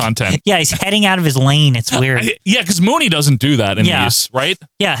 Canadian content. Yeah, he's heading out of his lane. It's weird. Yeah, because Mooney doesn't do that in these, right?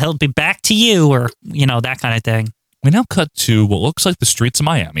 Yeah, he'll be back to you or, that kind of thing. We now cut to what looks like the streets of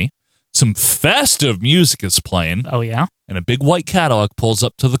Miami. Some festive music is playing. Oh, yeah? And a big white Cadillac pulls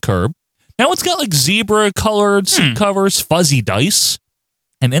up to the curb. Now it's got like zebra-colored seat covers, fuzzy dice.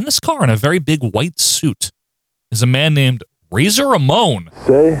 And in this car, in a very big white suit, is a man named Razor Ramon.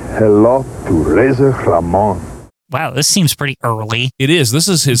 Say hello to Razor Ramon. Wow, this seems pretty early. It is. This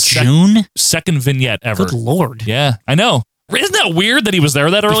is his second vignette ever. Good Lord. Yeah, I know. Isn't that weird that he was there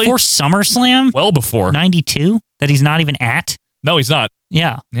that early? Before SummerSlam? Well before. 92? That he's not even at? No, he's not.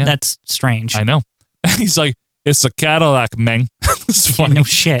 Yeah, that's strange. I know. He's like, it's a Cadillac, man. It's funny. No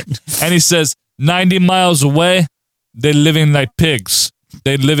shit. And he says, 90 miles away, they're living like pigs.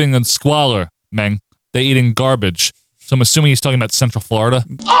 They're living in squalor, man. They're eating garbage. So I'm assuming he's talking about Central Florida.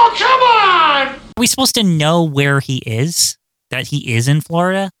 Oh, come on! Are we supposed to know where he is? That he is in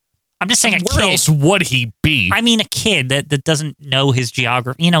Florida? I'm just saying Where else would he be? I mean, a kid that doesn't know his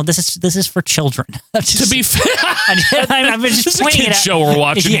geography. This is for children. To be fair, I'm just this is a pointing kid it out. show we're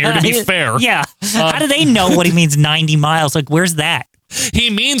watching here, to be fair. Yeah. How do they know what he means 90 miles? Like, where's that?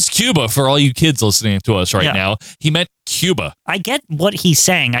 He means Cuba for all you kids listening to us right now. He meant Cuba. I get what he's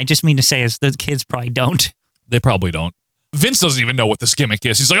saying. I just mean to say is the kids probably don't. They probably don't. Vince doesn't even know what this gimmick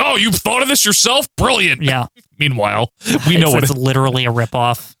is. He's like, oh, you thought of this yourself? Brilliant. Yeah. Meanwhile, we know it's literally a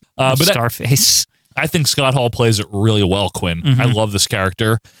ripoff. But Scarface. I think Scott Hall plays it really well, Quinn. Mm-hmm. I love this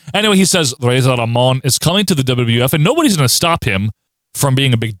character. Anyway, he says Razor Ramon is coming to the WWF, and nobody's going to stop him from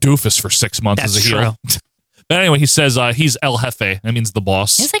being a big doofus for 6 months as a heel. But anyway, he says he's El Jefe. That means the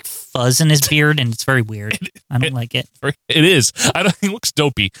boss. He has like fuzz in his beard, and it's very weird. I don't like it. It is. He looks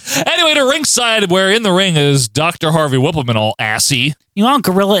dopey. Anyway, to ringside, where in the ring is Dr. Harvey Whippleman, all assy. You know,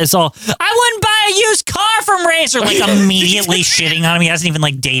 Gorilla is all, I wouldn't buy a used car from Razor, like immediately shitting on him. He hasn't even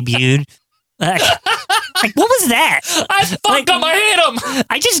like debuted. Like, what was that? I fucked him.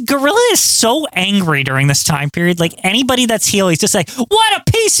 I hit him. Gorilla is so angry during this time period. Like anybody that's heel, he's just like, what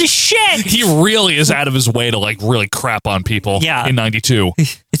a piece of shit. He really is out of his way to like really crap on people in 92.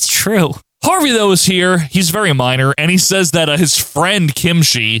 It's true. Harvey, though, is here. He's very minor, and he says that his friend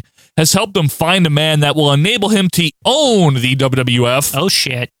Kimchi has helped him find a man that will enable him to own the WWF. Oh,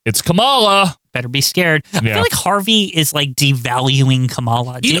 shit. It's Kamala. Better be scared. I feel like Harvey is like devaluing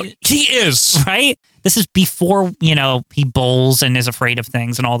Kamala. He is. Right? This is before, he bowls and is afraid of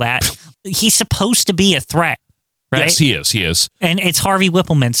things and all that. He's supposed to be a threat, right? Yes, he is. He is. And it's Harvey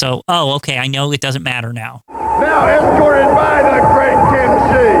Whippleman, so, okay, I know it doesn't matter now. Now escorted by the great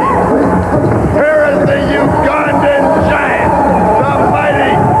Kimchi, here is the Ugandan giant, the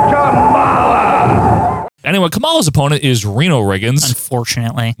mighty Kamala. Anyway, Kamala's opponent is Reno Riggins.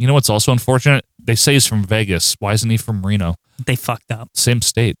 Unfortunately. You know what's also unfortunate? They say he's from Vegas. Why isn't he from Reno? They fucked up. Same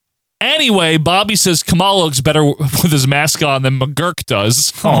state. Anyway, Bobby says Kamala looks better with his mask on than McGurk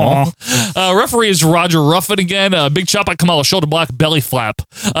does. Referee is Roger Ruffin again. Big chop on Kamala, shoulder block, belly flap.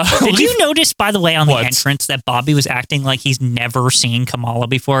 Did you notice, by the way, on the entrance that Bobby was acting like he's never seen Kamala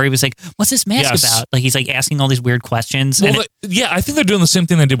before? He was like, what's this mask about? Like he's like asking all these weird questions. Well, I think they're doing the same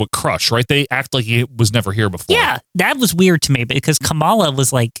thing they did with Crush, right? They act like he was never here before. Yeah, that was weird to me because Kamala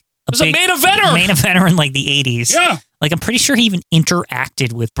was like a main eventer. Main eventer in like the 80s. Yeah. Like I'm pretty sure he even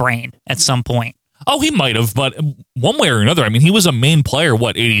interacted with Brain at some point. Oh, he might have, but one way or another, I mean, he was a main player,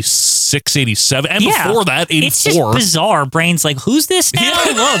 86, 87, and before that, 84. It's just bizarre. Brain's like, who's this now?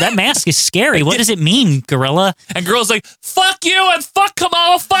 Whoa, that mask is scary. What does it mean, Gorilla? And Gorilla's like, fuck you and fuck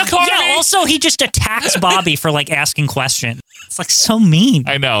Kamala, fuck Harvey. Yeah, also, he just attacks Bobby for like asking questions. It's like so mean.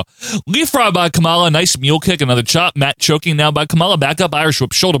 I know. Leapfrog by Kamala, nice mule kick, another chop. Matt choking now by Kamala, back up, Irish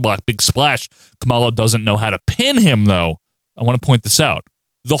whip, shoulder block, big splash. Kamala doesn't know how to pin him, though. I want to point this out.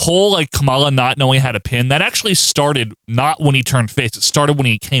 The whole like Kamala not knowing how to pin, that actually started not when he turned face. It started when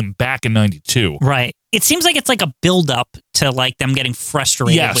he came back in 92. Right. It seems like it's like a build-up to like them getting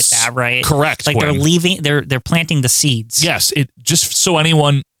frustrated with that, right? Correct. Like they're leaving, they're planting the seeds. Yes. It just so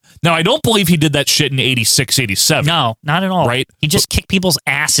anyone. Now, I don't believe he did that shit in 86, 87. No, not at all. Right? He just kicked people's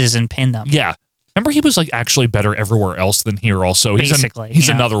asses and pinned them. Yeah. Remember, he was like actually better everywhere else than here also. Basically. He's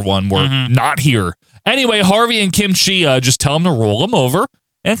another one where not here. Anyway, Harvey and Kimchi just tell him to roll him over.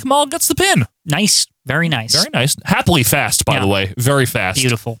 And Kamala gets the pin. Nice. Very nice. Very nice. Happily fast, by the way. Very fast.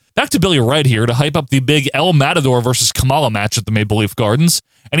 Beautiful. Back to Billy Wright here to hype up the big El Matador versus Kamala match at the Maple Leaf Gardens.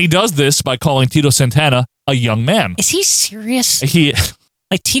 And he does this by calling Tito Santana a young man. Is he serious?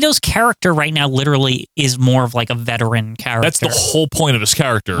 Like Tito's character right now literally is more of like a veteran character. That's the whole point of his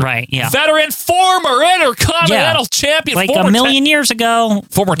character. Right, yeah. Veteran, former Intercontinental champion. Like a million years ago.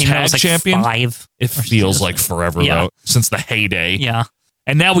 Former tag like champion. 5. It feels like forever, though, since the heyday. Yeah.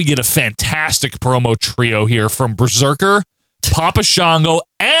 And now we get a fantastic promo trio here from Berserker, Papa Shango,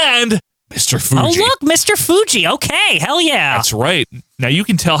 and Mr. Fuji. Oh, look, Mr. Fuji. Okay, hell yeah. That's right. Now you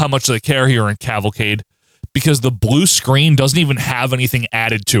can tell how much they care here in Cavalcade because the blue screen doesn't even have anything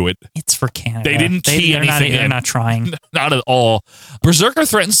added to it. It's for Canada. They didn't key anything in. They're not trying. Not at all. Berserker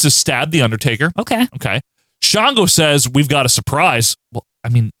threatens to stab The Undertaker. Okay. Shango says, we've got a surprise. Well, I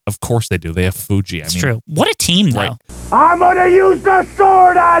mean, of course they do. They have Fuji. It's true. What a team, though. Right. I'm gonna use the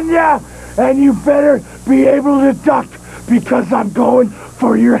sword on ya, and you better be able to duck because I'm going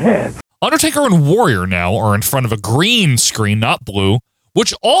for your head. Undertaker and Warrior now are in front of a green screen, not blue,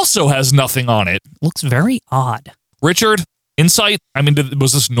 which also has nothing on it. Looks very odd. Richard, insight? I mean,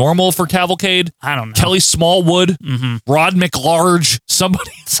 was this normal for Cavalcade? I don't know. Kelly Smallwood, Rod McLarge,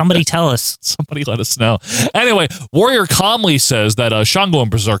 somebody tell us. Somebody let us know. Anyway, Warrior calmly says that Shango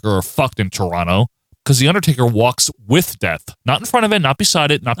and Berserker are fucked in Toronto because The Undertaker walks with death. Not in front of it, not beside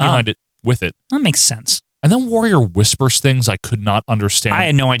it, not behind it, with it. That makes sense. And then Warrior whispers things I could not understand. I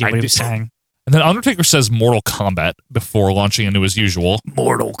had no idea what he was saying. And then Undertaker says Mortal Kombat before launching into his usual.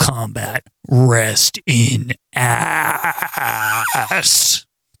 Mortal Kombat. Rest in ass.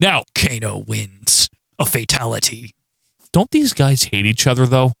 Now, Kano wins. A fatality. Don't these guys hate each other,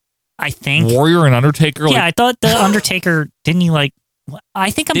 though? I think. Warrior and Undertaker? Yeah, I thought the Undertaker, didn't he like...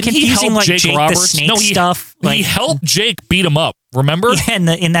 I think I'm confusing like Jake the Snake stuff. He helped Jake beat him up. Remember? Yeah,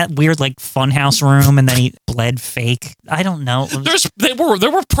 in that weird like funhouse room, and then he bled fake. I don't know.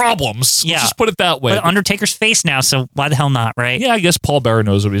 There were problems. Yeah, Let's just put it that way. But Undertaker's face now, so why the hell not, right? Yeah, I guess Paul Bearer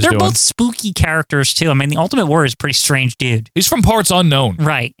knows what he's doing. They're both spooky characters too. I mean, the Ultimate Warrior is a pretty strange dude. He's from parts unknown,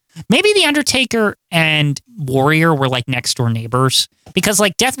 right? Maybe the Undertaker and Warrior were like next door neighbors because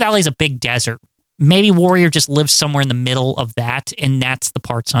like Death Valley's a big desert. Maybe Warrior just lives somewhere in the middle of that, and that's the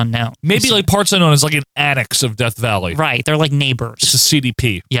parts unknown. Maybe like parts unknown is like an annex of Death Valley. Right. They're like neighbors. It's a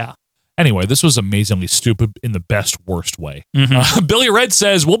CDP. Yeah. Anyway, this was amazingly stupid in the best, worst way. Mm-hmm. Billy Red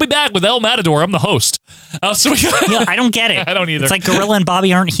says, we'll be back with El Matador. I'm the host. So yeah, I don't get it. I don't either. It's like Gorilla and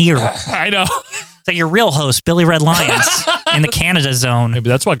Bobby aren't here. I know. It's like your real host, Billy Red Lyons, in the Canada zone. Maybe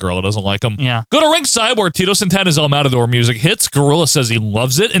that's why Gorilla doesn't like him. Yeah. Go to ringside where Tito Santana's El Matador music hits. Gorilla says he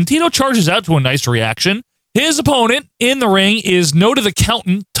loves it, and Tito charges out to a nice reaction. His opponent in the ring is No to the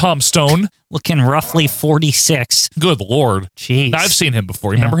Countant, Tom Stone. Looking roughly 46. Good Lord. Jeez. I've seen him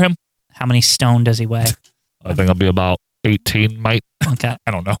before. You remember him? How many stone does he weigh? I think I'll be about 18, mate. Okay. I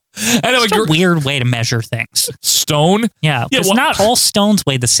don't know. Anyway, it's a weird way to measure things. Stone? Yeah, because not all stones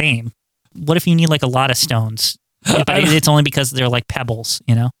weigh the same. What if you need like a lot of stones? It's only because they're like pebbles,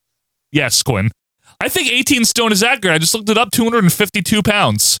 you know? Yes, Quinn. I think 18 stone is accurate. I just looked it up, 252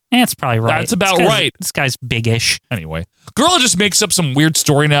 pounds. That's probably right. That's about right. This guy's big-ish. Anyway, Gorilla just makes up some weird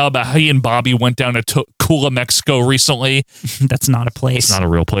story now about how he and Bobby went down to Tula, Mexico recently. That's not a place. It's not a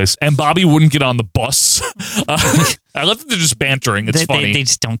real place. And Bobby wouldn't get on the bus. I love that they're just bantering. It's funny. They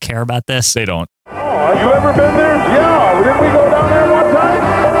just don't care about this. They don't. Oh, have you ever been there? Yeah. Didn't we go down there one time?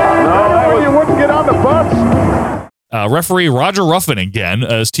 No, you wouldn't get on the bus. Referee Roger Ruffin again,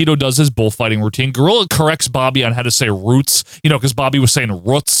 as Tito does his bullfighting routine. Gorilla corrects Bobby on how to say roots, because Bobby was saying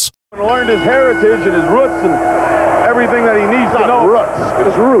roots. Learned his heritage and his roots and everything that he needs to know. Roots.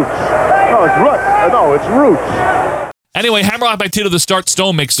 It's roots. No, it's roots. No, it's roots. Anyway, hammerlock by Tito to start.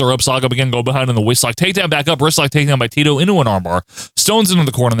 Stone makes the rope saga begin, go behind on the waist lock takedown, back up, wrist lock takedown by Tito into an armbar. Stone's into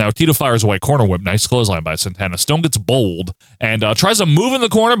the corner now. Tito fires away, corner whip, nice clothesline by Santana. Stone gets bold and tries to move in the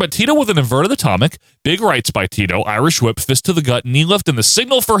corner, but Tito with an inverted atomic. Big rights by Tito, Irish whip, fist to the gut, knee lift, and the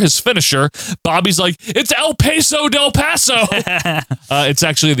signal for his finisher. Bobby's like, it's El Paso del Paso. It's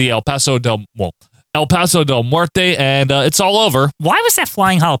actually the El Paso del Muerte, and it's all over. Why was that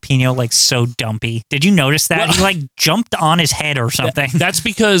flying jalapeno like so dumpy? Did you notice that? He like jumped on his head or something. That's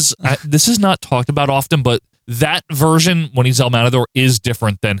because this is not talked about often, but that version when he's El Matador is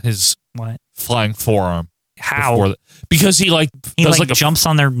different than his flying forearm. How? Because he does like jumps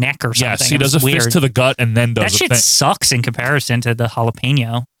on their neck or something. Yes, he does a fist to the gut and then does that shit sucks in comparison to the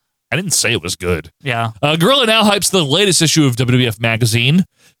jalapeno. I didn't say it was good. Yeah. Gorilla now hypes the latest issue of WWF Magazine,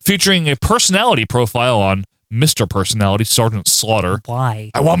 featuring a personality profile on Mr. Personality, Sergeant Slaughter.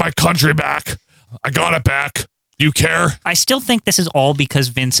 Why? I want my country back. I got it back. You care? I still think this is all because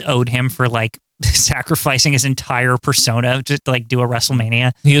Vince owed him for like sacrificing his entire persona just to like do a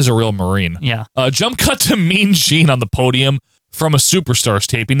WrestleMania. He is a real Marine. Yeah. Jump cut to Mean Gene on the podium from a Superstars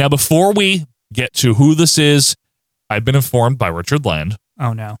taping. Now, before we get to who this is, I've been informed by Richard Land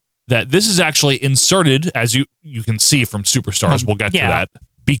Oh, no. That this is actually inserted, as you can see from Superstars. We'll get to that.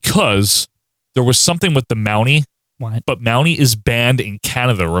 Because there was something with the Mountie. What? But Mountie is banned in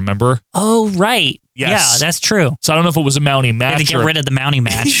Canada, remember? Oh, right. Yes. Yeah, that's true. So I don't know if it was a Mountie match. They had to get rid of the Mountie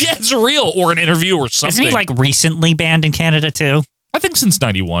match. Yeah, it's real. Or an interview or something. Isn't he like recently banned in Canada too? I think since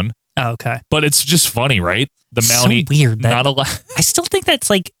 91. Oh, okay. But it's just funny, right? The Mountie. So weird. Not allowed. I still think that's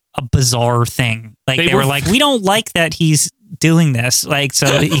like a bizarre thing. Like they were like, we don't like that he's doing this. Like,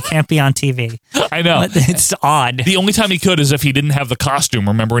 so he can't be on TV. I know. But it's odd. The only time he could is if he didn't have the costume,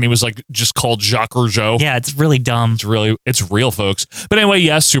 remember? And he was like just called Jacques Rougeau. Yeah, it's really dumb. It's real, folks. But anyway,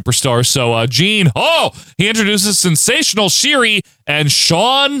 yes, Superstar. So Gene, he introduces Sensational Sherri and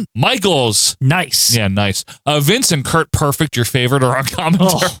Shawn Michaels. Nice. Yeah, nice. Vince and Kurt Perfect, your favorite, are on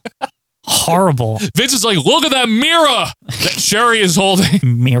commentary. Horrible. Vince is like, look at that mirror that Sherri is holding.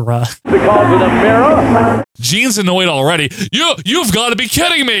 Mirror. They call it a mirror. Gene's annoyed already. You've got to be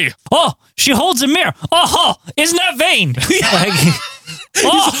kidding me. Oh, she holds a mirror. Oh, isn't that vain? Isn't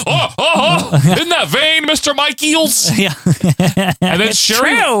that vain, Mr. Mike Eels? Yeah. And then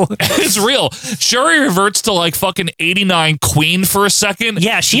Sherri, it's real. Sherri reverts to like fucking 89 Queen for a second.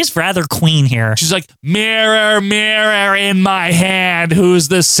 Yeah, she is rather Queen here. She's like, mirror, mirror in my hand, who's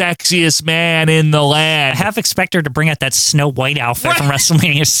the sexiest man in the land? I half expect her to bring out that Snow White outfit from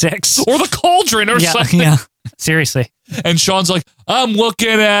WrestleMania 6. Or the Cauldron or something. Yeah, seriously. And Shawn's like, I'm looking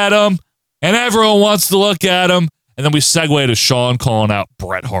at him, and everyone wants to look at him. And then we segue to Shawn calling out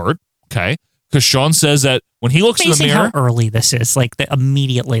Bret Hart, okay? Because Shawn says that when he looks in the mirror... how early this is. Like,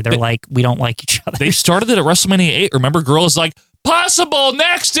 immediately, they're like, we don't like each other. They started it at WrestleMania 8. Remember, Gorilla's like, possible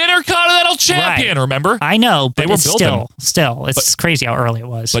next Intercontinental Champion, right. Remember? I know, but they were still, it's crazy how early it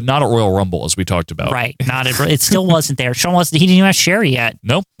was. But not at Royal Rumble, as we talked about. Right, it still wasn't there. Shawn he didn't even have Sherri yet.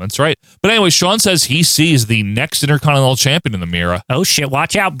 Nope, that's right. But anyway, Shawn says he sees the next Intercontinental Champion in the mirror. Oh, shit,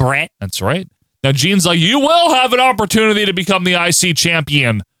 watch out, Bret. That's right. Now, Gene's like, you will have an opportunity to become the IC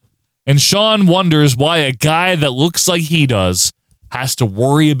champion. And Shawn wonders why a guy that looks like he does has to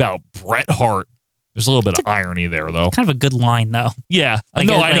worry about Bret Hart. There's a little bit of irony there, though. Kind of a good line, though. Yeah. I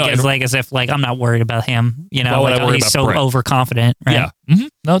know. As if I'm not worried about him. You know, he's so overconfident. Right? Yeah. Mm-hmm.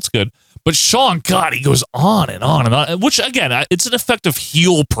 No, it's good. But Shawn, God, he goes on and on and on. Which, again, it's an effective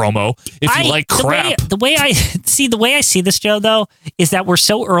heel promo if you like crap. The way I see this, Joe, though, is that we're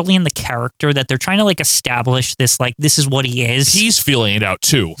so early in the character that they're trying to, like, establish this, like, this is what he is. He's feeling it out,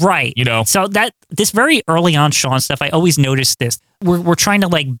 too. Right. You know? So this very early on Shawn stuff, I always noticed this. We're trying to,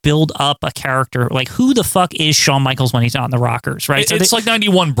 like, build up a character. Like, who the fuck is Shawn Michaels when he's on the Rockers, right? It's like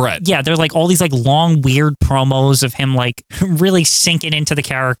 91 Bret. Yeah, they're, like, all these, like, long, weird promos of him, like, really sinking into the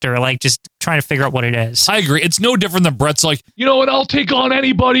character, like, just trying to figure out what it is. I agree. It's no different than Bret's like, you know what, I'll take on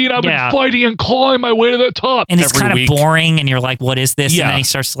anybody, and I've been fighting and clawing my way to the top. And it's kind of boring, and you're like, what is this? Yeah. And then he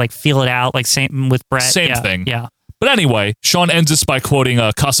starts to, like, feel it out, like, same with Bret. Same thing. Yeah. But anyway, Shawn ends this by quoting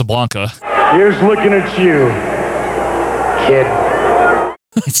Casablanca. Here's looking at you, kid.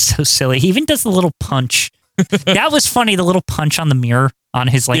 It's so silly. He even does the little punch. That was funny, the little punch on the mirror on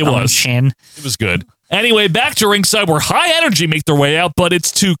his own chin. It was good. Anyway, back to ringside where High Energy make their way out, but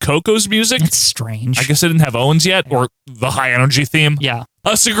it's to Coco's music. It's strange. I guess they didn't have Owens yet, or the High Energy theme. Yeah.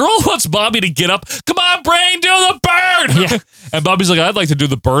 So Girl wants Bobby to get up. Come on, Brain, do the bird! Yeah. And Bobby's like, I'd like to do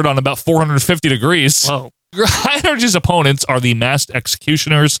the bird on about 450 degrees. Whoa. High Energy's opponents are the Masked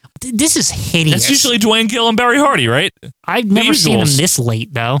Executioners. This is hideous. That's usually Dwayne Gill and Barry Hardy, right? I've never seen them this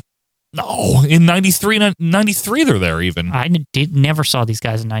late, though. No, in 93 they're there even. I never saw these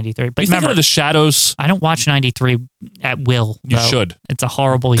guys in 93. But remember of the Shadows? I don't watch 93 at will. You should. It's a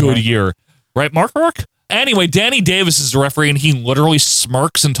horrible year. Good year. Right, Mark? Anyway, Danny Davis is the referee, and he literally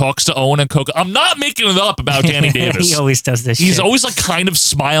smirks and talks to Owen and Coco. I'm not making it up about Danny Davis. He always does this He's shit. always like kind of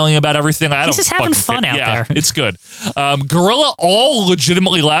smiling about everything. He's just having fun out there. It's good. Gorilla all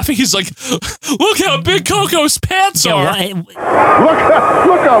legitimately laughing. He's like, look how big Coco's pants are. Look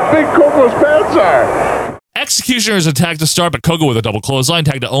how big Coco's pants are. Executioners attack to start, but Coco with a double clothesline,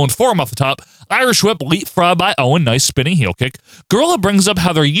 tag to Owen, forearm off the top. Irish whip, leapfrog by Owen, nice spinning heel kick. Gorilla brings up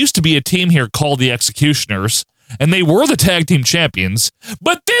how there used to be a team here called the Executioners, and they were the tag team champions,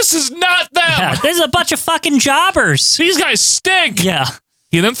 but this is not them! Yeah, this is a bunch of fucking jobbers! These guys stink! Yeah.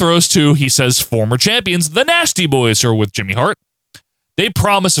 He then throws to, he says, former champions, the Nasty Boys, who are with Jimmy Hart. They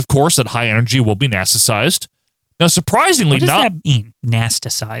promise, of course, that High Energy will be nasticized. Now, surprisingly, what does that mean,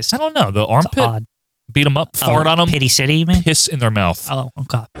 nasticized? I don't know. The armpit? Odd. Beat them up, fart on them. Pity City, you mean? Piss in their mouth. Oh,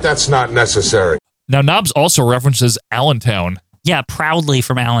 God. That's not necessary. Now, Knobs also references Allentown. Yeah, proudly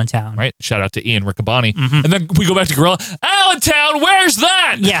from Allentown. Right? Shout out to Ian Riccaboni. Mm-hmm. And then we go back to Gorilla. Allentown, where's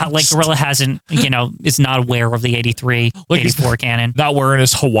that? Yeah, like Gorilla hasn't, is not aware of the 83, Like 84 canon. Not wearing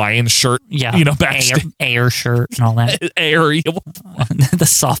his Hawaiian shirt. Yeah. Backstage. Air shirt and all that. Air. The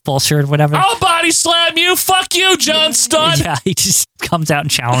softball shirt, whatever. I'll body slam you. Fuck you, John Studd. Yeah, he just comes out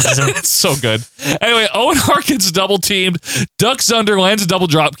and challenges him. It's so good. Anyway, Owen Hart gets double teamed, ducks under, lands a double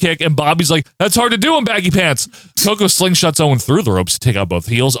drop kick, and Bobby's like, that's hard to do in baggy pants. Coco slingshots Owen through the ropes to take out both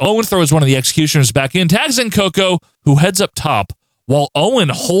heels. Owen throws one of the executioners back in, tags in Coco, who heads up top, while Owen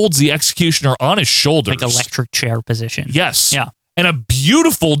holds the executioner on his shoulders. Like electric chair position. Yes. Yeah. And a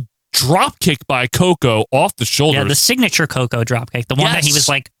beautiful drop kick by Coco off the shoulders. Yeah, the signature Coco drop kick. The one that he Yes.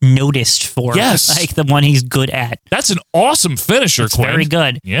 was noticed for. Yes. Like the one he's good at. That's an awesome finisher, It's Quinn. very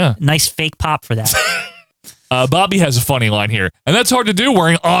good. Yeah. Nice fake pop for that. Bobby has a funny line here, and that's hard to do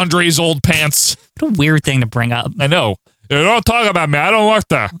wearing Andre's old pants. What a weird thing to bring up. I know. You don't talk about me. I don't like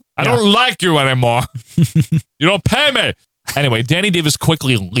that. I don't like you anymore. You don't pay me. Anyway, Danny Davis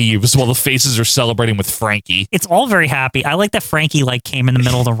quickly leaves while the faces are celebrating with Frankie. It's all very happy. I like that Frankie came in the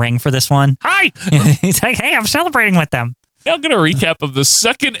middle of the ring for this one. Hi! He's like, hey, I'm celebrating with them. Now I'm going to recap of the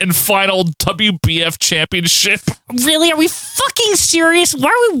second and final WBF championship. Really? Are we fucking serious? Why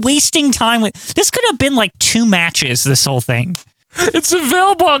are we wasting time with this? Could have been 2 matches, this whole thing. It's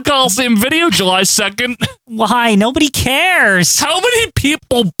available on Coliseum Video July 2nd. Why? Nobody cares. How many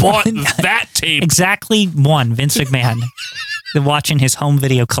people bought that tape? Exactly one, Vince McMahon. They're watching his home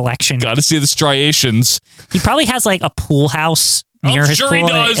video collection. Got to see the striations. He probably has a pool house near his sure pool, he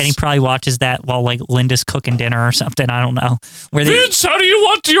does. and he probably watches that while Linda's cooking dinner or something. I don't know. Vince, how do you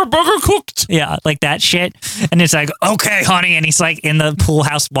want your burger cooked? Yeah, like that shit. And it's okay, honey. And he's in the pool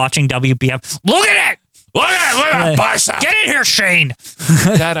house watching WBF. Look at it! Look at that bicep! Get in here, Shane!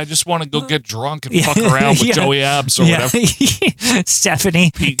 Dad, I just want to go get drunk and fuck around with Joey Abs or whatever.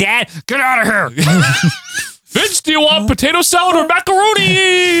 Stephanie, Dad, get out of here! Vince, do you want potato salad or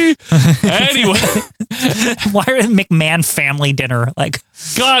macaroni? Anyway. Why are McMahon family dinner?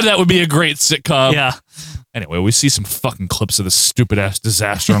 God, that would be a great sitcom. Yeah. Anyway, we see some fucking clips of this stupid-ass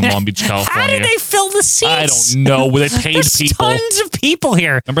disaster in Long Beach, California. How did they fill the seats? I don't know. They paid There's people. Tons of people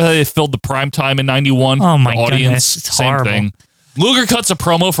here. Remember how they filled the prime time in 91? Oh, my the audience, goodness. It's same horrible. thing. Luger cuts a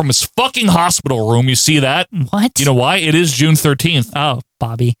promo from his fucking hospital room. You see that? What? You know why? It is June 13th. Oh,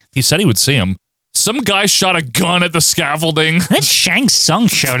 Bobby. He said he would see him. Some guy shot a gun at the scaffolding. Then Shang Tsung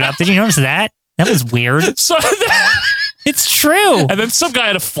showed up. Did you notice that? That was weird. It's true. And then some guy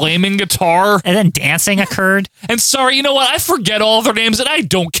had a flaming guitar. And then dancing occurred. And sorry, you know what? I forget all of their names and I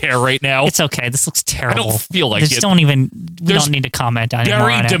don't care right now. It's okay. This looks terrible. I don't feel like Just it. We don't need to comment on it.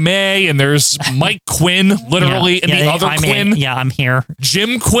 Gary DeMay and there's Mike Quinn, literally, and the other Quinn. I'm here.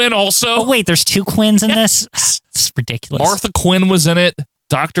 Jim Quinn also. Oh, wait, there's 2 Quinns in this? It's ridiculous. Martha Quinn was in it.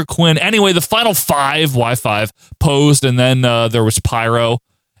 Dr. Quinn. Anyway, the final 5, Y5, posed, and then there was Pyro.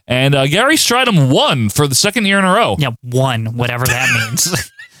 And Gary Stridham won for the second year in a row. Yeah, won, whatever that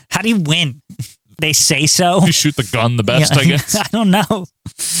means. How do you win? They say so. You shoot the gun the best, I guess. I don't know.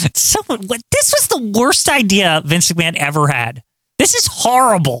 This was the worst idea Vince McMahon ever had. This is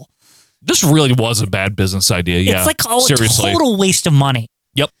horrible. This really was a bad business idea. Yeah, It's seriously. a total waste of money.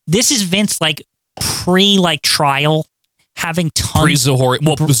 Yep. This is Vince pre-trial. Having tons Pre-Zahorian.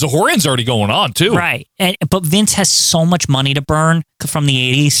 Well, Zahorian's already going on, too. Right. But Vince has so much money to burn from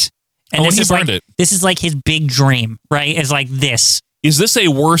the 80s. And he burned it. This is his big dream, right? Is this. Is this a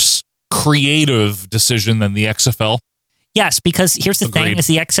worse creative decision than the XFL? Yes, because here's the thing: is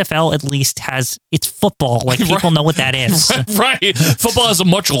the XFL at least has it's football. People know what that is. Right. Football has a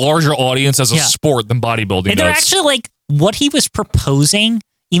much larger audience as a sport than bodybuilding And they're does. actually what he was proposing,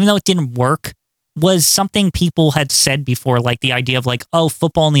 even though it didn't work, was something people had said before, the idea of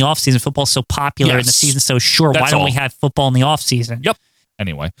football in the offseason, football's so popular and the season's so short. Why don't we have football in the offseason? Yep.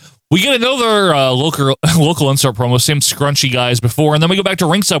 Anyway, we get another local insert promo, same scrunchy guys before, and then we go back to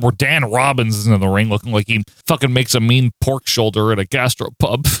ringside where Dan Robbins is in the ring looking like he fucking makes a mean pork shoulder at a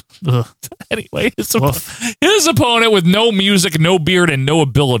gastropub. Anyway, his opponent with no music, no beard, and no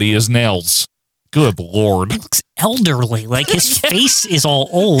ability is Nails. Good Lord. He looks elderly. His face is all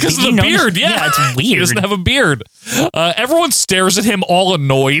old. Because of the beard, yeah. It's weird. He doesn't have a beard. Everyone stares at him all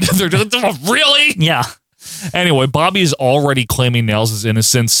annoyed. They're just, really? Yeah. Anyway, Bobby's already claiming Nails is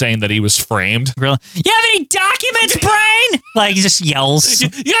innocent, saying that he was framed. Really? You have any documents, Brain? He just yells. You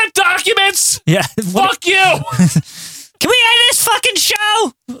got documents? Yeah. Fuck you! Can we end this fucking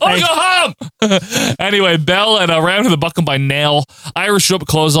show? Go home! Anyway, Bell and ran to the bucket by Nail. Irish whip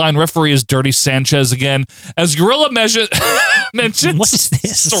clothesline. Referee is Dirty Sanchez again. As Gorilla mentions, what is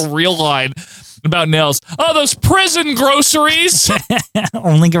this? It's a real line. about Nails. Oh, those prison groceries.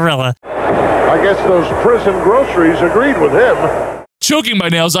 Only Gorilla. I guess those prison groceries agreed with him. Choking by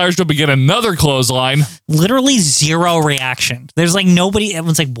Nails, Irish will begin another clothesline. Literally zero reaction. There's like nobody.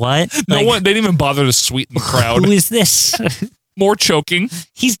 Everyone's like, what? No one. They didn't even bother to sweeten the crowd. Who is this? More choking.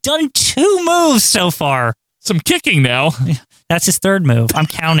 He's done 2 moves so far. Some kicking now. That's his 3rd move. I'm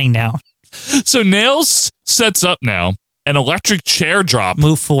counting now. So Nails sets up now an electric chair drop.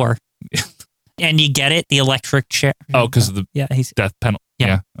 Move 4. And you get it? The electric chair. Oh, because of the he's death penalty.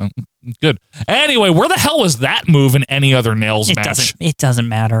 Yeah. Good. Anyway, where the hell was that move in any other Nails match? It doesn't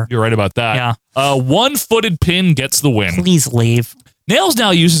matter. You're right about that. Yeah. One-footed pin gets the win. Please leave. Nails now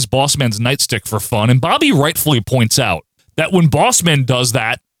uses Bossman's nightstick for fun, and Bobby rightfully points out that when Bossman does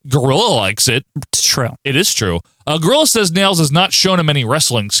that, Gorilla likes it. It's true. It is true. Gorilla says Nails has not shown him any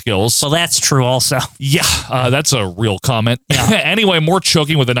wrestling skills. Well, that's true also. Yeah, that's a real comment. Yeah. Anyway, more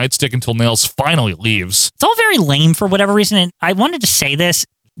choking with a nightstick until Nails finally leaves. It's all very lame for whatever reason. And I wanted to say this.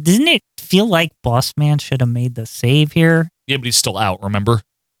 Didn't it feel like Bossman should have made the save here? Yeah, but he's still out, remember?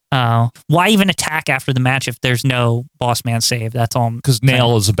 Oh. Why even attack after the match if there's no Bossman save? That's all. Because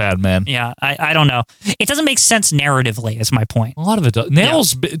Nail is a bad man. Yeah, I don't know. It doesn't make sense narratively, is my point. A lot of it does.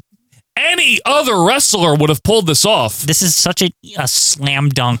 Nail's... Yeah. Any other wrestler would have pulled this off. This is such a slam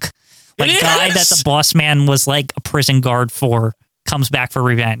dunk. Like guy that the Bossman was like a prison guard for comes back for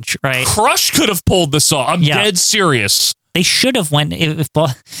revenge, right? Crush could have pulled this off. I'm dead serious. They should have went if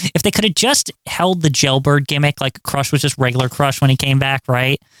they could have just held the jailbird gimmick, like Crush was just regular Crush when he came back,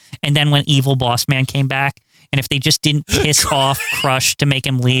 right? And then when Evil Bossman came back, and if they just didn't piss off Crush to make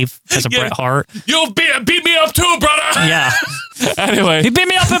him leave because of Bret Hart. You'll beat me up too, brother! Yeah. Anyway. He beat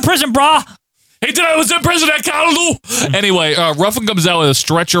me up in prison, brah! He did. I was in prison at Kalu. Anyway, Ruffin comes out with a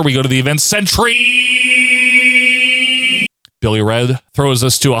stretcher. We go to the event Sentry. Billy Red throws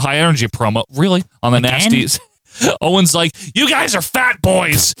us to a high-energy promo. Really? On the Nasties. Owen's like, you guys are fat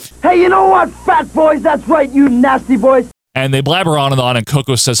boys. Hey, you know what, fat boys? That's right, you nasty boys. And they blabber on, and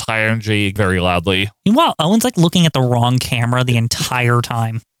Coco says high energy very loudly. Meanwhile, Owen's like looking at the wrong camera the entire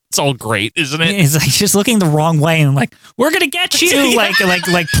time. It's all great, isn't it? He's like just looking the wrong way and like, we're gonna get you, like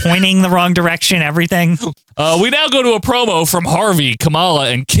pointing the wrong direction, everything. We now go to a promo from Harvey, Kamala,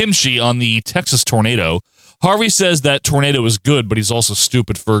 and Kimchi on the Texas Tornado. Harvey says that Tornado is good, but he's also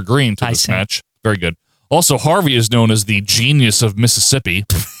stupid for agreeing to this match. Very good. Also, Harvey is known as the genius of Mississippi.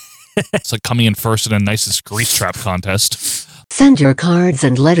 It's like coming in first in a nicest grease trap contest. Send your cards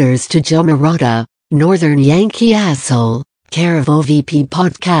and letters to Joe Marotta, Northern Yankee Asshole, care of OVP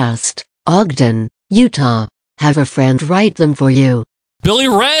Podcast, Ogden, Utah. Have a friend write them for you. Billy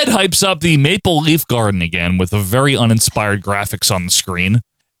Red hypes up the Maple Leaf Garden again with a very uninspired graphics on the screen.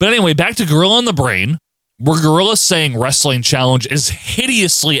 But anyway, back to Gorilla in the Brain, where Gorilla's saying Wrestling Challenge is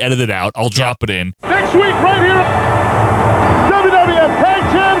hideously edited out. I'll drop it in. Next week, right here, WWF Tag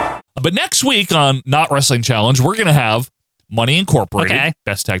Champs. But next week on Not Wrestling Challenge, we're going to have Money Incorporated,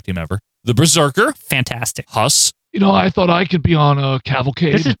 best tag team ever. The Berserker, fantastic. Huss. You know, I thought I could be on a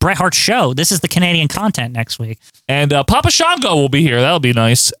Cavalcade. This is Bret Hart's show. This is the Canadian content next week. And Papa Shango will be here. That'll be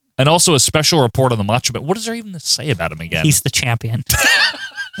nice. And also a special report on the Macho Man. What is there even to say about him again? He's the champion.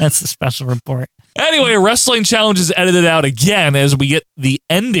 That's the special report. Anyway, Wrestling Challenge is edited out again as we get the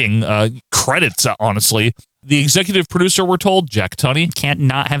ending credits, honestly. The executive producer, we're told, Jack Tunney. Can't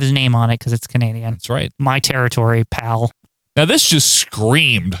not have his name on it because it's Canadian. That's right. My territory, pal. Now, this just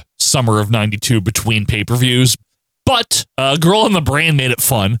screamed summer of 92 between pay-per-views, but Girl in the Brain made it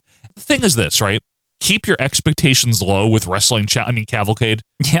fun. The thing is this, right? Keep your expectations low with Cavalcade.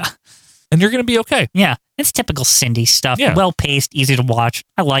 Yeah. And you're going to be okay. Yeah. It's typical Cindy stuff. Yeah. Well-paced, easy to watch.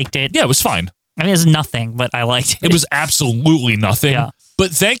 I liked it. Yeah, it was fine. I mean, it was nothing, but I liked it. It was absolutely nothing. Yeah.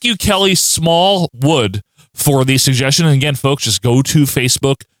 But thank you, Kelly Smallwood, for the suggestion. And again, folks, just go to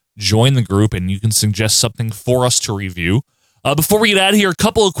Facebook, join the group, and you can suggest something for us to review. Before we get out of here, a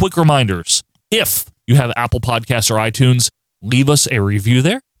couple of quick reminders. If you have Apple Podcasts or iTunes, leave us a review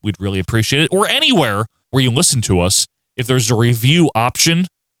there. We'd really appreciate it. Or anywhere where you listen to us, if there's a review option,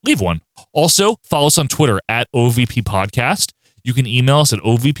 leave one. Also, follow us on Twitter at OVP Podcast. You can email us at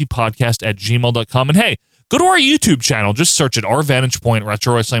ovppodcast@gmail.com. And hey, go to our YouTube channel. Just search at Our Vantage Point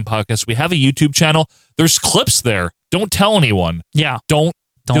Retro Wrestling Podcast. We have a YouTube channel. There's clips there. Don't tell anyone. Yeah. Don't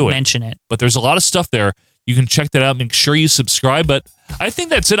mention it. But there's a lot of stuff there. You can check that out. Make sure you subscribe. But I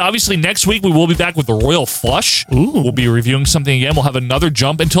think that's it. Obviously, next week we will be back with the Royal Flush. Ooh. We'll be reviewing something again. We'll have another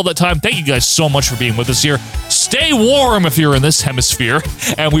jump. Until that time, thank you guys so much for being with us here. Stay warm if you're in this hemisphere.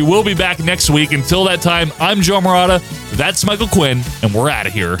 And we will be back next week. Until that time, I'm Joe Marotta. That's Michael Quinn. And we're out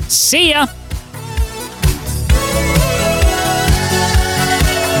of here. See ya.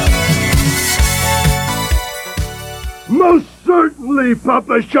 Most certainly,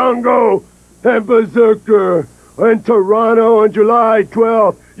 Papa Shango and Berserker. In Toronto on July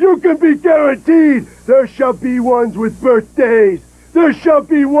 12th, you can be guaranteed there shall be ones with birthdays. There shall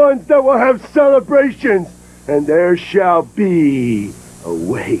be ones that will have celebrations. And there shall be a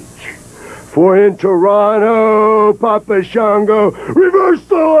wake. For in Toronto, Papa Shango,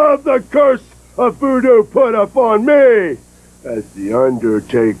 reversal of the curse of voodoo put upon me. As the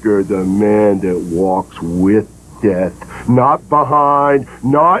Undertaker, the man that walks with death, not behind,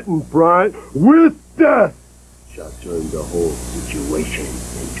 not in front, with death, shall turn the whole situation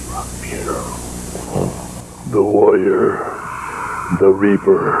into a funeral. The warrior, the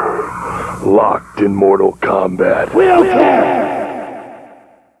reaper, locked in mortal combat. We'll care!